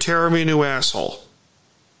before you tear me a new asshole,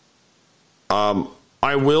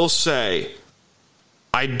 I will say,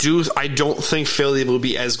 I don't think Philly will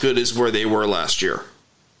be as good as where they were last year.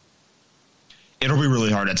 It'll be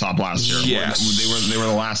really hard to top last year. Yes. They were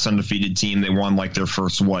the last undefeated team. They won like their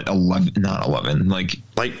first 11, not 11, like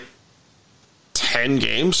 10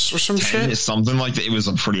 games or some 10, shit. something like that. It was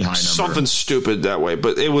a pretty high number. Something stupid that way,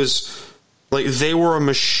 but it was like they were a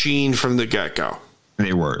machine from the get-go.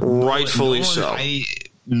 They were. Rightfully so.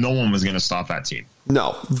 No one was going to stop that team.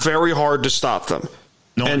 No, very hard to stop them.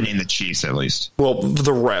 No one named the Chiefs, at least. Well,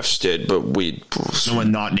 the refs did, but No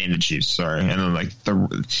one not named the Chiefs, sorry. And then,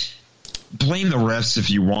 blame the refs if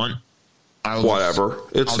you want. Whatever.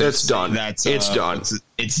 It's done. It's done.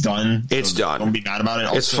 It's done. It's done. Don't be mad about it.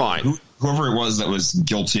 Also, it's fine. Whoever it was that was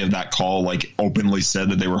guilty of that call, openly said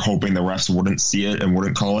that they were hoping the refs wouldn't see it and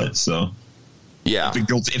wouldn't call it, so... Yeah.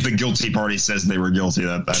 If the guilty party says they were guilty,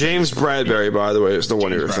 that James Bradbury, by the way, is the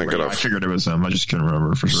one you're thinking of. I figured it was him. I just couldn't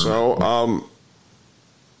remember for sure. So,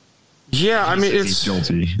 yeah, I mean, he's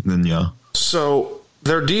guilty. Then yeah. So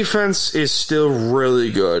their defense is still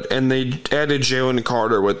really good, and they added Jalen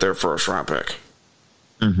Carter with their first round pick.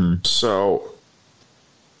 Mm-hmm. So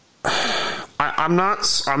I'm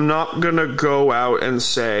not gonna go out and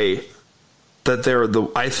say that they're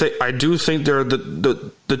I do think they're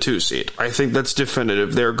the 2 seed. I think that's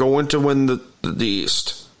definitive. They're going to win the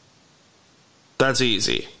East. That's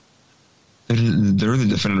easy. They're the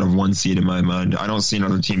definitive 1 seed in my mind. I don't see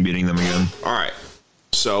another team beating them again. All right.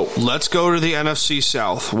 So let's go to the NFC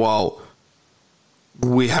South while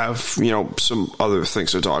we have, some other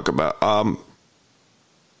things to talk about.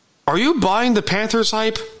 Are you buying the Panthers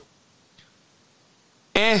hype?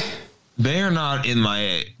 They're not in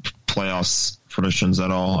my playoffs predictions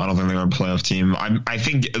at all. I don't think they're a playoff team. I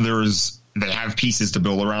think they have pieces to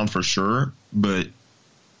build around for sure, but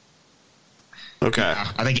okay.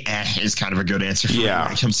 Yeah, I think is kind of a good answer for me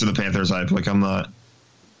when it comes to the Panthers hype. I'm not.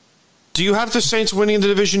 Do you have the Saints winning the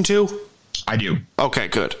division too? I do. Okay,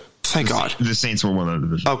 good. Thank God. The Saints will win the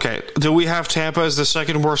division. Okay. Do we have Tampa as the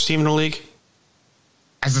second worst team in the league?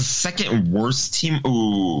 As the second worst team?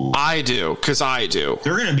 Ooh. I do, because I do.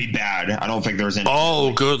 They're going to be bad. I don't think there's any...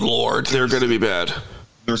 Oh, good Lord. They're going to be bad.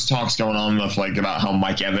 There's talks going on with about how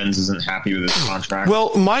Mike Evans isn't happy with his contract.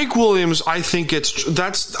 Well, Mike Williams, I think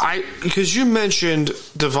because you mentioned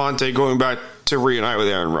Devontae going back to reunite with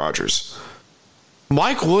Aaron Rodgers.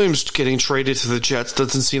 Mike Williams getting traded to the Jets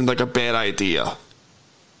doesn't seem like a bad idea.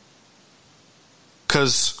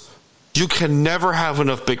 Because you can never have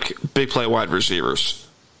enough big play wide receivers.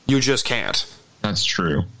 You just can't. That's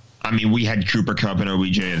true. I mean, we had Cooper Kupp and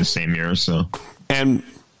OBJ in the same year, so. And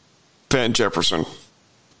Van Jefferson.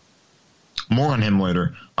 More on him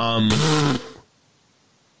later. But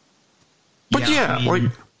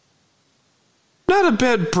not a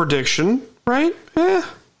bad prediction, right?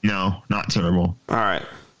 No, not terrible. All right.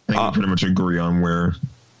 I think we pretty much agree on where.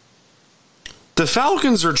 The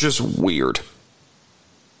Falcons are just weird.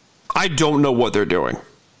 I don't know what they're doing.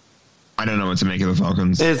 I don't know what to make of the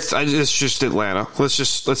Falcons. It's just Atlanta. Let's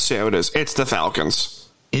see how it is. It's the Falcons.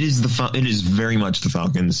 It is very much the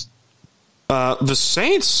Falcons. The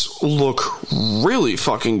Saints look really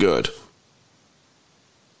fucking good.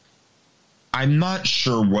 I'm not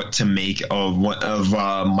sure what to make of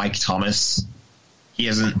Mike Thomas. He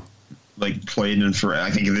hasn't played in for.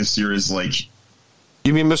 I think this year is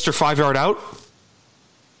You mean Mr. 5-yard out?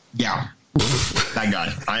 Yeah, that guy.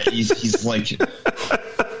 He's like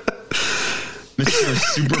Mr.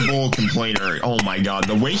 Super Bowl complainer. Oh my God,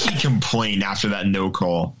 the way he complained after that no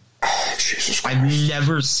call. Jesus Christ. I've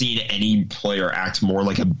never seen any player act more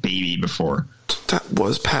like a baby before. That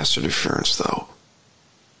was pass interference, though.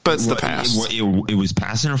 But it's the past. It was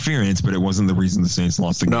pass interference, but it wasn't the reason the Saints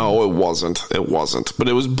lost the game. No, it wasn't. It wasn't. But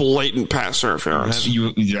it was blatant pass interference.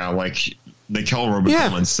 Like Kel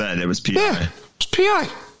Robinson once said, it was PI. Yeah, it's PI.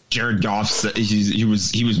 Jared Goff said he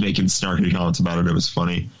was making snarky comments about it. It was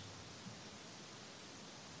funny.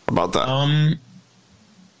 About that.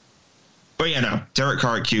 But yeah, no. Derek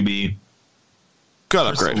Carr at QB. Good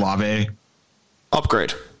upgrade. Olave.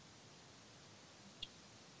 Upgrade.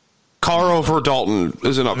 Carr over Dalton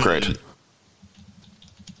is an upgrade.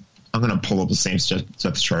 I'm going to pull up the same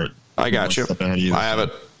depth chart. I got you. I have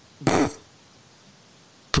it.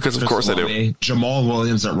 Because of course I do. Jamal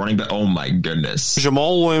Williams at running back. Oh my goodness.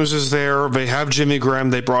 Jamal Williams is there. They have Jimmy Graham.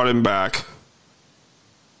 They brought him back.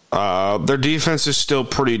 Their defense is still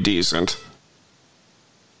pretty decent.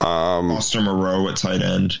 Foster Moreau at tight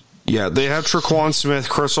end. Yeah, they have Traquan Smith,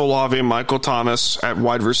 Chris Olave, Michael Thomas at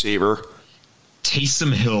wide receiver.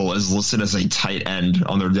 Taysom Hill is listed as a tight end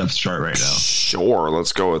on their depth chart right now. Sure,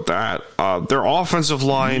 let's go with that. Their offensive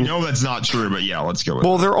line... No, that's not true, but yeah, let's go with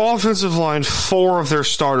Well, that. their offensive line, 4 of their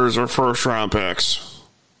starters are first-round picks.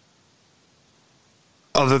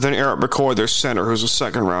 Other than Eric McCoy, their center, who's a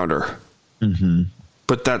second-rounder. Mm-hmm.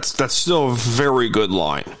 But that's still a very good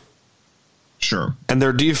line. Sure. And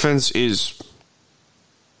their defense is,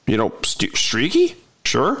 streaky?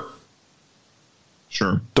 Sure.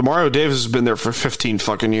 Sure. Demario Davis has been there for 15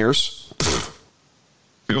 fucking years.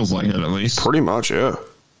 Feels like it, at least. Pretty much, yeah.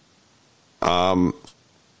 How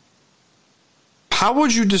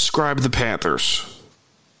would you describe the Panthers?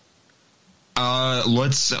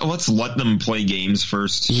 Let's let them play games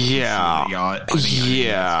first. Yeah. I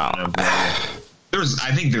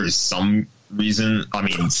think there's some reason. I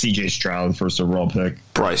mean, CJ Stroud, first overall pick.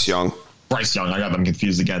 Bryce Young, I got them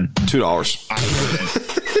confused again. $2. I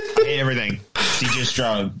hate everything. CJ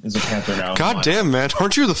Stroud is a Panther now. God damn, man.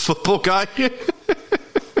 Aren't you the football guy?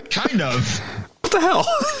 Kind of. What the hell?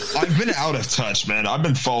 I've been out of touch, man. I've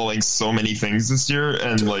been following so many things this year,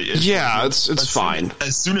 and it's fine.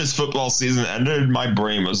 As soon as football season ended, my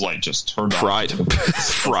brain was just turned fried.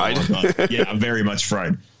 Fried. Yeah, very much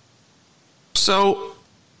fried. So,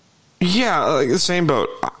 yeah, the same boat.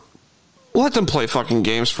 Let them play fucking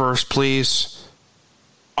games first, please.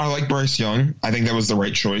 I like Bryce Young. I think that was the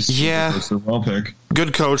right choice. Yeah. First overall pick.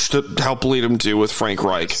 Good coach to help lead him to with Frank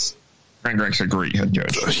Reich. Frank Reich's a great head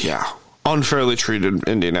coach. Yeah. Unfairly treated in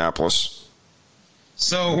Indianapolis.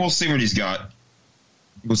 So we'll see what he's got.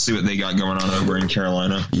 We'll see what they got going on over in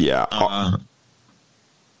Carolina. Yeah. Are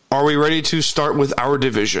we ready to start with our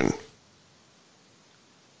division?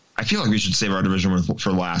 I feel like we should save our division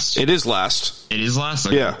for last. It is last. It is last?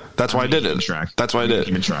 Okay. Yeah, that's why I did it. That's why I did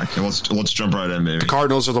it. Track. Let's jump right in, baby. The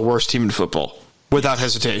Cardinals are the worst team in football, without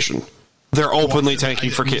hesitation. They're openly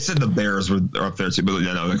tanking for... You said the Bears were up there too, but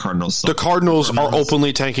no, the Cardinals suck. The Cardinals are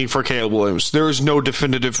openly tanking for Caleb Williams. There is no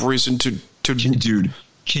definitive reason to... Dude,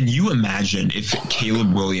 can you imagine if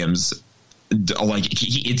Caleb Williams...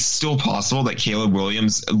 it's still possible that Caleb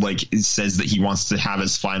Williams says that he wants to have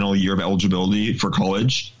his final year of eligibility for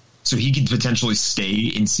college, so he could potentially stay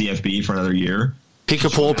in CFB for another year. He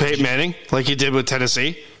could pull Peyton Manning like he did with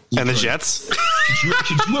Tennessee and the Jets. Could you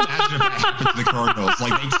imagine if that happened to the Cardinals?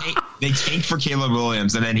 They tank for Caleb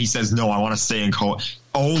Williams, and then he says, "No, I want to stay in college."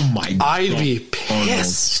 Oh my god! I'd be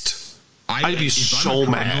pissed. I'd be so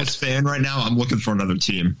mad. I'm a fan right now. I'm looking for another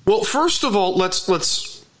team. Well, first of all, let's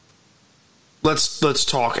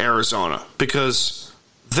talk Arizona, because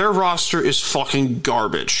their roster is fucking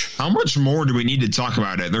garbage. How much more do we need to talk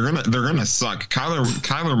about it? They're gonna suck.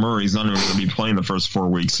 Kyler Murray's not even going to be playing the first 4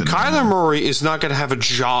 weeks. Kyler Murray is not going to have a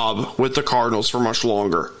job with the Cardinals for much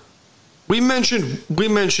longer. We mentioned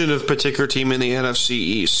a particular team in the NFC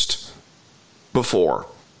East before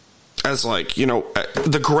as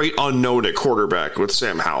the great unknown at quarterback with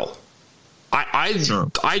Sam Howell. I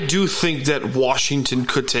do think that Washington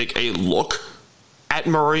could take a look at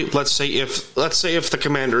Murray. Let's say if the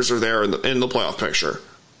Commanders are there in the playoff picture.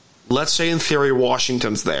 Let's say in theory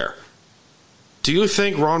Washington's there. Do you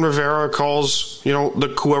think Ron Rivera calls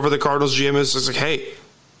whoever the Cardinals GM is like, hey,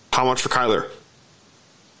 how much for Kyler?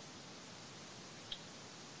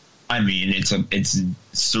 I mean, it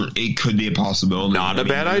could be a possibility. Not a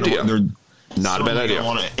bad idea. Not a bad idea.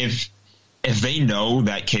 If they know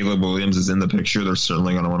that Caleb Williams is in the picture, they're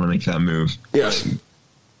certainly going to want to make that move. Yes,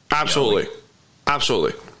 absolutely.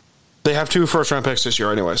 Absolutely. They have 2 first-round picks this year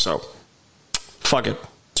anyway, so fuck it.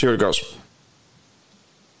 See where it goes.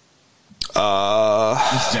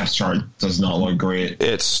 This depth chart does not look great.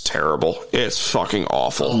 It's terrible. It's fucking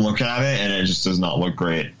awful. I'm looking at it, and it just does not look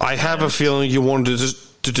great. I have a feeling you wanted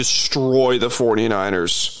to destroy the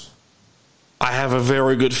 49ers. I have a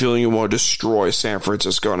very good feeling you want to destroy San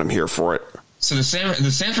Francisco, and I'm here for it. So the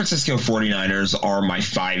San Francisco 49ers are my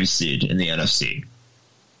 5 seed in the NFC.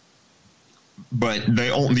 But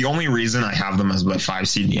the only reason I have them as my 5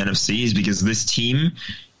 seed in the NFC is because this team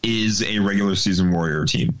is a regular season warrior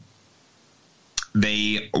team.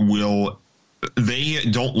 They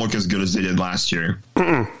don't look as good as they did last year.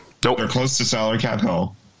 Nope. They're close to salary cap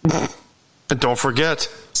hell. And don't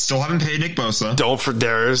forget, still haven't paid Nick Bosa.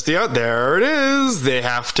 There it is. They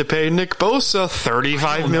have to pay Nick Bosa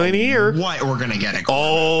 $35 million a year. What we're gonna get?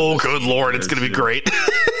 Oh, good lord! It's gonna be great.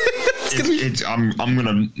 I'm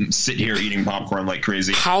gonna sit here eating popcorn like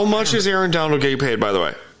crazy. How much is Aaron Donald getting paid? By the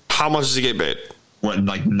way, how much does he get paid? What,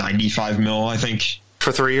 like $95 million? I think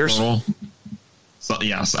for 3 years. So,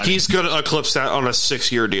 yes, he's going to eclipse that on a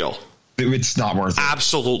 6-year deal. It's not worth it.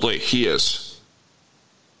 Absolutely, he is.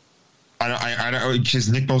 I don't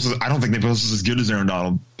because Nick Bosa. I don't think Nick Bosa is as good as Aaron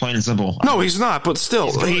Donald. Plain and simple. No, he's not. But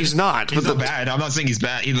still, he's not. He's not bad. I'm not saying he's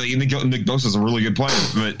bad. Nick Bosa is a really good player,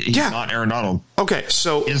 but he's not Aaron Donald. Okay,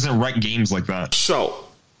 so he doesn't wreck games like that. So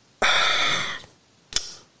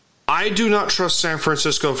I do not trust San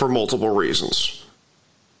Francisco for multiple reasons.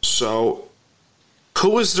 So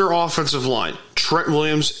who is their offensive line? Trent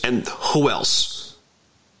Williams and who else?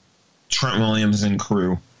 Trent Williams and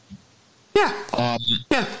crew. Yeah.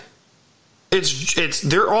 Yeah. It's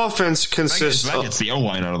their offense consists of... It's the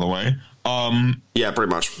O-line out of the way. Yeah,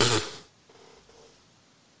 pretty much.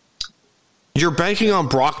 You're banking on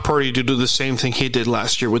Brock Purdy to do the same thing he did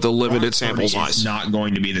last year with a limited sample size. He's not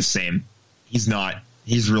going to be the same. He's not.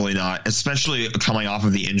 He's really not. Especially coming off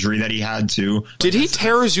of the injury that he had, too. Did he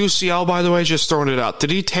tear his UCL, by the way? Just throwing it out.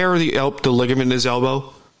 Did he tear the ligament in his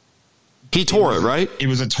elbow? He tore it, right? It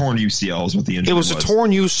was a torn UCL is what the injury was. It was a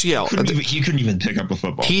torn UCL. He couldn't even pick up a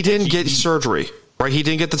football. He didn't get surgery, right? He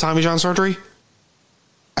didn't get the Tommy John surgery?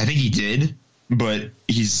 I think he did, but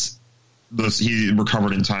he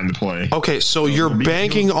recovered in time to play. Okay, so you're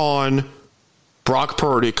banking on Brock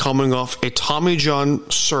Purdy coming off a Tommy John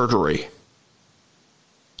surgery.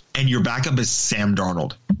 And your backup is Sam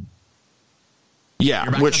Darnold. Yeah,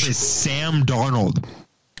 your backup is Sam Darnold.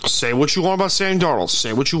 Say what you want about Sam Darnold.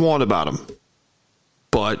 Say what you want about him.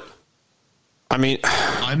 But, I mean...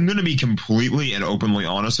 I'm going to be completely and openly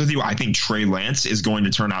honest with you. I think Trey Lance is going to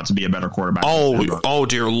turn out to be a better quarterback. Oh,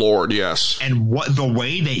 dear Lord, yes. And the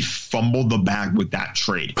way they fumbled the bag with that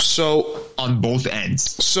trade. So... On both ends.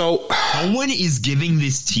 So... No one is giving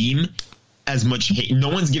this team as much hate. No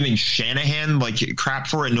one's giving Shanahan, crap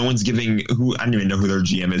for it. No one's giving... I don't even know who their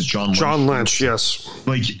GM is. John Lynch, yes.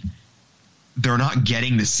 They're not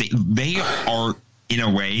getting the same. They are, in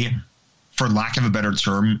a way, for lack of a better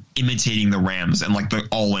term, imitating the Rams and the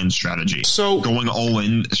all-in strategy. So going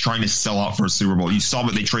all-in is trying to sell out for a Super Bowl. You saw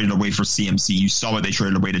what they traded away for CMC. You saw what they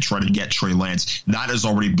traded away to try to get Trey Lance. That is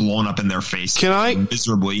already blown up in their face.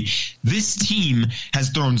 Miserably. This team has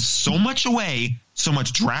thrown so much away, so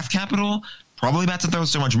much draft capital, probably about to throw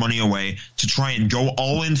so much money away to try and go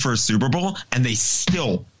all-in for a Super Bowl, and they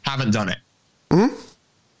still haven't done it. Mm-hmm.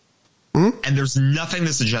 Mm-hmm. And there's nothing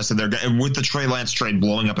to suggest that with the Trey Lance trade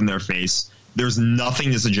blowing up in their face, there's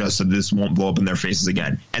nothing to suggest that this won't blow up in their faces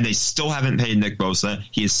again. And they still haven't paid Nick Bosa.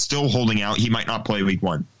 He is still holding out. He might not play week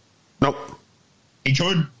 1. Nope. He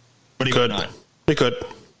could, but he could not. He could.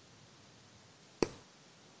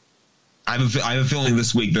 I have a feeling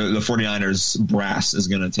this week the 49ers brass is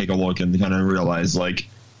going to take a look and kind of realize,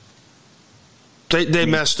 They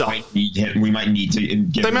messed up. We might need to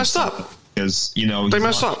give They messed up. Because, they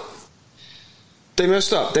messed up. They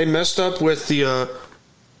messed up. They messed up with the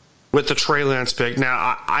Trey Lance pick.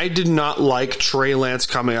 Now, I did not like Trey Lance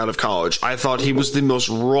coming out of college. I thought he was the most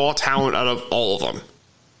raw talent out of all of them,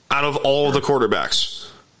 out of all of the quarterbacks.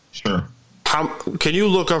 Sure. Can you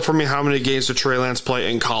look up for me how many games did Trey Lance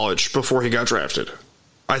play in college before he got drafted?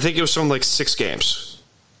 I think it was something 6 games.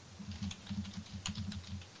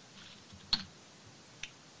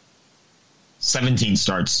 $17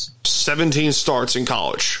 starts. 17 starts in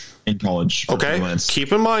college. Okay,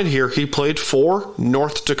 keep in mind here, he played for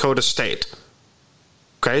North Dakota State.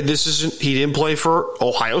 Okay, he didn't play for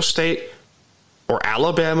Ohio State or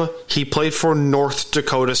Alabama. He played for North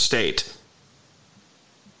Dakota State.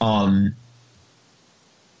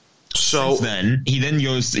 So then he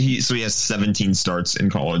goes. He has 17 starts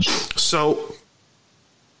in college. So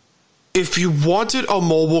if you wanted a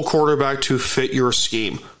mobile quarterback to fit your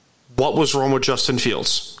scheme, what was wrong with Justin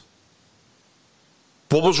Fields?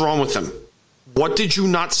 What was wrong with him? What did you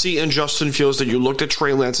not see in Justin Fields that you looked at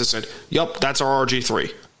Trey Lance and said, "Yep, that's our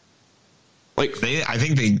RG3"? I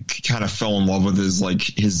think they kind of fell in love with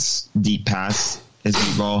his deep pass, his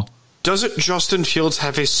deep ball. Doesn't Justin Fields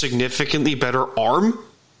have a significantly better arm?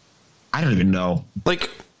 I don't even know.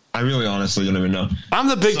 I really honestly don't even know. I'm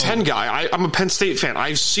the Big Ten guy. I'm a Penn State fan.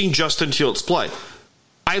 I've seen Justin Fields play.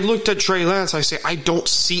 I looked at Trey Lance. I say, I don't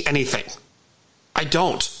see anything. I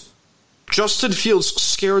don't. Justin Fields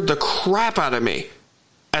scared the crap out of me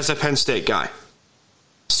as a Penn State guy.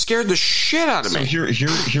 Scared the shit out of me.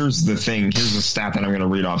 Here's the thing. Here's the stat that I'm going to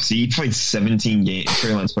read off. See, he played 17 games.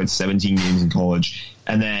 Trey Lance played 17 games in college.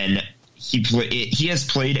 And then he has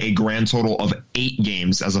played a grand total of 8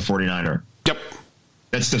 games as a 49er. Yep.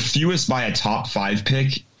 That's the fewest by a top 5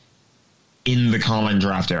 pick in the common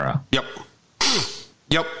draft era. Yep.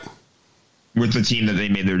 Yep. With the team that they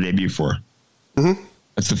made their debut for. Mm-hmm.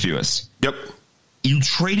 That's the fewest. Yep. You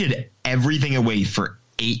traded everything away for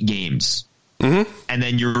 8 games. Mm-hmm. And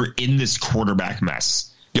then you're in this quarterback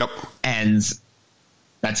mess. Yep. And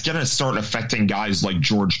that's going to start affecting guys like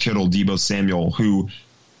George Kittle, Deebo Samuel, who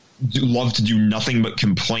love to do nothing but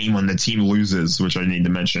complain when the team loses, which I need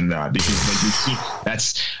to mention that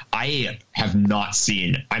because I have not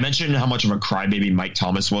seen. I mentioned how much of a crybaby Mike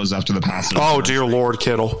Thomas was after the passing. Oh, dear Lord,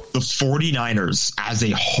 Kittle. The 49ers as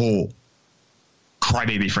a whole,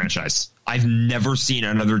 crybaby franchise. I've never seen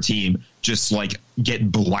another team just like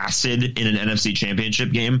get blasted in an NFC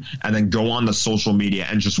championship game and then go on the social media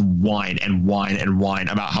and just whine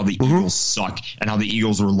about how the Eagles suck and how the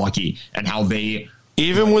Eagles were lucky and how they...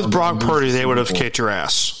 Even with Brock Purdy, they would have kicked your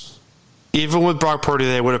ass. Even with Brock Purdy,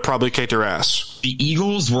 they would have probably kicked your ass. The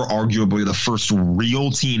Eagles were arguably the first real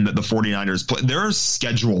team that the 49ers played. Their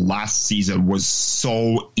schedule last season was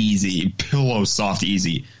so easy. Pillow soft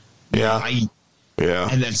easy. Yeah.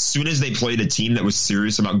 And as soon as they played a team that was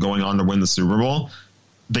serious about going on to win the Super Bowl,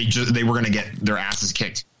 they were going to get their asses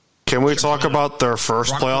kicked. Can we talk about their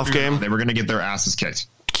first playoff game? They were going to get their asses kicked.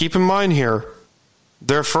 Keep in mind here,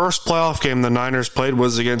 their first playoff game the Niners played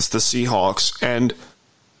was against the Seahawks, and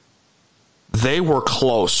they were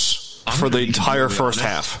close for the entire first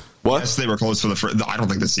half. What? Yes, they were close for the first. I don't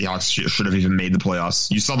think the Seahawks should have even made the playoffs.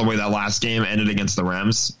 You saw the way that last game ended against the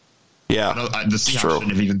Rams. Yeah, the Seahawks shouldn't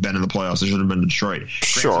have even been in the playoffs. It should have been Detroit.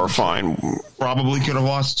 Sure, fine. Probably could have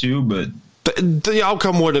lost too, but the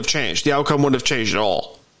outcome would have changed. The outcome wouldn't have changed at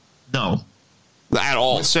all. No. At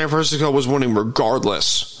all. San Francisco was winning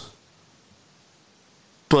regardless.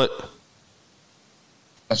 But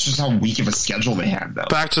that's just how weak of a schedule they had, though.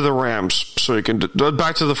 Back to the Rams, so you can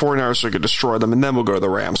back to the 49ers, so you can destroy them, and then we'll go to the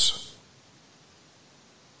Rams.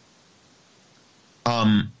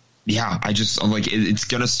 Yeah, I just like it's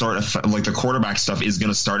going to start like the quarterback stuff is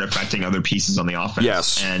going to start affecting other pieces on the offense.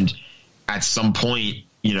 Yes, and at some point,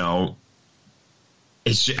 you know,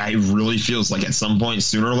 it really feels like at some point,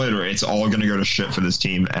 sooner or later, it's all going to go to shit for this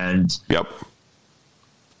team. And yep.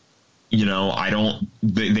 You know,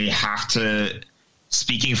 they have to,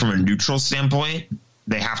 speaking from a neutral standpoint,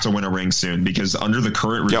 they have to win a ring soon because under the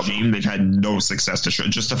current regime, they've had no success to show.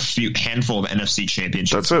 Just a handful of NFC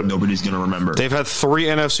championships. That's it. Nobody's going to remember. They've had 3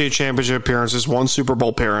 NFC championship appearances, 1 Super Bowl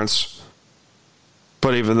appearance.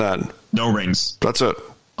 But even then, no rings. That's it.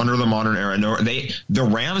 Under the modern era, the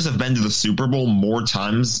Rams have been to the Super Bowl more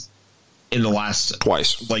times in the last...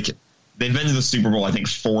 Twice. Like... They've been to the Super Bowl, I think,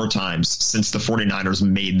 4 times since the 49ers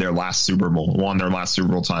made their last Super Bowl, won their last Super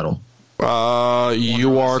Bowl title.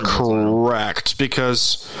 You are correct,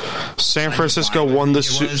 because San Francisco won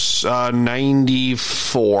the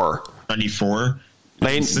 94. 94?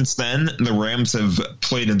 Since then, the Rams have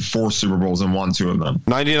played in 4 Super Bowls and won 2 of them.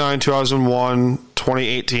 99, 2001,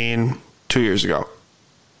 2018, 2 years ago.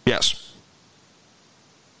 Yes.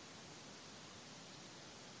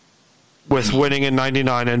 With winning in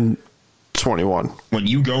 99 and 21. When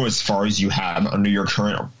you go as far as you have under your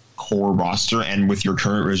current core roster and with your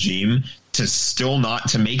current regime,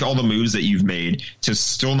 to make all the moves that you've made, to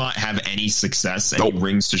still not have any success, any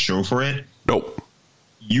rings to show for it,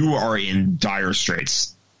 you are in dire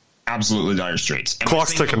straits. Absolutely dire straits. And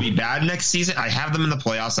clock's ticking. They'll be bad next season. I have them in the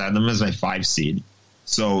playoffs. I have them as my 5 seed.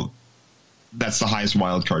 So that's the highest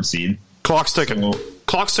wild card seed. Clock's ticking.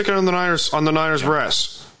 Clock's ticking on the Niners'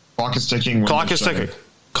 brass. Clock is ticking. Clock is ticking.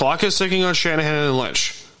 Clock is ticking on Shanahan and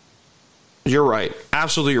Lynch. You're right.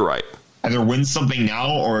 Absolutely, you're right. Either win something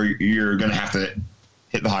now or you're going to have to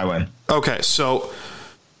hit the highway. Okay, so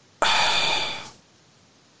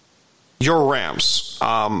your Rams.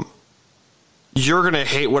 You're going to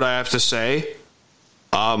hate what I have to say.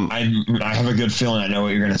 I have a good feeling I know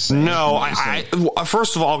what you're going to say. No,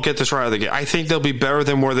 first of all, I'll get this right out of the gate. I think they'll be better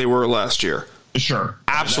than where they were last year. Sure.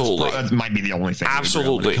 Absolutely. That might be the only thing.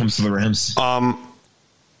 Absolutely. When it comes to the Rams.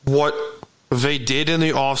 What they did in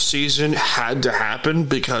the offseason had to happen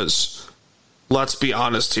because, let's be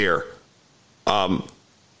honest here,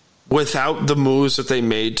 without the moves that they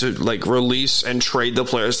made to like release and trade the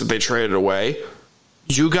players that they traded away,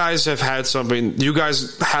 you guys have had something. You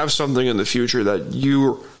guys have something in the future that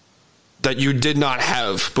you did not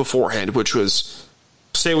have beforehand, which was,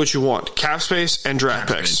 say what you want, cap space and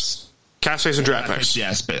draft picks. Cap space and draft picks.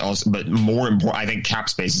 Yes, but more important, I think cap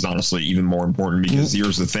space is honestly even more important because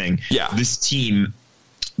here's the thing. Yeah. This team,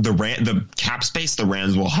 the cap space the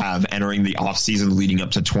Rams will have entering the offseason leading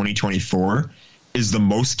up to 2024 is the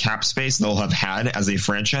most cap space they'll have had as a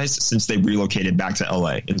franchise since they relocated back to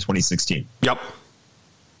LA in 2016. Yep.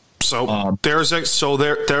 So there's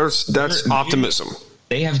optimism.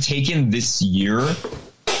 They have taken this year.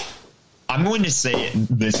 I'm going to say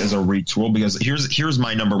this as a retool because here's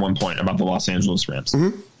my number one point about the Los Angeles Rams.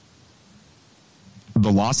 Mm-hmm.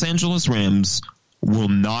 The Los Angeles Rams will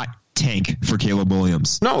not tank for Caleb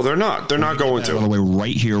Williams. No, they're not. They're not going to. By the way,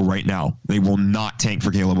 right here, right now, they will not tank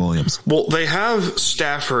for Caleb Williams. Well, they have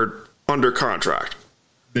Stafford under contract.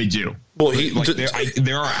 They do. Well,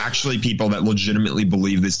 there are actually people that legitimately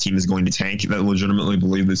believe this team is going to tank, that legitimately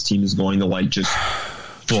believe this team is going to just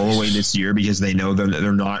throw away this year because they know that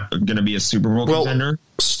they're not going to be a Super Bowl contender.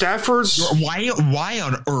 Stafford's... Why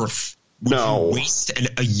on earth would you waste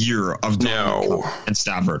a year of Donald Trump and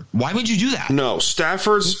Stafford? Why would you do that? No,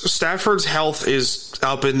 Stafford's health is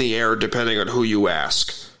up in the air depending on who you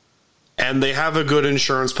ask. And they have a good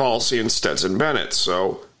insurance policy in Stetson Bennett,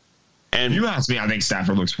 so... And you ask me, I think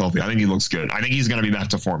Stafford looks healthy. I think he looks good. I think he's going to be back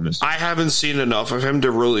to form this year. I haven't seen enough of him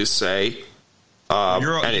to really say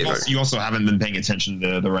anything. You also haven't been paying attention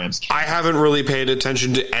to the Rams. I haven't really paid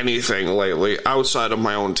attention to anything lately outside of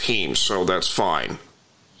my own team, so that's fine.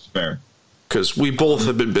 Fair. Because we both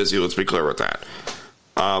have been busy, let's be clear with that.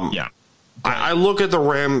 Yeah. I look at the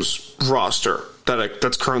Rams roster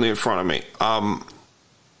that's currently in front of me.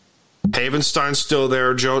 Havenstein's still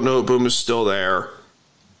there. Joe Noteboom is still there.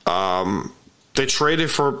 They traded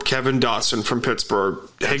for Kevin Dotson from Pittsburgh.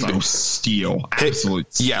 Steal.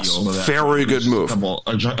 Absolute steal. Yes, very good move.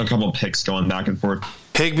 A couple picks going back and forth.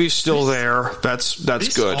 Higbee's still there. That's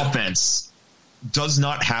this good. This offense does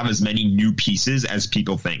not have as many new pieces as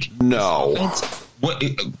people think. No.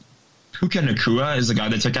 Puka Nacua is the guy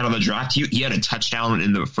that took out of the draft. He had a touchdown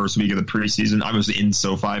in the first week of the preseason. I was in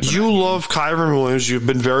SoFi. You love Kyren Williams. You've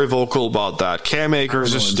been very vocal about that. Cam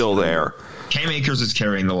Akers is still there. Cam Akers is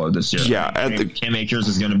carrying the load this year. Yeah. Cam Akers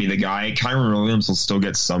is going to be the guy. Kyren Williams will still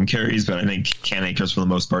get some carries, but I think Cam Akers, for the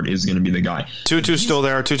most part, is going to be the guy. Tutu's still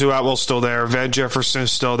there. Tutu Atwell's still there. Van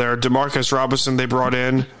Jefferson's still there. DeMarcus Robinson they brought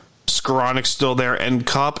in. Skoranic's still there. And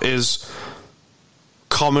Kupp is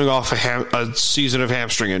coming off a season of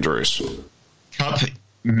hamstring injuries. Kupp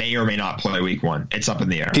may or may not play week one. It's up in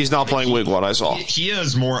the air. He's not playing week one, I saw. He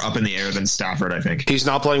is more up in the air than Stafford, I think. He's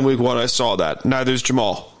not playing week one, I saw that. Neither is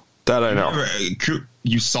Jamal. That I know.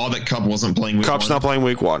 You saw that Kupp wasn't playing week Kupp's one? not playing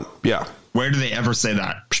week one. Yeah. Where do they ever say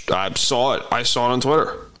that? I saw it. I saw it on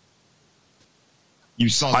Twitter. You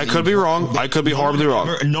saw. I could be wrong. I could be horribly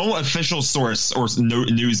wrong. No official source or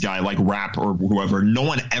news guy like Rap or whoever. No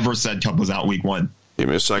one ever said Kupp was out week one. Give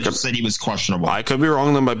me a second. They just said he was questionable. I could be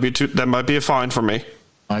wrong. That might be a fine for me.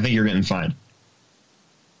 I think you're getting fined.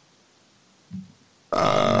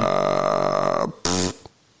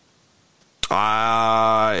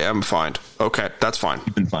 I am fined. Okay, that's fine.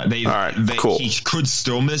 You've been fined. All right, cool. He could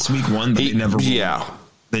still miss week one, but they never roll him out.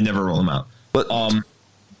 They never roll him out. But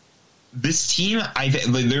this team,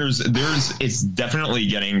 it's definitely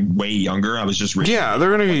getting way younger. I was just reading. Yeah, they're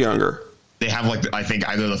going to get younger. They have I think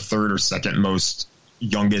either the third or second most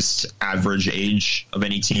youngest average age of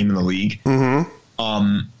any team in the league.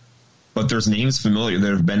 Mm-hmm. But there's names familiar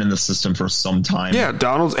that have been in the system for some time. Yeah,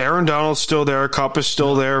 Aaron Donald's still there. Kupp is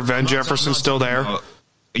still there. Van Jefferson's still there.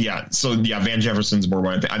 Van Jefferson's more.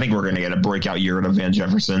 I think we're going to get a breakout year out of Van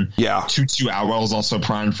Jefferson. Yeah. Tutu Atwell is also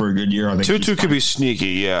primed for a good year. I think Tutu could be sneaky,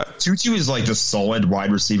 yeah. Tutu is like the solid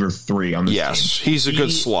wide receiver 3 on this team. Yes, he's a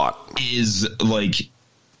good slot.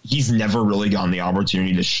 He's never really gotten the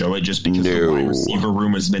opportunity to show it just because the wide receiver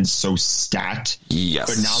room has been so stacked. Yes.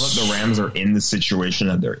 But now that the Rams are in the situation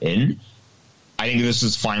that they're in, I think this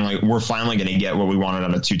is we're finally going to get what we wanted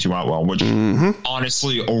out of Tutu Atwell, which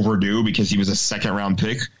honestly overdue because he was a second-round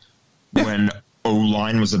pick when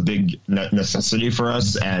O-line was a big necessity for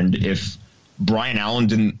us. And if Brian Allen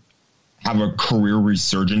didn't have a career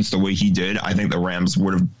resurgence the way he did, I think the Rams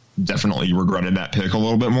would have definitely regretted that pick a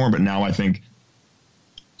little bit more. But now I think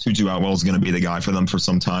Tutu Atwell is going to be the guy for them for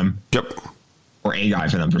some time. Yep. Or a guy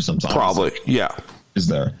for them for some time. Probably, yeah. Is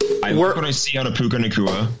there. I like what I see out of Puka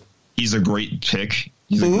Nacua. He's a great pick.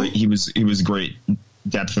 He was great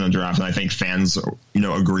depth in the draft, and I think fans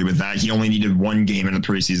agree with that. He only needed one game in the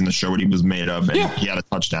preseason to show what he was made of, and he had a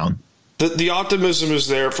touchdown. The optimism is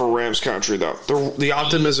there for Rams country, though. The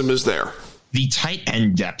optimism is there. The tight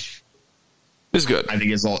end depth is good. I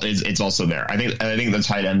think it's also there. I think the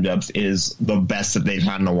tight end depth is the best that they've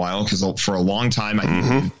had in a while because for a long time I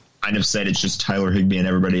think kind of said it's just Tyler Higbee and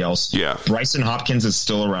everybody else. Yeah. Bryson Hopkins is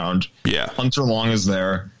still around. Yeah. Hunter Long is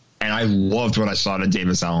there. And I loved what I saw to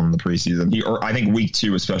Davis Allen in the preseason. I think week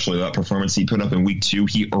 2, especially that performance he put up in week 2,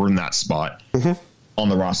 he earned that spot on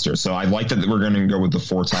the roster. So I like that we're going to go with the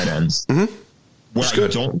 4 tight ends. What I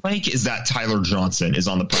don't like is that Tyler Johnson is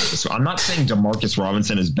on the practice. So I'm not saying DeMarcus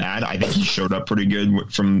Robinson is bad. I think he showed up pretty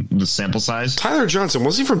good from the sample size. Tyler Johnson,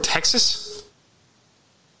 was he from Texas?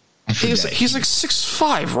 He's like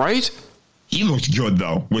 6'5", right? He looked good,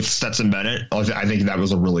 though, with Stetson Bennett. I think that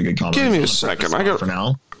was a really good combination. Give me a second. I got for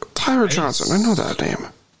now. Tyler Johnson. I know that name.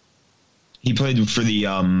 He played for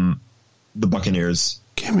the Buccaneers.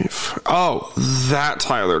 That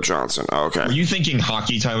Tyler Johnson. Okay. Are you thinking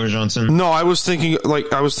hockey Tyler Johnson? No, I was thinking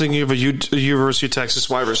of a University of Texas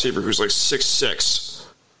wide receiver who's like 6'6".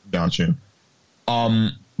 Gotcha.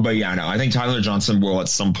 But yeah, no, I think Tyler Johnson will at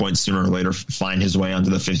some point sooner or later find his way onto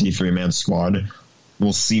the 53-man squad.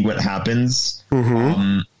 We'll see what happens.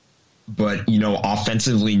 Mm-hmm. But,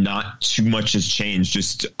 offensively, not too much has changed.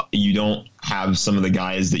 Just you don't have some of the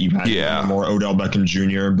guys that you had more. Odell Beckham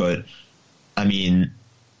Jr., but I mean,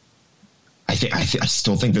 I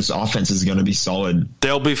still think this offense is going to be solid.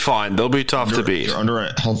 They'll be fine. They'll be tough to beat. Under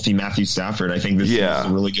a healthy Matthew Stafford, I think this is a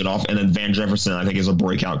really good off. And then Van Jefferson, I think, is a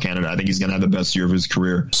breakout candidate. I think he's going to have the best year of his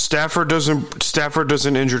career. Stafford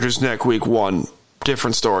doesn't injure his neck week 1.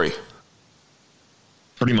 Different story.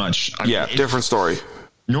 Pretty much. Different story.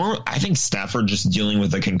 I think Stafford just dealing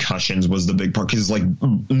with the concussions was the big part, because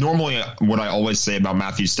normally what I always say about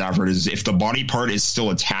Matthew Stafford is if the body part is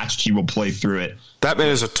still attached, he will play through it. That man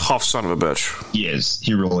is a tough son of a bitch. He is.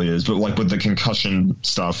 He really is. But with the concussion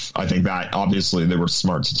stuff, I think that obviously they were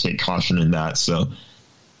smart to take caution in that. So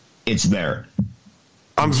it's there.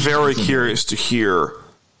 I'm very curious to hear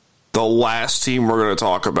the last team we're going to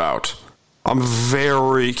talk about. I'm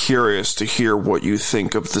very curious to hear what you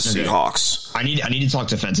think of the Seahawks. I need to talk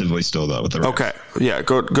defensively still, though, with the Rams. Okay. Yeah,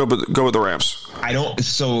 go with the Rams.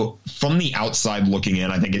 So from the outside looking in,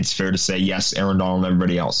 I think it's fair to say, yes, Aaron Donald and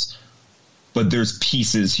everybody else. But there's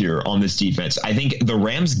pieces here on this defense. I think the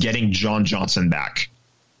Rams getting John Johnson back.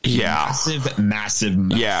 Yeah.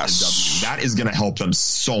 Massive yes. W. That is going to help them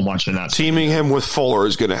so much in that. Teaming him with Fuller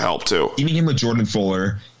is going to help, too. Teaming him with Jordan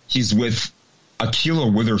Fuller. He's with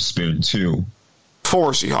Ahkello Witherspoon, too.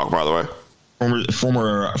 Former Seahawk, by the way.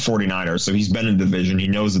 Former 49er, so he's been in the division. He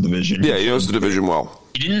knows the division. Yeah, he knows the division well.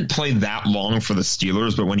 He didn't play that long for the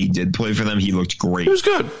Steelers, but when he did play for them, he looked great. He was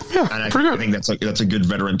good. Yeah, and pretty good. I think that's a good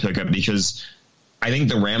veteran pickup, because I think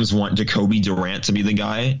the Rams want Jacoby Durant to be the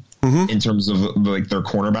guy in terms of their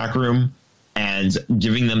cornerback room, and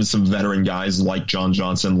giving them some veteran guys like John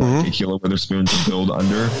Johnson, like Ahkello Witherspoon to build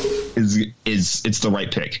under is it's the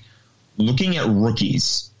right pick. Looking at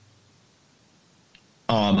rookies,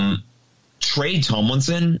 Trey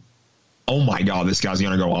Tomlinson, oh my God, this guy's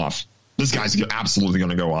going to go off. This guy's absolutely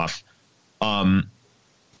going to go off.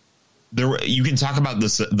 You can talk about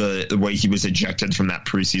this, the way he was ejected from that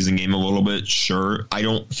preseason game a little bit. Sure. I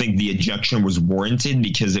don't think the ejection was warranted,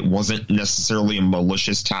 because it wasn't necessarily a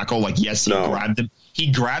malicious tackle. Grabbed him.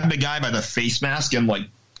 He grabbed the guy by the face mask and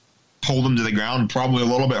pulled him to the ground, probably a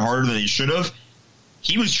little bit harder than he should have.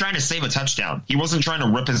 He was trying to save a touchdown. He wasn't trying to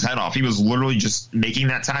rip his head off. He was literally just making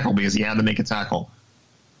that tackle because he had to make a tackle.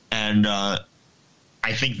 And I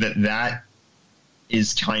think that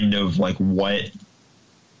is kind of what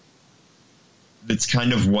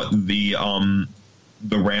the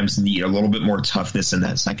Rams need, a little bit more toughness in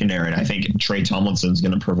that secondary. And I think Trey Tomlinson's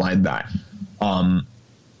going to provide that. And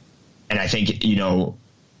I think,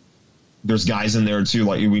 there's guys in there too,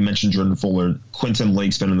 like we mentioned Jordan Fuller. Quentin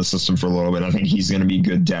Lake's been in the system for a little bit. I think he's going to be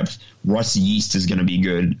good depth. Russ Yeast is going to be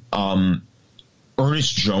good.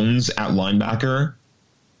 Ernest Jones at linebacker.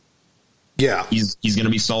 Yeah, he's going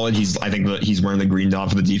to be solid. I think that he's wearing the green dot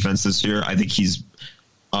for the defense this year. I think he's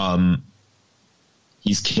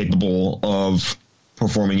capable of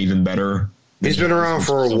performing even better. He's been around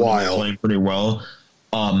for a while, playing pretty well.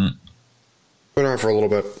 Been around for a little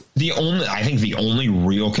bit. I think the only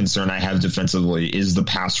real concern I have defensively is the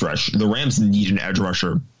pass rush. The Rams need an edge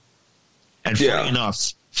rusher. And funny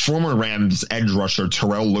enough, former Rams edge rusher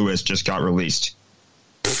Terrell Lewis just got released.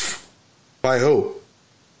 By who?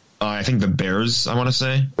 I think the Bears, I want to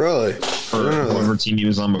say. Really? Or whatever team he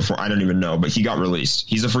was on before. I don't even know. But he got released.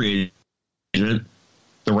 He's a free agent.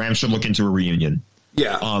 The Rams should look into a reunion.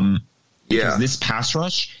 Yeah. Because this pass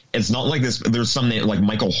rush, it's not like this. There's some name, like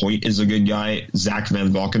Michael Hoyt is a good guy. Zach Van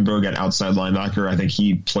Valkenburg at outside linebacker. I think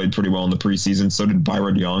he played pretty well in the preseason. So did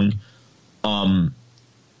Byron Young. But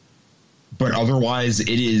otherwise, it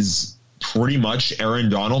is pretty much Aaron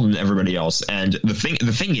Donald and everybody else. And the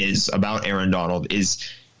thing is about Aaron Donald is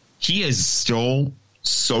he is still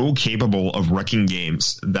so capable of wrecking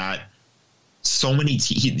games that so many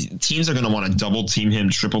teams are going to want to double team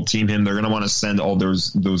him, triple team him. They're going to want to send all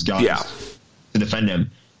those guys to defend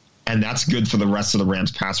him, and that's good for the rest of the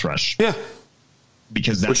Rams pass rush. Yeah,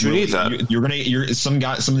 because that's you need that. You're some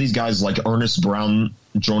of these guys like Ernest Brown,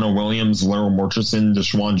 Jonah Williams, Larry Mortrison,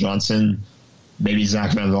 Deshaun Johnson, maybe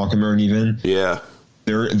Zach Van Valkenburg even. Yeah,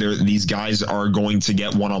 these guys are going to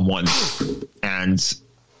get one-on-one, and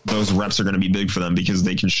those reps are going to be big for them because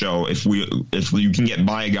they can show if you can get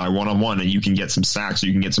by a guy one-on-one and you can get some sacks, or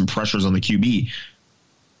you can get some pressures on the QB,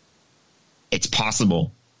 It's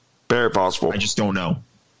possible. Very possible. I just don't know.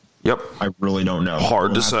 Yep. I really don't know.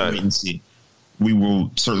 Hard to say. Wait and see. We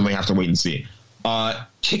will certainly have to wait and see.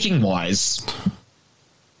 Kicking wise,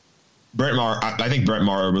 Brett Maher. I think Brett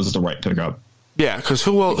Maher was the right pickup. Yeah, because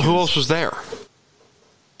who else was there?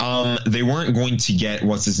 They weren't going to get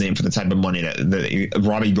what's his name for the type of money that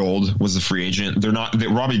Robbie Gould was a free agent. They're not.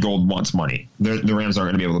 Robbie Gould wants money. The Rams aren't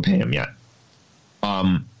going to be able to pay him yet.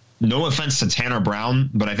 No offense to Tanner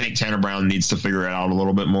Brown, but I think Tanner Brown needs to figure it out a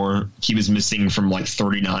little bit more. He was missing from like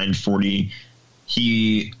 39, 40.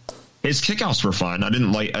 His kickoffs were fine. I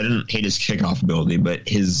didn't hate his kickoff ability, but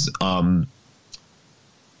his when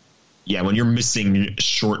you're missing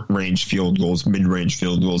short range field goals, mid range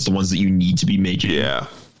field goals, the ones that you need to be making,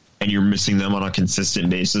 and you're missing them on a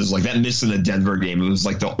consistent basis, like that miss in the Denver game, it was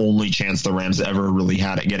like the only chance the Rams ever really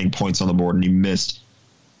had at getting points on the board, and he missed.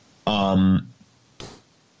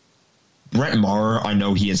 Brett Maher, I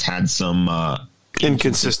know he has had some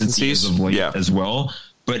inconsistencies of late as well,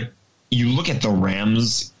 but you look at the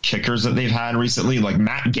Rams kickers that they've had recently, like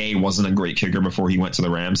Matt Gay wasn't a great kicker before he went to the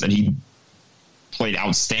Rams, and he played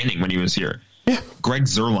outstanding when he was here. Yeah. Greg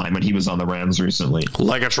Zuerlein when he was on the Rams recently.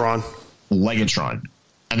 Legatron.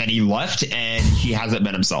 And then he left, and he hasn't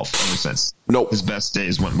been himself ever since. Nope. His best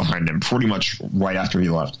days went behind him pretty much right after he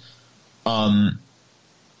left.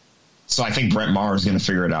 So I think Brett Maher is going to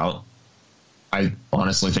figure it out. I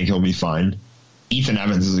honestly think he'll be fine. Ethan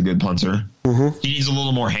Evans is a good punter. Mm-hmm. He needs a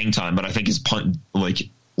little more hang time, but I think his punt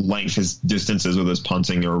length, his distances with his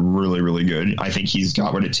punting are really, really good. I think he's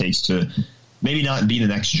got what it takes to maybe not be the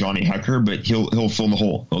next Johnny Hekker, but he'll fill the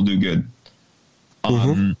hole. He'll do good.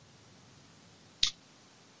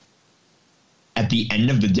 At the end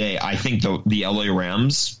of the day, I think the LA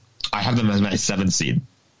Rams, I have them as my 7th seed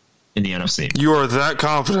in the NFC. You are that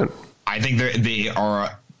confident? I think they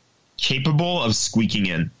are capable of squeaking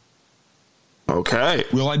in. Okay.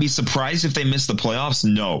 Will I be surprised if they miss the playoffs?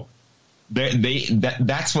 No.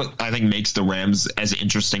 That's what I think makes the Rams as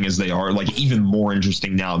interesting as they are, like even more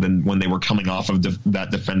interesting now than when they were coming off of that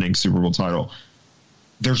defending Super Bowl title.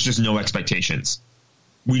 There's just no expectations.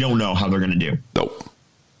 We don't know how they're going to do. Nope.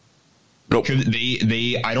 I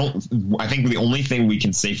think the only thing we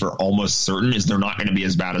can say for almost certain is they're not going to be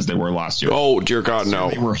as bad as they were last year. Oh, dear God, no.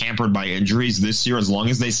 They were hampered by injuries this year. As long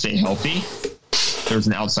as they stay healthy, there's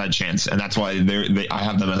an outside chance, and that's why I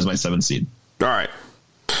have them as my 7th seed. All right.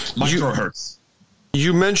 My throat hurts.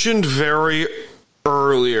 You mentioned very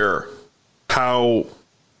earlier how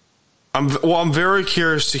I'm very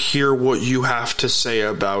curious to hear what you have to say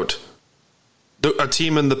about a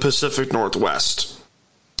team in the Pacific Northwest.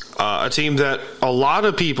 A team that a lot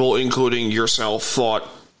of people, including yourself, thought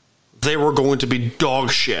they were going to be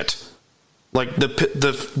dog shit. Like the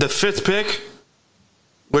 5th pick,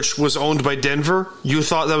 which was owned by Denver, you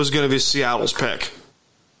thought that was going to be Seattle's pick.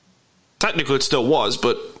 Technically, it still was,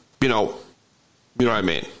 but you know what I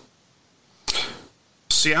mean.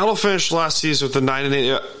 Seattle finished last season with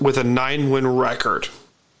a 9-win record.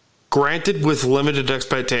 Granted, with limited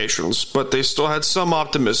expectations, but they still had some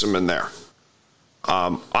optimism in there.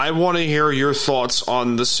 I want to hear your thoughts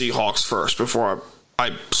on the Seahawks first before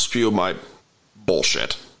I spew my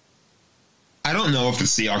bullshit. I don't know if the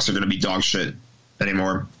Seahawks are going to be dog shit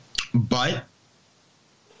anymore, but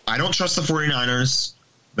I don't trust the 49ers.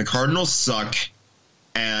 The Cardinals suck,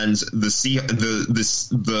 and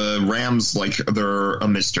the Rams, like, they're a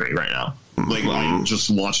mystery right now. Like, I just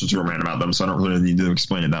launched into a rant about them, so I don't really need to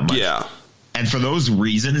explain it that much. Yeah. And for those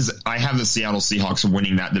reasons, I have the Seattle Seahawks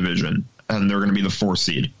winning that division, and they're going to be the 4th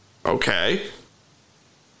seed. Okay.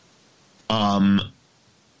 I'm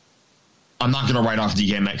not going to write off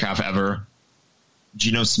DK Metcalf ever.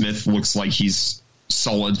 Geno Smith looks like he's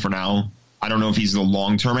solid for now. I don't know if he's the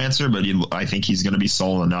long-term answer, but I think he's going to be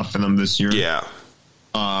solid enough for them this year. Yeah.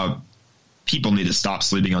 People need to stop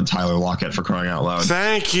sleeping on Tyler Lockett, for crying out loud.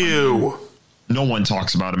 Thank you. No one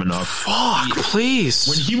talks about him enough. Fuck, please.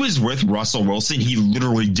 When he was with Russell Wilson, he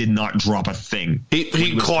literally did not drop a thing.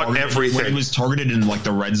 He caught everything. When he was targeted in like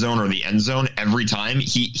the red zone or the end zone, every time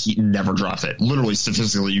he never dropped it. Literally,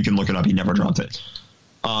 statistically, you can look it up. He never dropped it.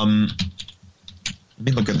 Let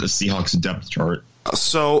me look at the Seahawks depth chart.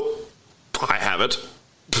 So, I have it.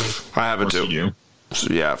 I have it too. You do.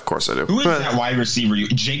 So, yeah, of course I do. Who is that wide receiver?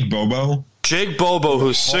 Jake Bobo? Jake Bobo,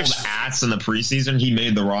 who's ass in the preseason, he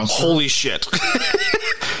made the roster. Holy shit.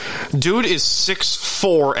 Dude is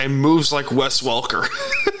 6'4" and moves like Wes Welker.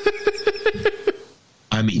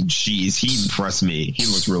 I mean, jeez, he impressed me. He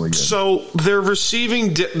looks really good. So their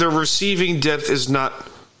receiving depth is not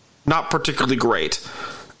particularly great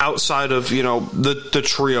outside of, the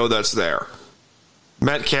trio that's there.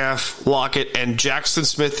 Metcalf, Lockett, and Jackson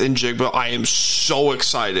Smith and Jigba. I am so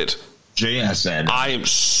excited. JSN. I am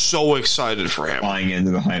so excited for him. Buying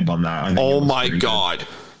into the hype on that. Oh my God. Good.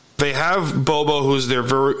 They have Bobo, who's their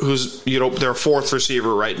fourth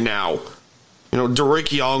receiver right now.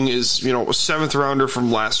 Derek Young is, a 7th rounder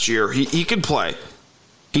from last year. He can play.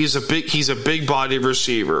 He's a big body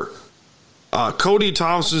receiver. Cody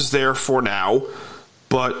Thompson's there for now,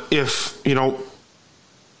 but if,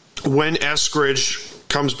 when Eskridge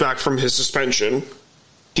comes back from his suspension,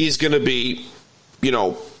 he's going to be,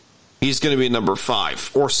 number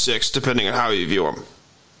 5 or 6, depending on how you view him.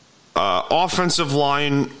 Offensive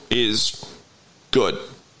line is good.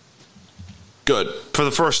 Good. For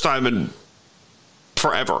the first time in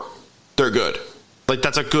forever, they're good.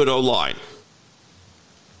 That's a good O-line.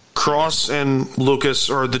 Cross and Lucas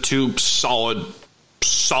are the two solid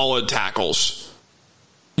tackles.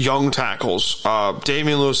 Young tackles.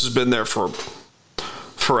 Damian Lewis has been there for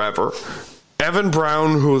forever. Evan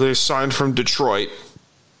Brown, who they signed from Detroit,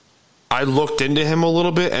 I looked into him a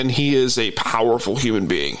little bit, and he is a powerful human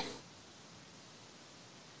being.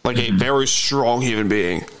 A very strong human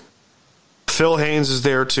being. Phil Haynes is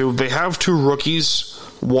there, too. They have 2 rookies,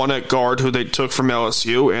 one at guard who they took from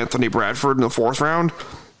LSU, Anthony Bradford, in the 4th round,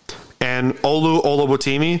 and Olu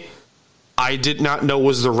Olabutimi, I did not know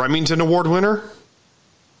was the Remington Award winner.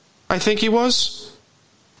 I think he was.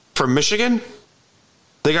 From Michigan.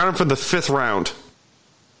 They got him from the 5th round.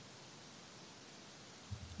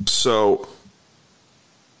 So,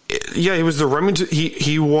 yeah, he was the Remington.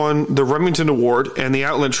 He won the Remington Award and the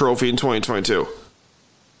Outland Trophy in 2022.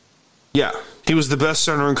 Yeah, he was the best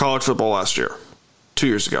center in college football last year, 2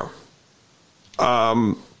 years ago.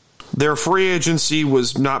 Their free agency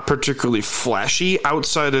was not particularly flashy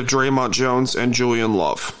outside of Draymond Jones and Julian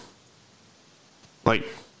Love.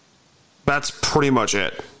 That's pretty much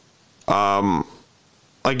it.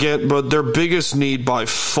 Again, but their biggest need by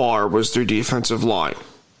far was their defensive line.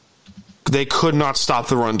 They could not stop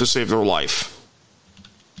the run to save their life.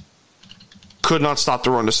 Could not stop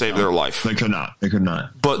the run to save their life. They could not.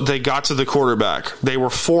 But they got to the quarterback. They were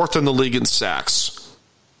 4th in the league in sacks,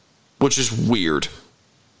 which is weird.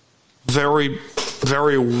 Very,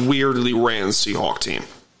 very weirdly ran Seahawk team.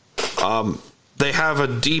 They have a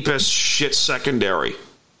deep as shit secondary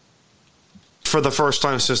for the first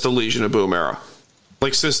time since the Legion of Boom era.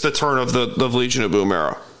 Since the turn of the Legion of Boom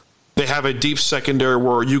era. They have a deep secondary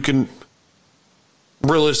where you can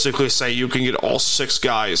realistically say you can get all 6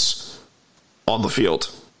 guys on the field.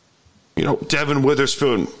 Devin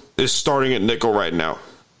Witherspoon is starting at nickel right now.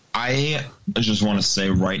 I just want to say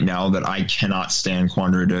right now that I cannot stand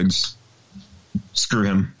Quandre Diggs. Screw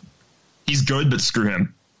him. He's good, but screw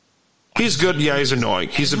him. He's good. Yeah, he's annoying.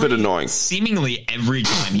 He's a bit annoying. Seemingly every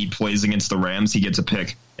time he plays against the Rams, he gets a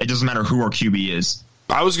pick. It doesn't matter who our QB is.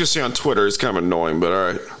 I was going to say on Twitter, it's kind of annoying, but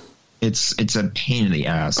all right. It's a pain in the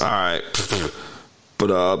ass. All right.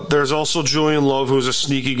 But there's also Julian Love, who's a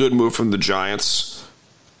sneaky good move from the Giants.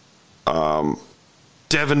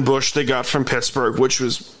 Devin Bush they got from Pittsburgh, which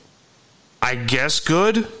was, I guess,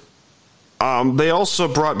 good. They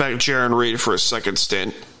also brought back Jaron Reed for a second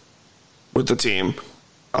stint with the team.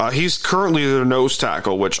 He's currently their nose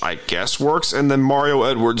tackle, which I guess works. And then Mario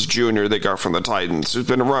Edwards Jr. they got from the Titans, who's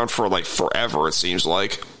been around for forever, it seems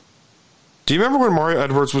like. Do you remember when Mario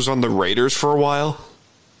Edwards was on the Raiders for a while?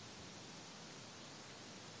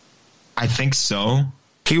 I think so.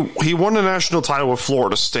 He won a national title with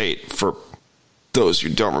Florida State, for those who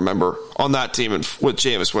don't remember, on that team with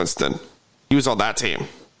Jameis Winston. He was on that team.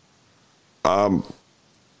 But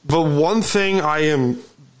one thing I am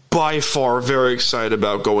by far very excited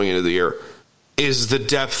about going into the year is the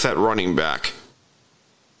depth at running back.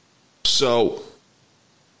 So,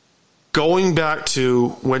 going back to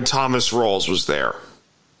when Thomas Rawls was there,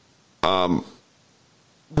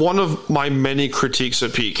 one of my many critiques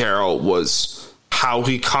of Pete Carroll was how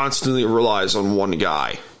he constantly relies on one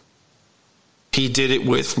guy. He did it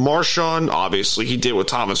with Marshawn, obviously. He did it with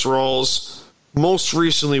Thomas Rawls. Most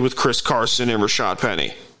recently with Chris Carson and Rashad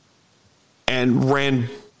Penny. And ran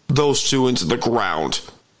those two into the ground.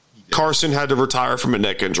 Carson had to retire from a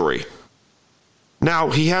neck injury. Now,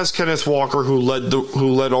 he has Kenneth Walker, who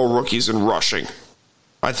led all rookies in rushing.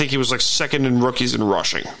 I think he was second in rookies in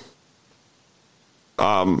rushing.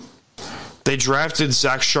 They drafted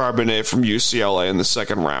Zach Charbonnet from UCLA in the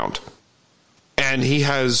second round. And he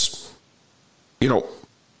has, do you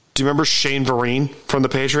remember Shane Vereen from the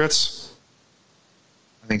Patriots?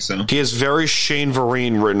 I think so. He has very Shane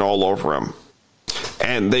Vereen written all over him.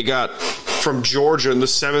 And they got from Georgia in the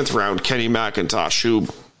 7th round, Kenny McIntosh, who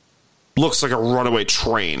looks like a runaway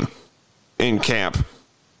train in camp.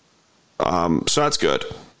 So that's good.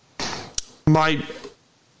 My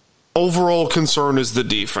overall concern is the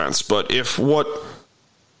defense, but if what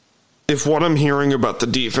I'm hearing about the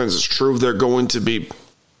defense is true, they're going to be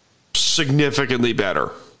significantly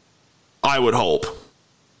better. I would hope,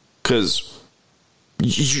 because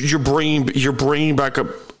you're bringing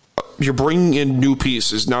in new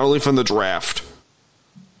pieces, not only from the draft.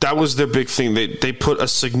 That was their big thing. They put a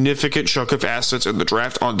significant chunk of assets in the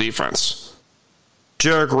draft on defense.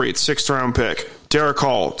 Jarek Reed, 6th round pick. Derek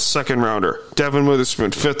Hall, 2nd rounder. Devin Witherspoon,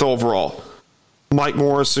 5th overall. Mike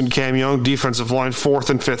Morrison, Cam Young, defensive line, 4th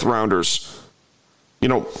and 5th rounders. You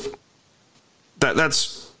know,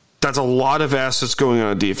 that's a lot of assets going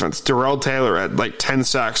on defense. Darrell Taylor had like 10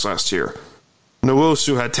 sacks last year.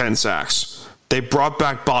 Nwosu had 10 sacks. They brought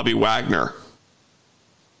back Bobby Wagner.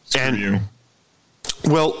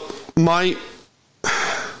 Well, I'm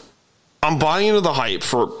buying into the hype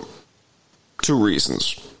for 2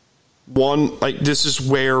 reasons. One, like, this is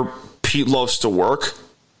where Pete loves to work,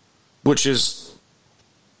 which is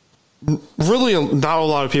really not a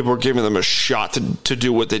lot of people are giving them a shot to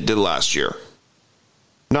do what they did last year.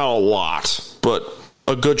 Not a lot, but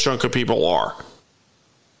a good chunk of people are.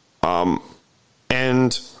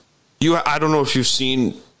 And I don't know if you've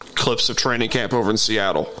seen clips of training camp over in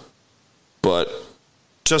Seattle, but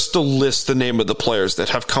just to list the name of the players that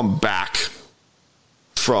have come back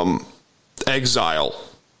from exile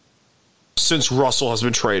since Russell has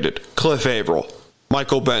been traded: Cliff Averill,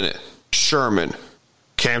 Michael Bennett, Sherman,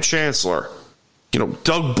 Cam Chancellor,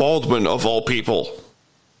 Doug Baldwin of all people.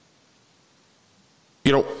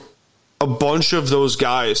 A bunch of those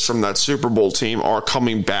guys from that Super Bowl team are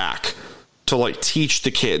coming back to like teach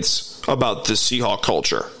the kids about the Seahawk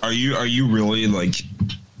culture. Are you really like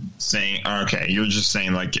saying, okay, you're just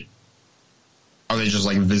saying like, are they just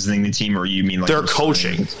like visiting the team, or you mean like they're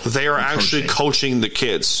coaching? They are actually coaching the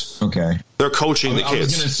kids. Okay. They're coaching the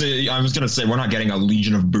kids. I was gonna say we're not getting a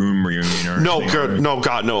Legion of Boom reunion or no, good. No,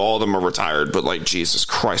 God, no, all of them are retired, but like, Jesus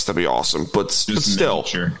Christ, that'd be awesome. But still,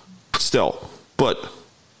 but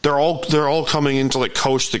they're all coming in to like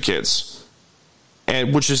coach the kids,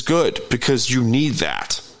 and which is good because you need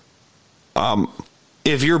that.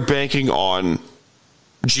 If you're banking on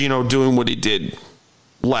Geno doing what he did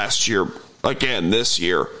last year again this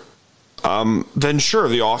year, then sure,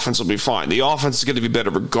 the offense will be fine. The offense is going to be better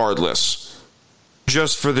regardless,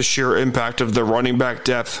 just for the sheer impact of the running back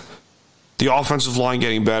depth, the offensive line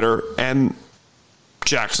getting better, and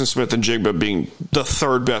Jackson Smith and Jigba being the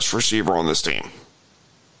 3rd best receiver on this team.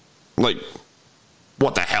 Like,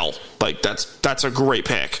 what the hell? Like, that's a great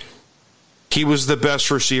pick. He was the best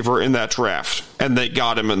receiver in that draft, and they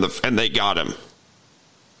got him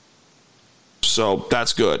So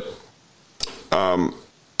that's good.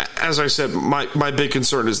 As I said, my big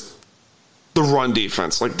concern is the run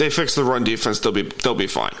defense. Like, they fix the run defense, they'll be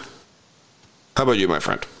fine. How about you, my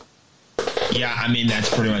friend? Yeah, I mean,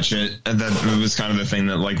 that's pretty much it. That was kind of the thing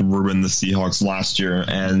that like ruined the Seahawks last year.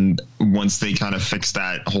 And once they kind of fixed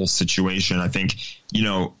that whole situation, I think,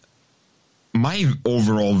 my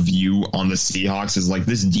overall view on the Seahawks is like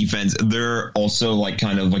this defense, they're also like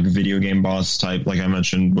kind of like video game boss type, like I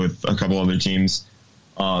mentioned with a couple other teams.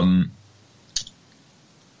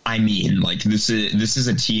 I mean, like this is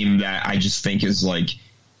a team that I just think is like,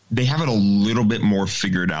 they have it a little bit more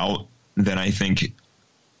figured out than I think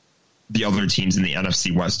the other teams in the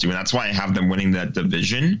NFC West do. And that's why I have them winning that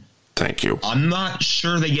division. Thank you. I'm not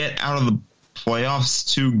sure they get out of the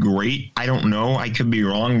playoffs too great. I don't know. I could be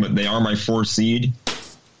wrong, but they are my 4 seed.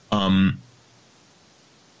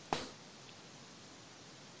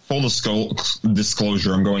 Full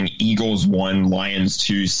disclosure, I'm going Eagles 1, Lions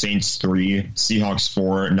 2, Saints 3, Seahawks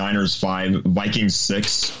 4, Niners 5, Vikings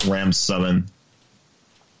 6, Rams 7.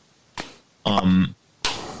 All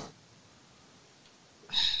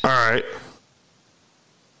right.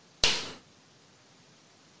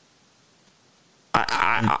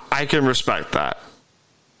 I can respect that.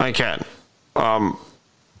 I can.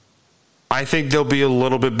 I think they'll be a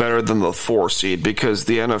little bit better than the 4 seed because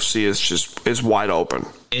the NFC is wide open.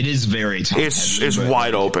 It is very tough. It's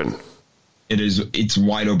wide open. It's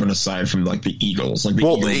wide open aside from like the Eagles. Like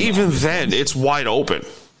even then, it's wide open.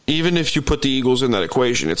 Even if you put the Eagles in that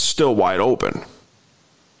equation, it's still wide open.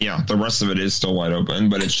 Yeah, the rest of it is still wide open,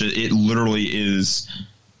 but it literally is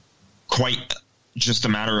quite just a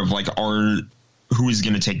matter of like who is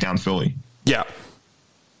going to take down Philly. Yeah.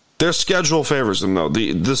 Their schedule favors them, though.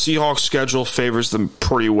 The Seahawks schedule favors them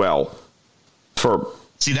pretty well.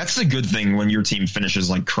 See, that's the good thing when your team finishes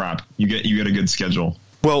like crap. You get a good schedule.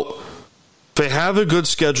 Well, they have a good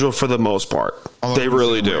schedule for the most part. Although they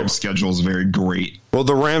really do. The Rams schedule is very great. Well,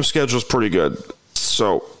 the Rams schedule is pretty good.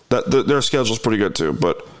 So Their schedule's pretty good too,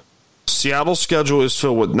 but Seattle's schedule is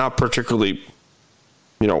filled with not particularly,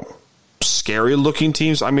 scary looking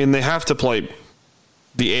teams. I mean, they have to play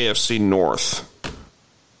the AFC North,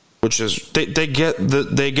 which is they get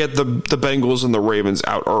the Bengals and the Ravens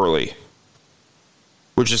out early,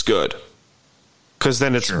 which is good. Because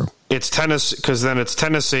then it's Tennessee. Because then it's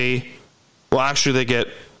Tennessee. Well, actually, they get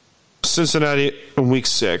Cincinnati in week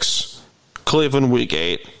 6, Cleveland week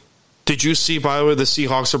 8. Did you see, by the way, the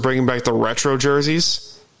Seahawks are bringing back the retro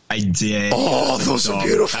jerseys? I did. Oh, those are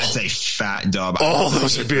beautiful. That's a fat dub. Oh,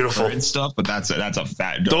 those are beautiful. And stuff, but that's a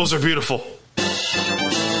fat dub. Those are beautiful.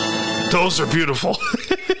 Those are beautiful.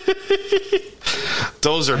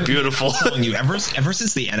 Those are beautiful. I'm telling you, ever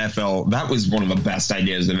since the NFL, that was one of the best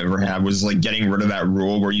ideas I've ever had, was like getting rid of that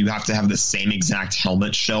rule where you have to have the same exact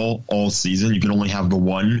helmet shell all season. You can only have the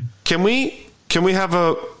one. Can we have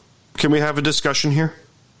a discussion here?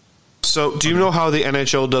 So, do you know how the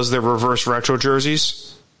NHL does their reverse retro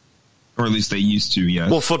jerseys? Or at least they used to, yes.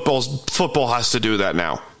 Well, football has to do that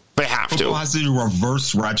now. They have to. Football has to do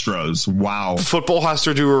reverse retros. Wow. Football has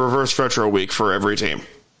to do a reverse retro week for every team.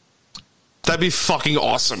 That'd be fucking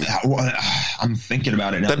awesome. I'm thinking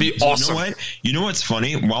about it now. That'd be awesome. You know what's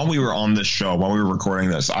funny? While we were on this show, while we were recording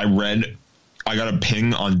this, I got a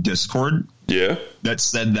ping on Discord. Yeah. That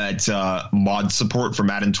said that mod support for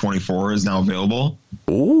Madden 24 is now available.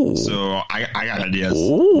 Ooh. So I got ideas.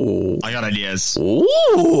 Ooh. I got ideas.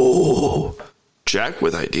 Ooh. Jack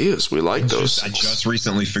with ideas. We like those. I just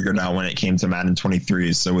recently figured out when it came to Madden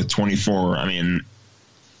 23. So with 24, I mean,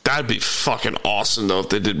 that'd be fucking awesome though if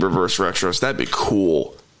they did reverse retros. That'd be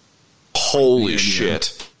cool. Holy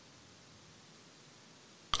shit.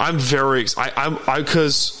 I'm very excited.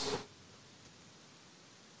 Because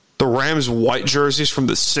the Rams white jerseys from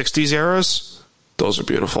the 60s eras, those are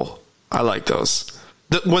beautiful. I like those.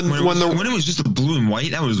 When it was just a blue and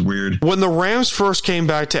white, that was weird. When the Rams first came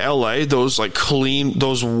back to LA, those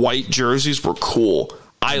those white jerseys were cool.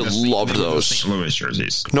 I loved those. St. Louis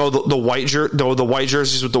jerseys. No, the white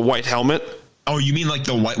jerseys with the white helmet. Oh, you mean like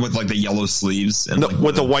the white with like the yellow sleeves and no,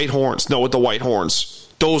 with the white horns? No, with the white horns.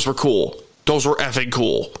 Those were cool. Those were effing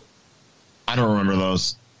cool. I don't remember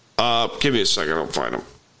those. Give me a second. I'll find them.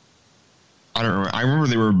 I don't remember. I remember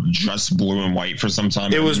they were just blue and white for some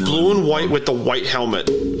time. It was blue and white with the white helmet.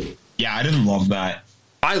 Yeah, I didn't love that.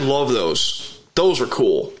 I love those. Those were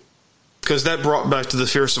cool because that brought back to the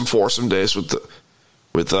fearsome foursome days with those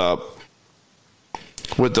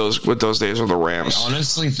days of the Rams. I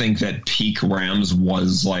honestly think that peak Rams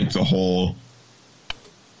was like the whole,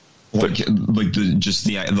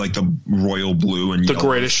 the royal blue and the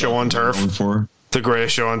greatest show on turf. The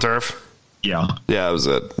greatest show on turf. Yeah, that was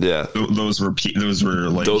it. Yeah, those were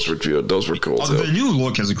cool too. The new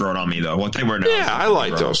look has grown on me though. What they were now. Yeah, I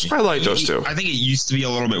like those. I like those too. I think it used to be a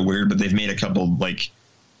little bit weird, but they've made a couple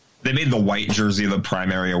they made the white jersey the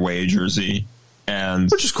primary away jersey,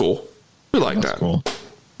 which is cool. We like that. Cool.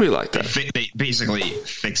 We like that. They basically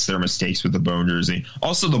fixed their mistakes with the bone jersey.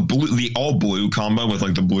 Also, the all blue combo with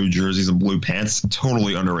like the blue jerseys and blue pants,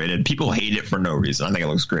 totally underrated. People hate it for no reason. I think it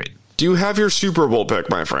looks great. Do you have your Super Bowl pick,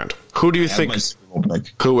 my friend? Who do you think? My Super Bowl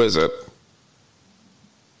pick. Who is it?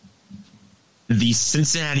 The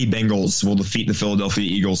Cincinnati Bengals will defeat the Philadelphia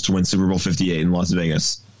Eagles to win Super Bowl 58 in Las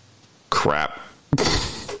Vegas. Crap.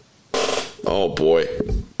 Oh boy.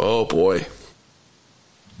 Oh boy.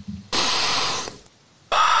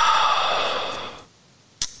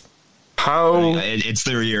 How? It's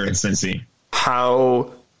their year at Cincy.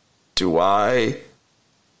 How do I?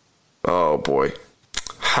 Oh boy.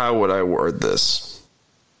 How would I word this?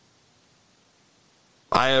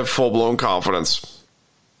 I have full-blown confidence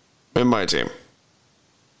in my team.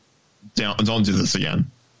 Don't do this again.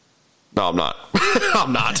 No, I'm not.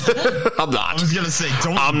 I'm not. I was going to say,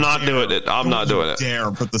 I'm not doing it. I'm not doing it.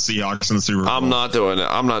 Dare put the Seahawks in the Super Bowl. I'm not doing it.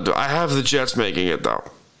 I have the Jets making it, though.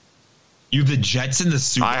 You have the Jets in the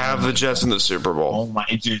Super Bowl? I have the Jets in the Super Bowl. Oh, my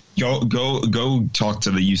dude. Go talk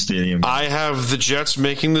to the U Stadium. I have the Jets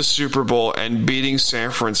making the Super Bowl and beating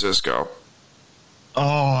San Francisco.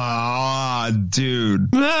 Oh, dude.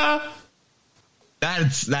 That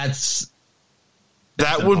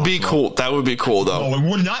would be cool. That would be cool, though. Oh, it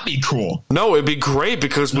would not be cool. No, it'd be great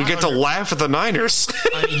because we get to laugh at the Niners.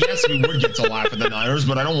 I mean, yes, we would get to laugh at the Niners,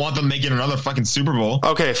 but I don't want them making another fucking Super Bowl.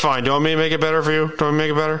 Okay, fine. Do you want me to make it better for you? Do you want me to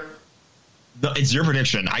make it better? No, it's your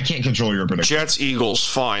prediction. I can't control your prediction. Jets, Eagles,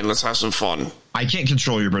 fine. Let's have some fun. I can't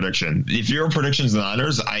control your prediction. If your prediction's the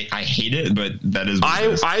Niners, I hate it, but that is what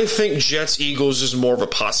it is. I think Jets, Eagles is more of a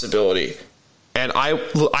possibility. And I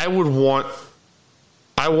want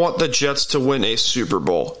the Jets to win a Super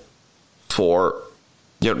Bowl for,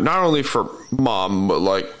 not only for Mom, but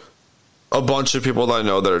like a bunch of people that I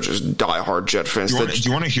know that are just diehard Jet fans. Do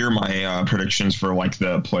you want to hear my predictions for like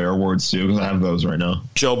the player awards too? Because I have those right now.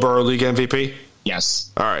 Joe Burrow League MVP?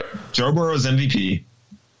 Yes. All right. Joe Burrow's MVP.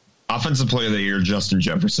 Offensive Player of the Year, Justin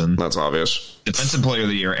Jefferson. That's obvious. Defensive Player of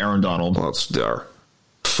the Year, Aaron Donald. Well, that's there.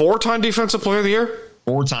 4-time Defensive Player of the Year?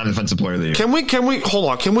 4-time Defensive Player of the Year. Can we hold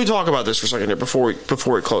on? Can we talk about this for a second here before we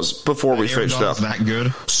finish it up? That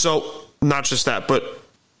good? So not just that, but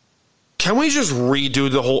can we just redo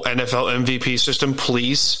the whole NFL MVP system,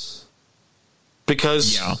 please?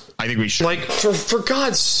 Because yeah, I think we should. Like for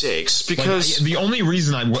God's sakes, because the only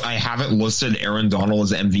reason I haven't listed Aaron Donald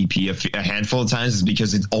as MVP a handful of times is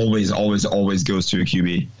because it always goes to a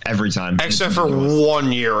QB every time, except for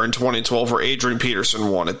 1 year in 2012 where Adrian Peterson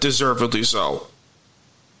won it, deservedly so.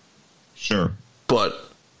 Sure, but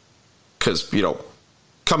because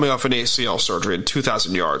coming off an ACL surgery and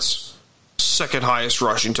 2,000 yards, second highest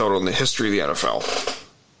rushing total in the history of the NFL.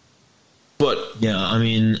 But yeah, I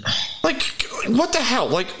mean, like, what the hell?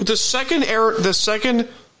 Like the second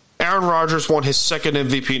Aaron Rodgers won his second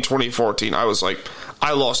MVP in 2014. I was like,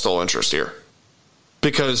 I lost all interest here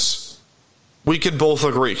because we could both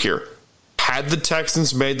agree here. Had the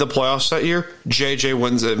Texans made the playoffs that year, JJ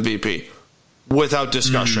wins MVP without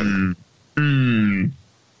discussion.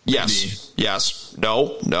 Yes. Maybe. Yes.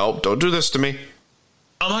 No. Don't do this to me.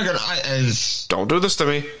 I'm not gonna. Don't do this to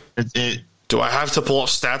me. Do I have to pull up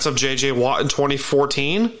stats of JJ Watt in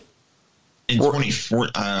 2014? In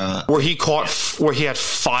 2014, where he had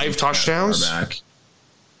 5 touchdowns.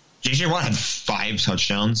 JJ Watt had 5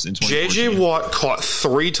 touchdowns in 2014. JJ Watt caught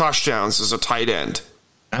 3 touchdowns as a tight end.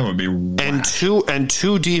 That would be whack. and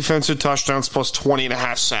two defensive touchdowns plus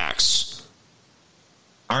 20.5 sacks.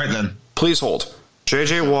 All right then. Please hold.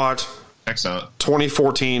 JJ Watt, X out.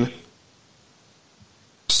 2014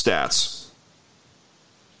 stats.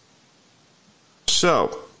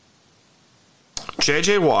 So,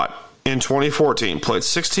 J.J. Watt in 2014 played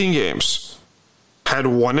 16 games, had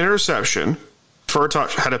 1 interception for a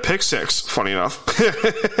touch, had a pick 6, funny enough,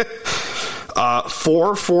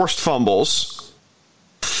 4 forced fumbles,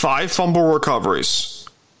 5 fumble recoveries,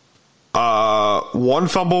 1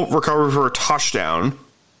 fumble recovery for a touchdown,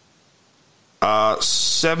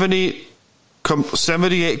 78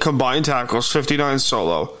 combined tackles, 59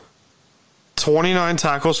 solo, 29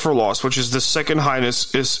 tackles for loss, which is the second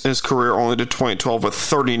highest in his career, only to 2012 with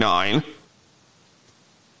 39.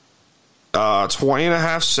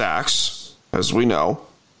 20.5 sacks, as we know.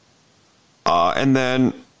 And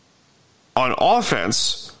then on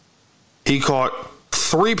offense, he caught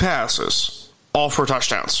 3 passes, all for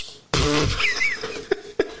touchdowns.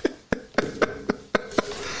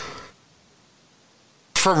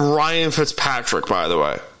 From Ryan Fitzpatrick, by the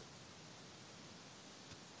way.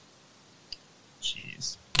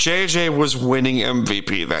 JJ was winning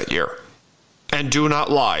MVP that year. And do not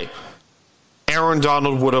lie, Aaron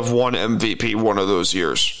Donald would have won MVP one of those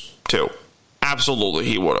years, too. Absolutely,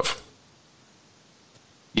 he would have.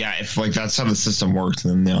 Yeah, if that's how the system worked,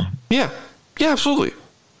 then yeah. Yeah, absolutely.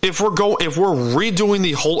 If we're redoing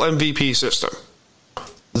the whole MVP system,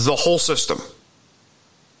 the whole system,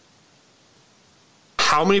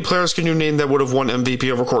 how many players can you name that would have won MVP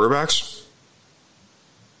over quarterbacks?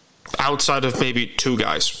 Outside of maybe 2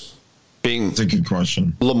 guys, being That's a good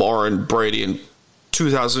question. Lamar and Brady in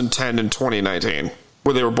 2010 and 2019,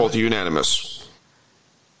 where they were both unanimous.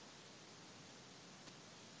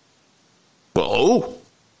 Well,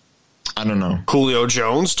 I don't know. Julio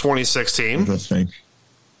Jones, 2016. I think.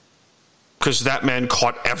 Because that man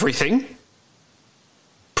caught everything.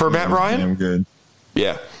 Per Matt Ryan? I'm good.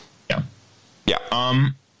 Yeah.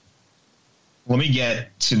 Let me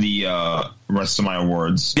get to the rest of my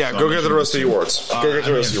awards. Yeah, go get the rest of the awards.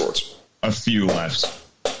 A few left.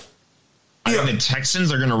 I think the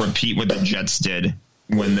Texans are going to repeat what the Jets did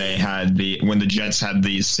when the Jets had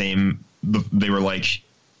the same. They were like,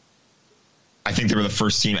 I think they were the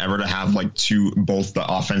first team ever to have both the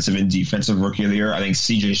offensive and defensive rookie of the year. I think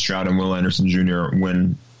C.J. Stroud and Will Anderson Jr.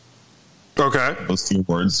 win. Okay. Those 2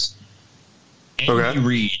 awards. Andy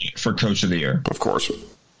Reid for Coach of the Year, of course.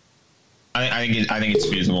 I think it's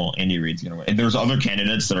feasible. Andy Reid's going to win. There's other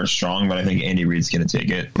candidates that are strong, but I think Andy Reid's going to take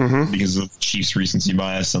it because of Chiefs recency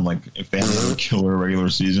bias and if they have a killer regular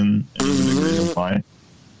season, but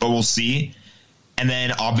we'll see. And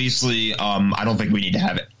then obviously, I don't think we need to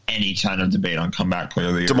have any kind of debate on comeback player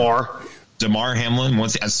of the year. Damar Hamlin.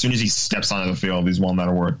 As soon as he steps onto the field, he's won that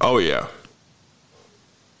award. Oh yeah.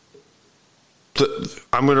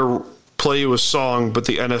 I'm going to play you a song, but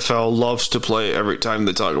the NFL loves to play every time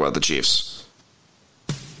they talk about the Chiefs.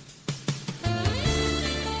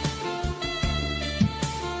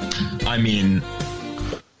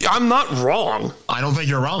 I'm not wrong. I don't think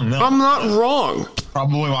you're wrong. No, I'm not wrong.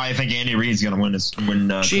 Probably why I think Andy Reid's going to win.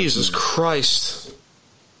 Jesus Christ.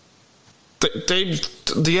 The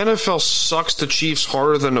NFL sucks the Chiefs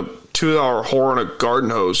harder than a 2-hour whore in a garden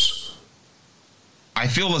hose. I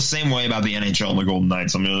feel the same way about the NHL and the Golden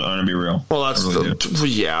Knights. I'm gonna be real. Well, it's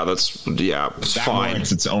that fine.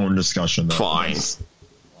 It's its own discussion. Though. Fine.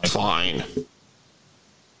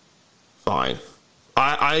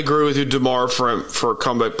 I agree with you, DeMar, for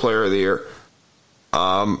comeback player of the year.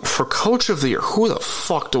 For coach of the year, who the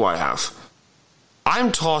fuck do I have?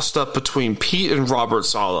 I'm tossed up between Pete and Robert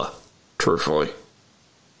Saleh, truthfully.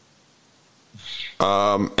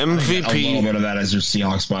 MVP. A little bit of that as your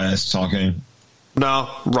Seahawks bias talking. No,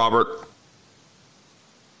 Robert.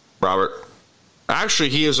 Actually,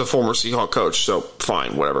 he is a former Seahawk coach, so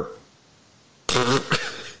fine, whatever.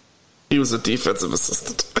 He was a defensive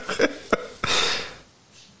assistant.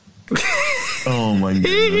 Oh my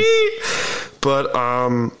goodness. But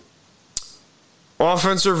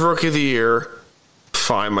offensive rookie of the year,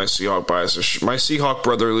 fine. My Seahawk bias, my Seahawk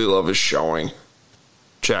brotherly love is showing.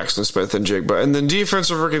 Jackson Smith and Jigba, and then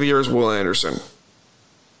defensive rookie of the year is Will Anderson.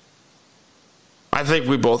 I think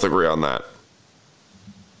we both agree on that.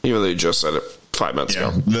 Even though you just said it 5 minutes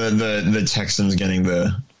ago. The Texans getting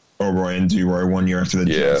the O'Roy and DeRoy 1 year after the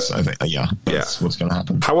Jets. I think, that's what's going to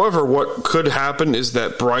happen. However, what could happen is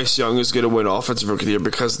that Bryce Young is going to win Offensive Rookie of the Year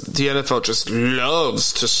because the NFL just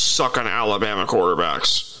loves to suck on Alabama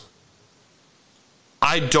quarterbacks.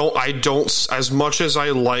 I don't, as much as I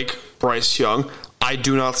like Bryce Young, I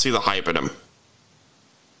do not see the hype in him.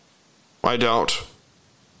 I don't.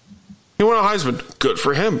 He won a Heisman. Good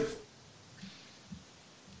for him.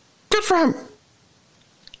 Good for him.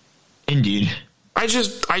 Indeed. What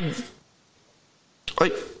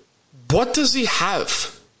does he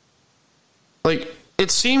have?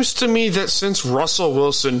 It seems to me that since Russell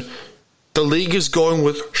Wilson, the league is going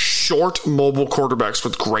with short, mobile quarterbacks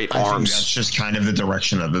with great arms. I think that's just kind of the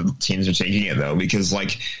direction that the teams are taking it, though, because,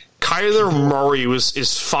 Kyler Murray is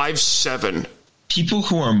 5'7". People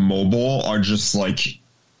who are mobile are just,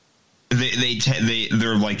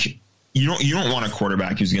 they're like... You don't want a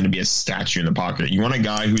quarterback who's going to be a statue in the pocket. You want a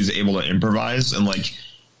guy who's able to improvise and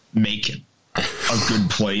make a good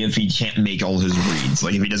play if he can't make all his reads.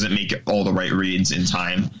 If he doesn't make all the right reads in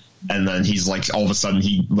time, and then he's all of a sudden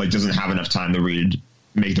he doesn't have enough time to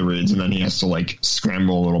make the reads, and then he has to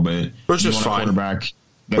scramble a little bit. Which is fine. Quarterback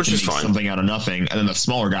that can make something out of nothing, and then the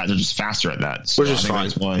smaller guys are just faster at that. So which is fine.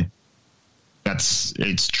 That's why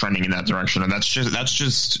it's trending in that direction, and that's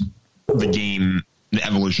just the game. The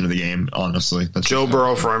evolution of the game, honestly. That's Joe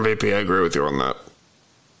Burrow for MVP. I agree with you on that.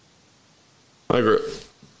 I agree.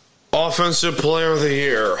 Offensive Player of the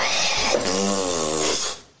Year.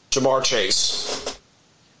 Jamar Chase.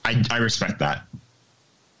 I respect that.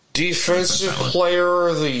 Defensive Player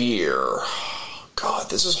of the Year. God,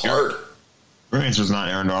 this is hard. Your answer's not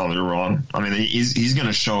Aaron Donald. You're wrong. I mean, he's going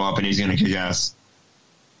to show up and he's going to kick ass.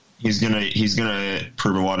 He's gonna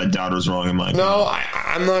prove a lot of doubters wrong in my opinion. No,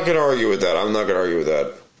 I'm not gonna argue with that.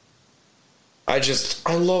 I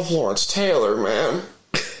love Lawrence Taylor, man.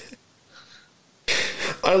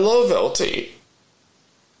 I love LT.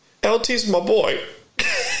 LT's my boy.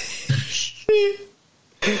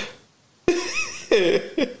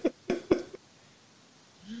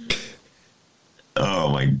 Oh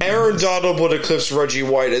my God. Aaron Donald would eclipse Reggie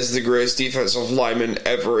White as the greatest defensive lineman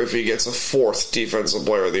ever if he gets a 4th Defensive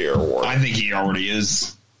Player of the Year award. I think he already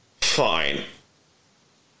is. Fine.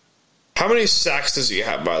 How many sacks does he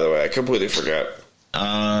have, by the way? I completely forget.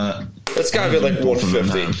 It's gotta be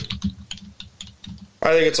 150.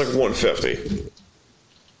 I think it's 150.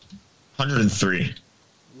 103.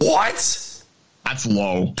 What? That's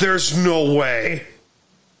low. There's no way.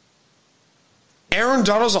 Aaron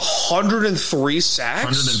Donald's 103 sacks?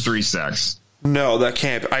 103 sacks. No, that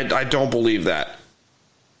can't be. I don't believe that.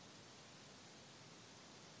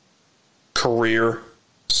 Career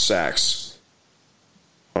sacks.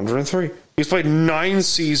 103. He's played 9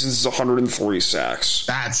 seasons, 103 sacks.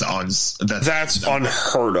 That's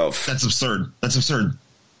unheard of. That's absurd.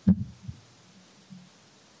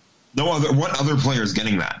 What other player is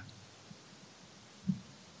getting that?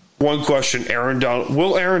 One question, Aaron Donald.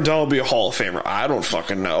 Will Aaron Donald be a Hall of Famer? I don't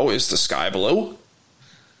fucking know. Is the sky blue?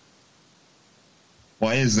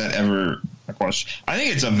 Why is that ever a question? I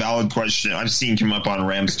think it's a valid question. I've seen come up on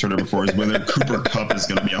Rams Twitter before, is whether Cooper Kupp is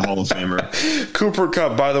going to be a Hall of Famer. Cooper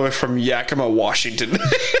Kupp, by the way, from Yakima, Washington.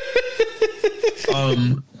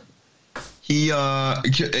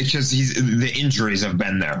 Because the injuries have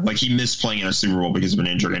been there. He missed playing in a Super Bowl because of an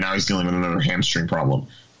injury, and now he's dealing with another hamstring problem.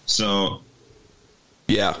 So...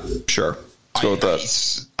 Yeah, sure. Let's go with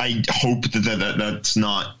that. I hope that that's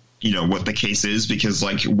not, what the case is, because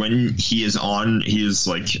like when he is on, he is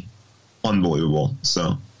like unbelievable.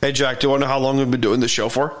 So, hey Jack, do you want to know how long we've been doing this show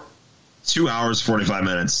for? 2 hours, 45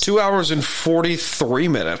 minutes. 2 hours and 43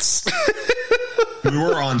 minutes. We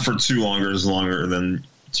were on for 2 minutes longer than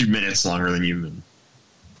you've been.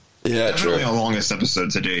 Yeah, definitely the longest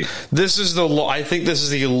episode to date. This is I think this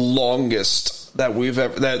is the longest that we've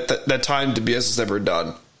ever that Time to BS has ever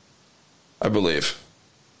done. I believe.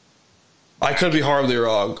 I could be horribly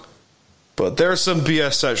wrong, but there are some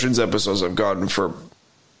BS Sessions episodes I've gotten for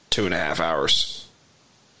 2.5 hours.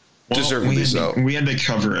 Well, Deservedly so. We had to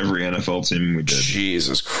cover every NFL team we did.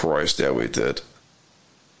 Jesus Christ, yeah, we did.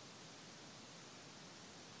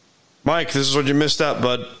 Mike, this is what you missed out,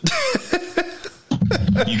 bud.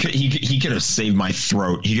 He could have saved my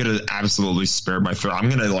throat. He could have absolutely spared my throat. I'm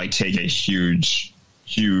gonna take a huge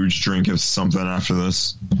drink of something after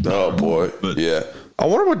this. Oh boy, but yeah. I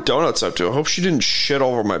wonder what Donut's up to. I hope she didn't shit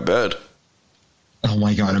all over my bed. Oh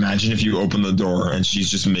my god! Imagine if you open the door and she's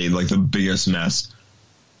just made the biggest mess.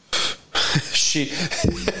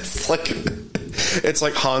 It's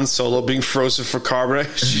like Han Solo being frozen for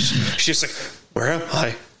carbonite. She's like, where am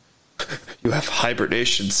I? You have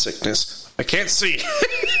hibernation sickness. I can't see.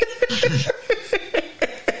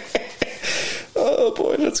 Oh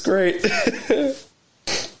boy, that's great.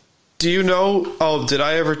 Do you know? Oh, did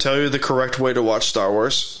I ever tell you the correct way to watch Star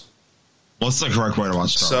Wars? What's the correct way to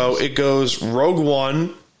watch Star Wars? So it goes Rogue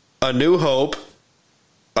One, A New Hope.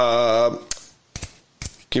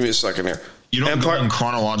 Give me a second here. You don't go in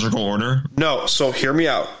chronological order? No. So hear me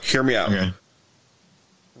out. Okay.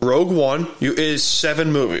 Rogue One is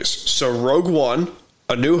 7 movies. So Rogue One,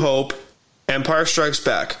 A New Hope, Empire Strikes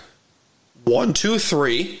Back, 1, 2,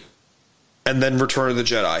 3, and then Return of the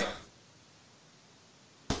Jedi.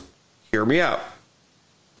 Hear me out.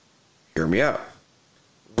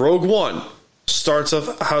 Rogue One starts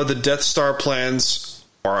off how the Death Star plans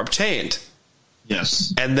are obtained.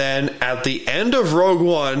 Yes. And then at the end of Rogue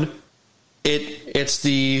One, it's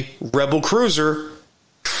the Rebel cruiser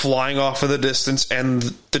flying off in the distance, and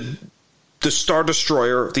the Star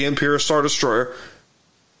Destroyer, the Imperial Star Destroyer,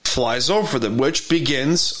 flies over them, which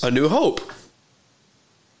begins A New Hope.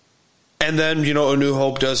 And then, A New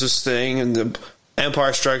Hope does this thing, and the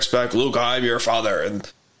Empire Strikes Back, Luke, I'm your father.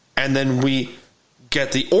 And then we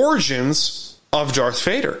get the origins of Darth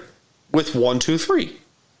Vader with 1, 2, 3.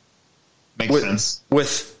 Makes sense.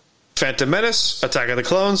 With Phantom Menace, Attack of the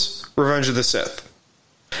Clones, Revenge of the Sith.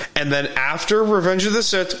 And then after Revenge of the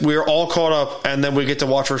Sith, we are all caught up, and then we get to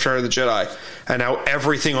watch Return of the Jedi, and how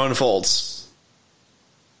everything unfolds.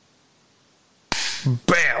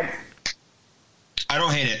 Bam! I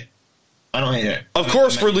don't hate it. Of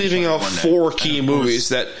course, we're leaving out 4 key movies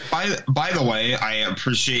that... By the way, I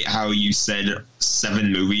appreciate how you said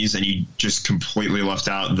 7 movies and you just completely left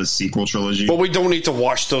out the sequel trilogy. But we don't need to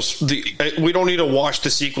watch we don't need to watch the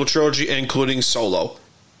sequel trilogy, including Solo.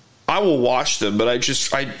 I will watch them, but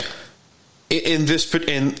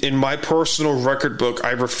in my personal record book,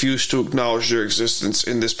 I refuse to acknowledge their existence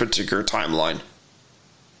in this particular timeline.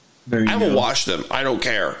 I will watch them. I don't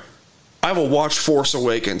care. I will watch Force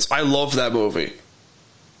Awakens. I love that movie.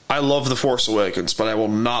 I love The Force Awakens, but I will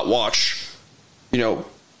not watch,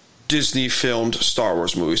 Disney filmed Star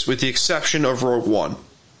Wars movies, with the exception of Rogue One.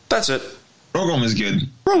 That's it. Rogue One was good.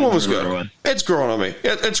 Rogue One was good. It's grown on me.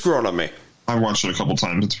 It's grown on me. I watched it a couple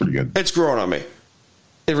times. It's pretty good. It's grown on me.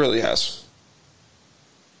 It really has.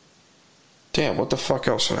 Damn, what the fuck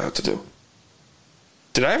else did I have to do?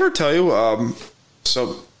 Did I ever tell you,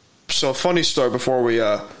 so funny story before we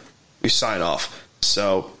sign off.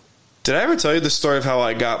 So, did I ever tell you the story of how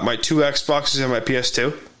I got my 2 Xboxes and my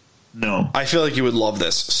PS2? No. I feel like you would love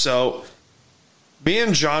this. So, me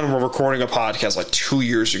and John were recording a podcast 2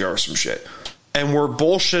 years ago or some shit. And we're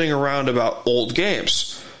bullshitting around about old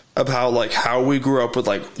games. About how we grew up with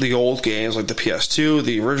the old games, like the PS2,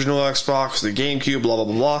 the original Xbox, the GameCube, blah, blah,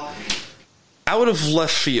 blah, blah. Out of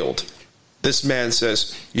left field, this man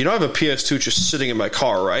says, I have a PS2 just sitting in my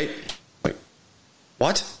car, right?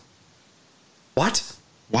 What?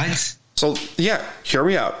 So, yeah, hear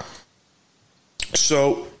me out.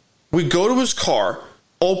 So, we go to his car,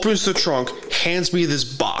 opens the trunk, hands me this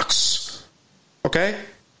box. Okay?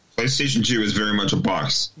 PlayStation 2 is very much a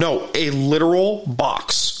box. No, a literal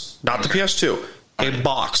box. Not the PS2. A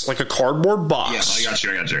box, like a cardboard box. Yeah, I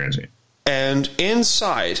got you. And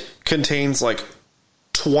inside contains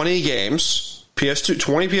 20 games,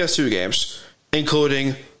 20 PS2 games,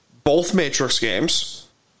 including both Matrix games,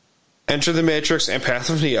 Enter the Matrix and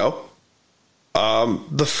Path of Neo,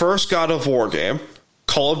 the first God of War game,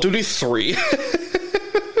 Call of Duty 3,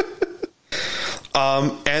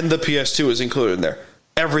 and the PS2 is included in there.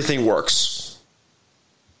 Everything works.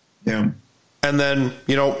 Yeah. And then,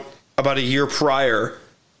 about a year prior,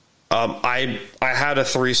 I had a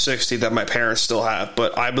 360 that my parents still have,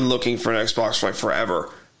 but I've been looking for an Xbox for forever.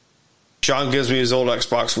 John gives me his old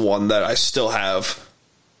Xbox One that I still have.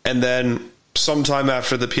 And then sometime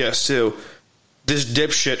after the PS2, this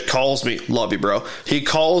dipshit calls me. Love you, bro. He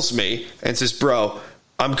calls me and says, bro,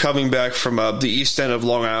 I'm coming back from the east end of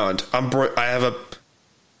Long Island. I have a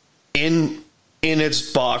in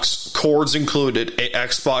its box, cords included, a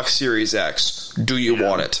Xbox Series X. Do you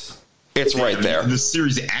want it? It's right there. The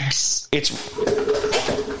Series X? It's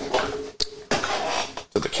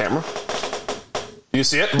to the camera. You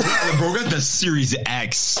see it? Bro got the Series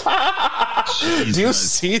X. Do you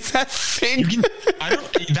see that thing?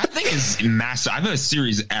 That thing is massive. I have a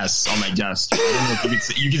Series S on my desk. I don't know if you can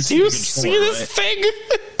see. Do you the see this thing?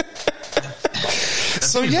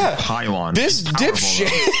 So yeah, pylon. This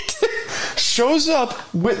dipshit shows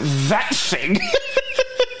up with that thing.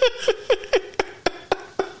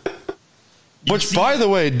 Which, by the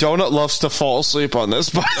way, Donut loves to fall asleep on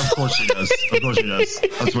this. But of course he does. Of course he does.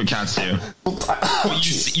 That's what cats do.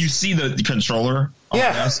 You see the controller on my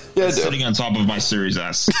desk? Yeah, sitting on top of my Series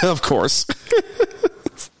S. Of course.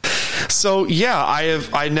 So, yeah,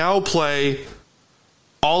 I now play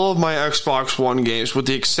all of my Xbox One games with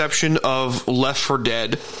the exception of Left 4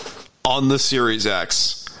 Dead on the Series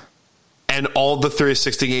X and all the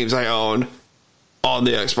 360 games I own on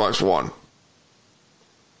the Xbox One.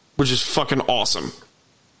 Which is fucking awesome.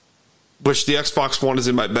 Which the Xbox One is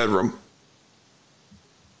in my bedroom.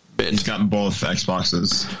 He's got both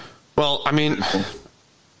Xboxes. Well, I mean,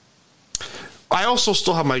 I also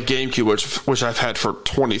still have my GameCube, which I've had for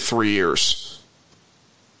 23 years.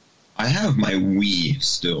 I have my Wii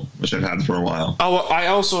still, which I've had for a while. Oh, I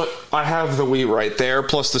have the Wii right there,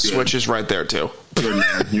 plus the Switch is right there too. Good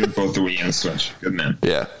man. You have both the Wii and the Switch. Good man.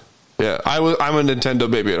 Yeah. I'm a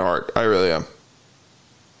Nintendo baby at heart. I really am.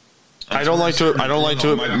 I don't like to.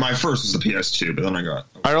 My first was the PS2, but then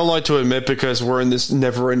I don't like to admit because we're in this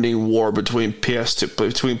never-ending war between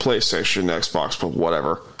PlayStation and Xbox. But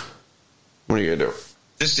whatever. What are you gonna do?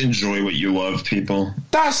 Just enjoy what you love, people.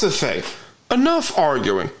 That's the thing. Enough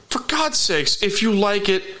arguing. For God's sakes, if you like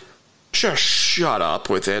it, just shut up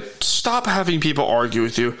with it. Stop having people argue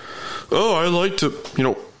with you. Oh, I like to,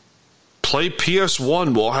 play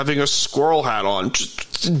PS1 while having a squirrel hat on.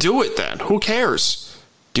 Just do it then. Who cares?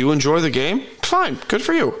 Do you enjoy the game? Fine. Good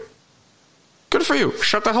for you. Good for you.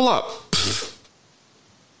 Shut the hell up.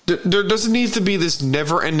 There doesn't need to be this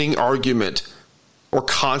never-ending argument or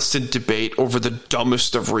constant debate over the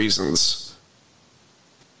dumbest of reasons.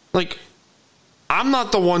 Like, I'm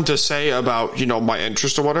not the one to say about, my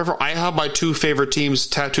interest or whatever. I have my two favorite teams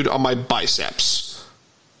tattooed on my biceps.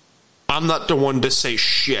 I'm not the one to say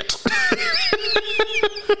shit.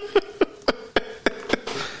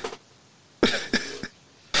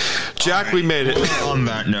 Jack, we made it. On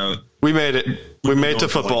that note, we made it. We made it to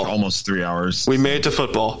football. Like almost 3 hours. We made it to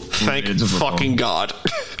football. Thank fucking God.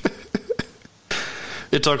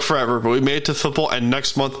 It took forever, but we made it to football, and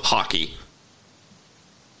next month, hockey.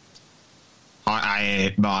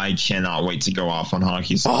 I cannot wait to go off on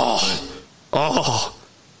hockey.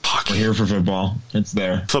 Hockey. We're here for football. It's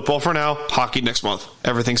there. Football for now, hockey next month.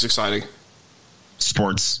 Everything's exciting.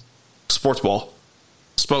 Sports ball.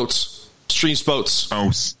 Spots. Stream spots.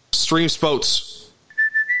 Stream spots.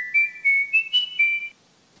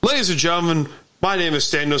 Ladies and gentlemen, my name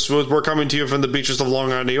is Daniel Smooth. We're coming to you from the beaches of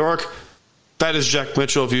Long Island, New York. That is Jack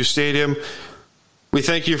Mitchell of U Stadium. We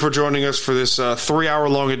thank you for joining us for this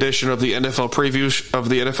 3-hour-long edition of the NFL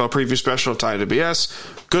preview special of Time to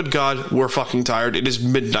BS. Good God, we're fucking tired. It is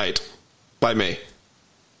midnight by me.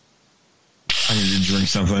 I need to drink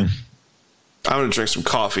something. I'm going to drink some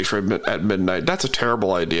coffee at midnight. That's a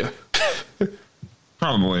terrible idea.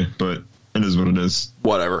 Probably, but it is what it is.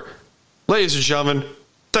 Whatever. Ladies and gentlemen,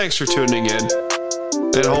 thanks for tuning in.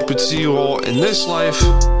 And I hope to see you all in this life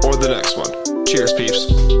or the next one. Cheers,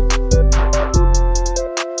 peeps.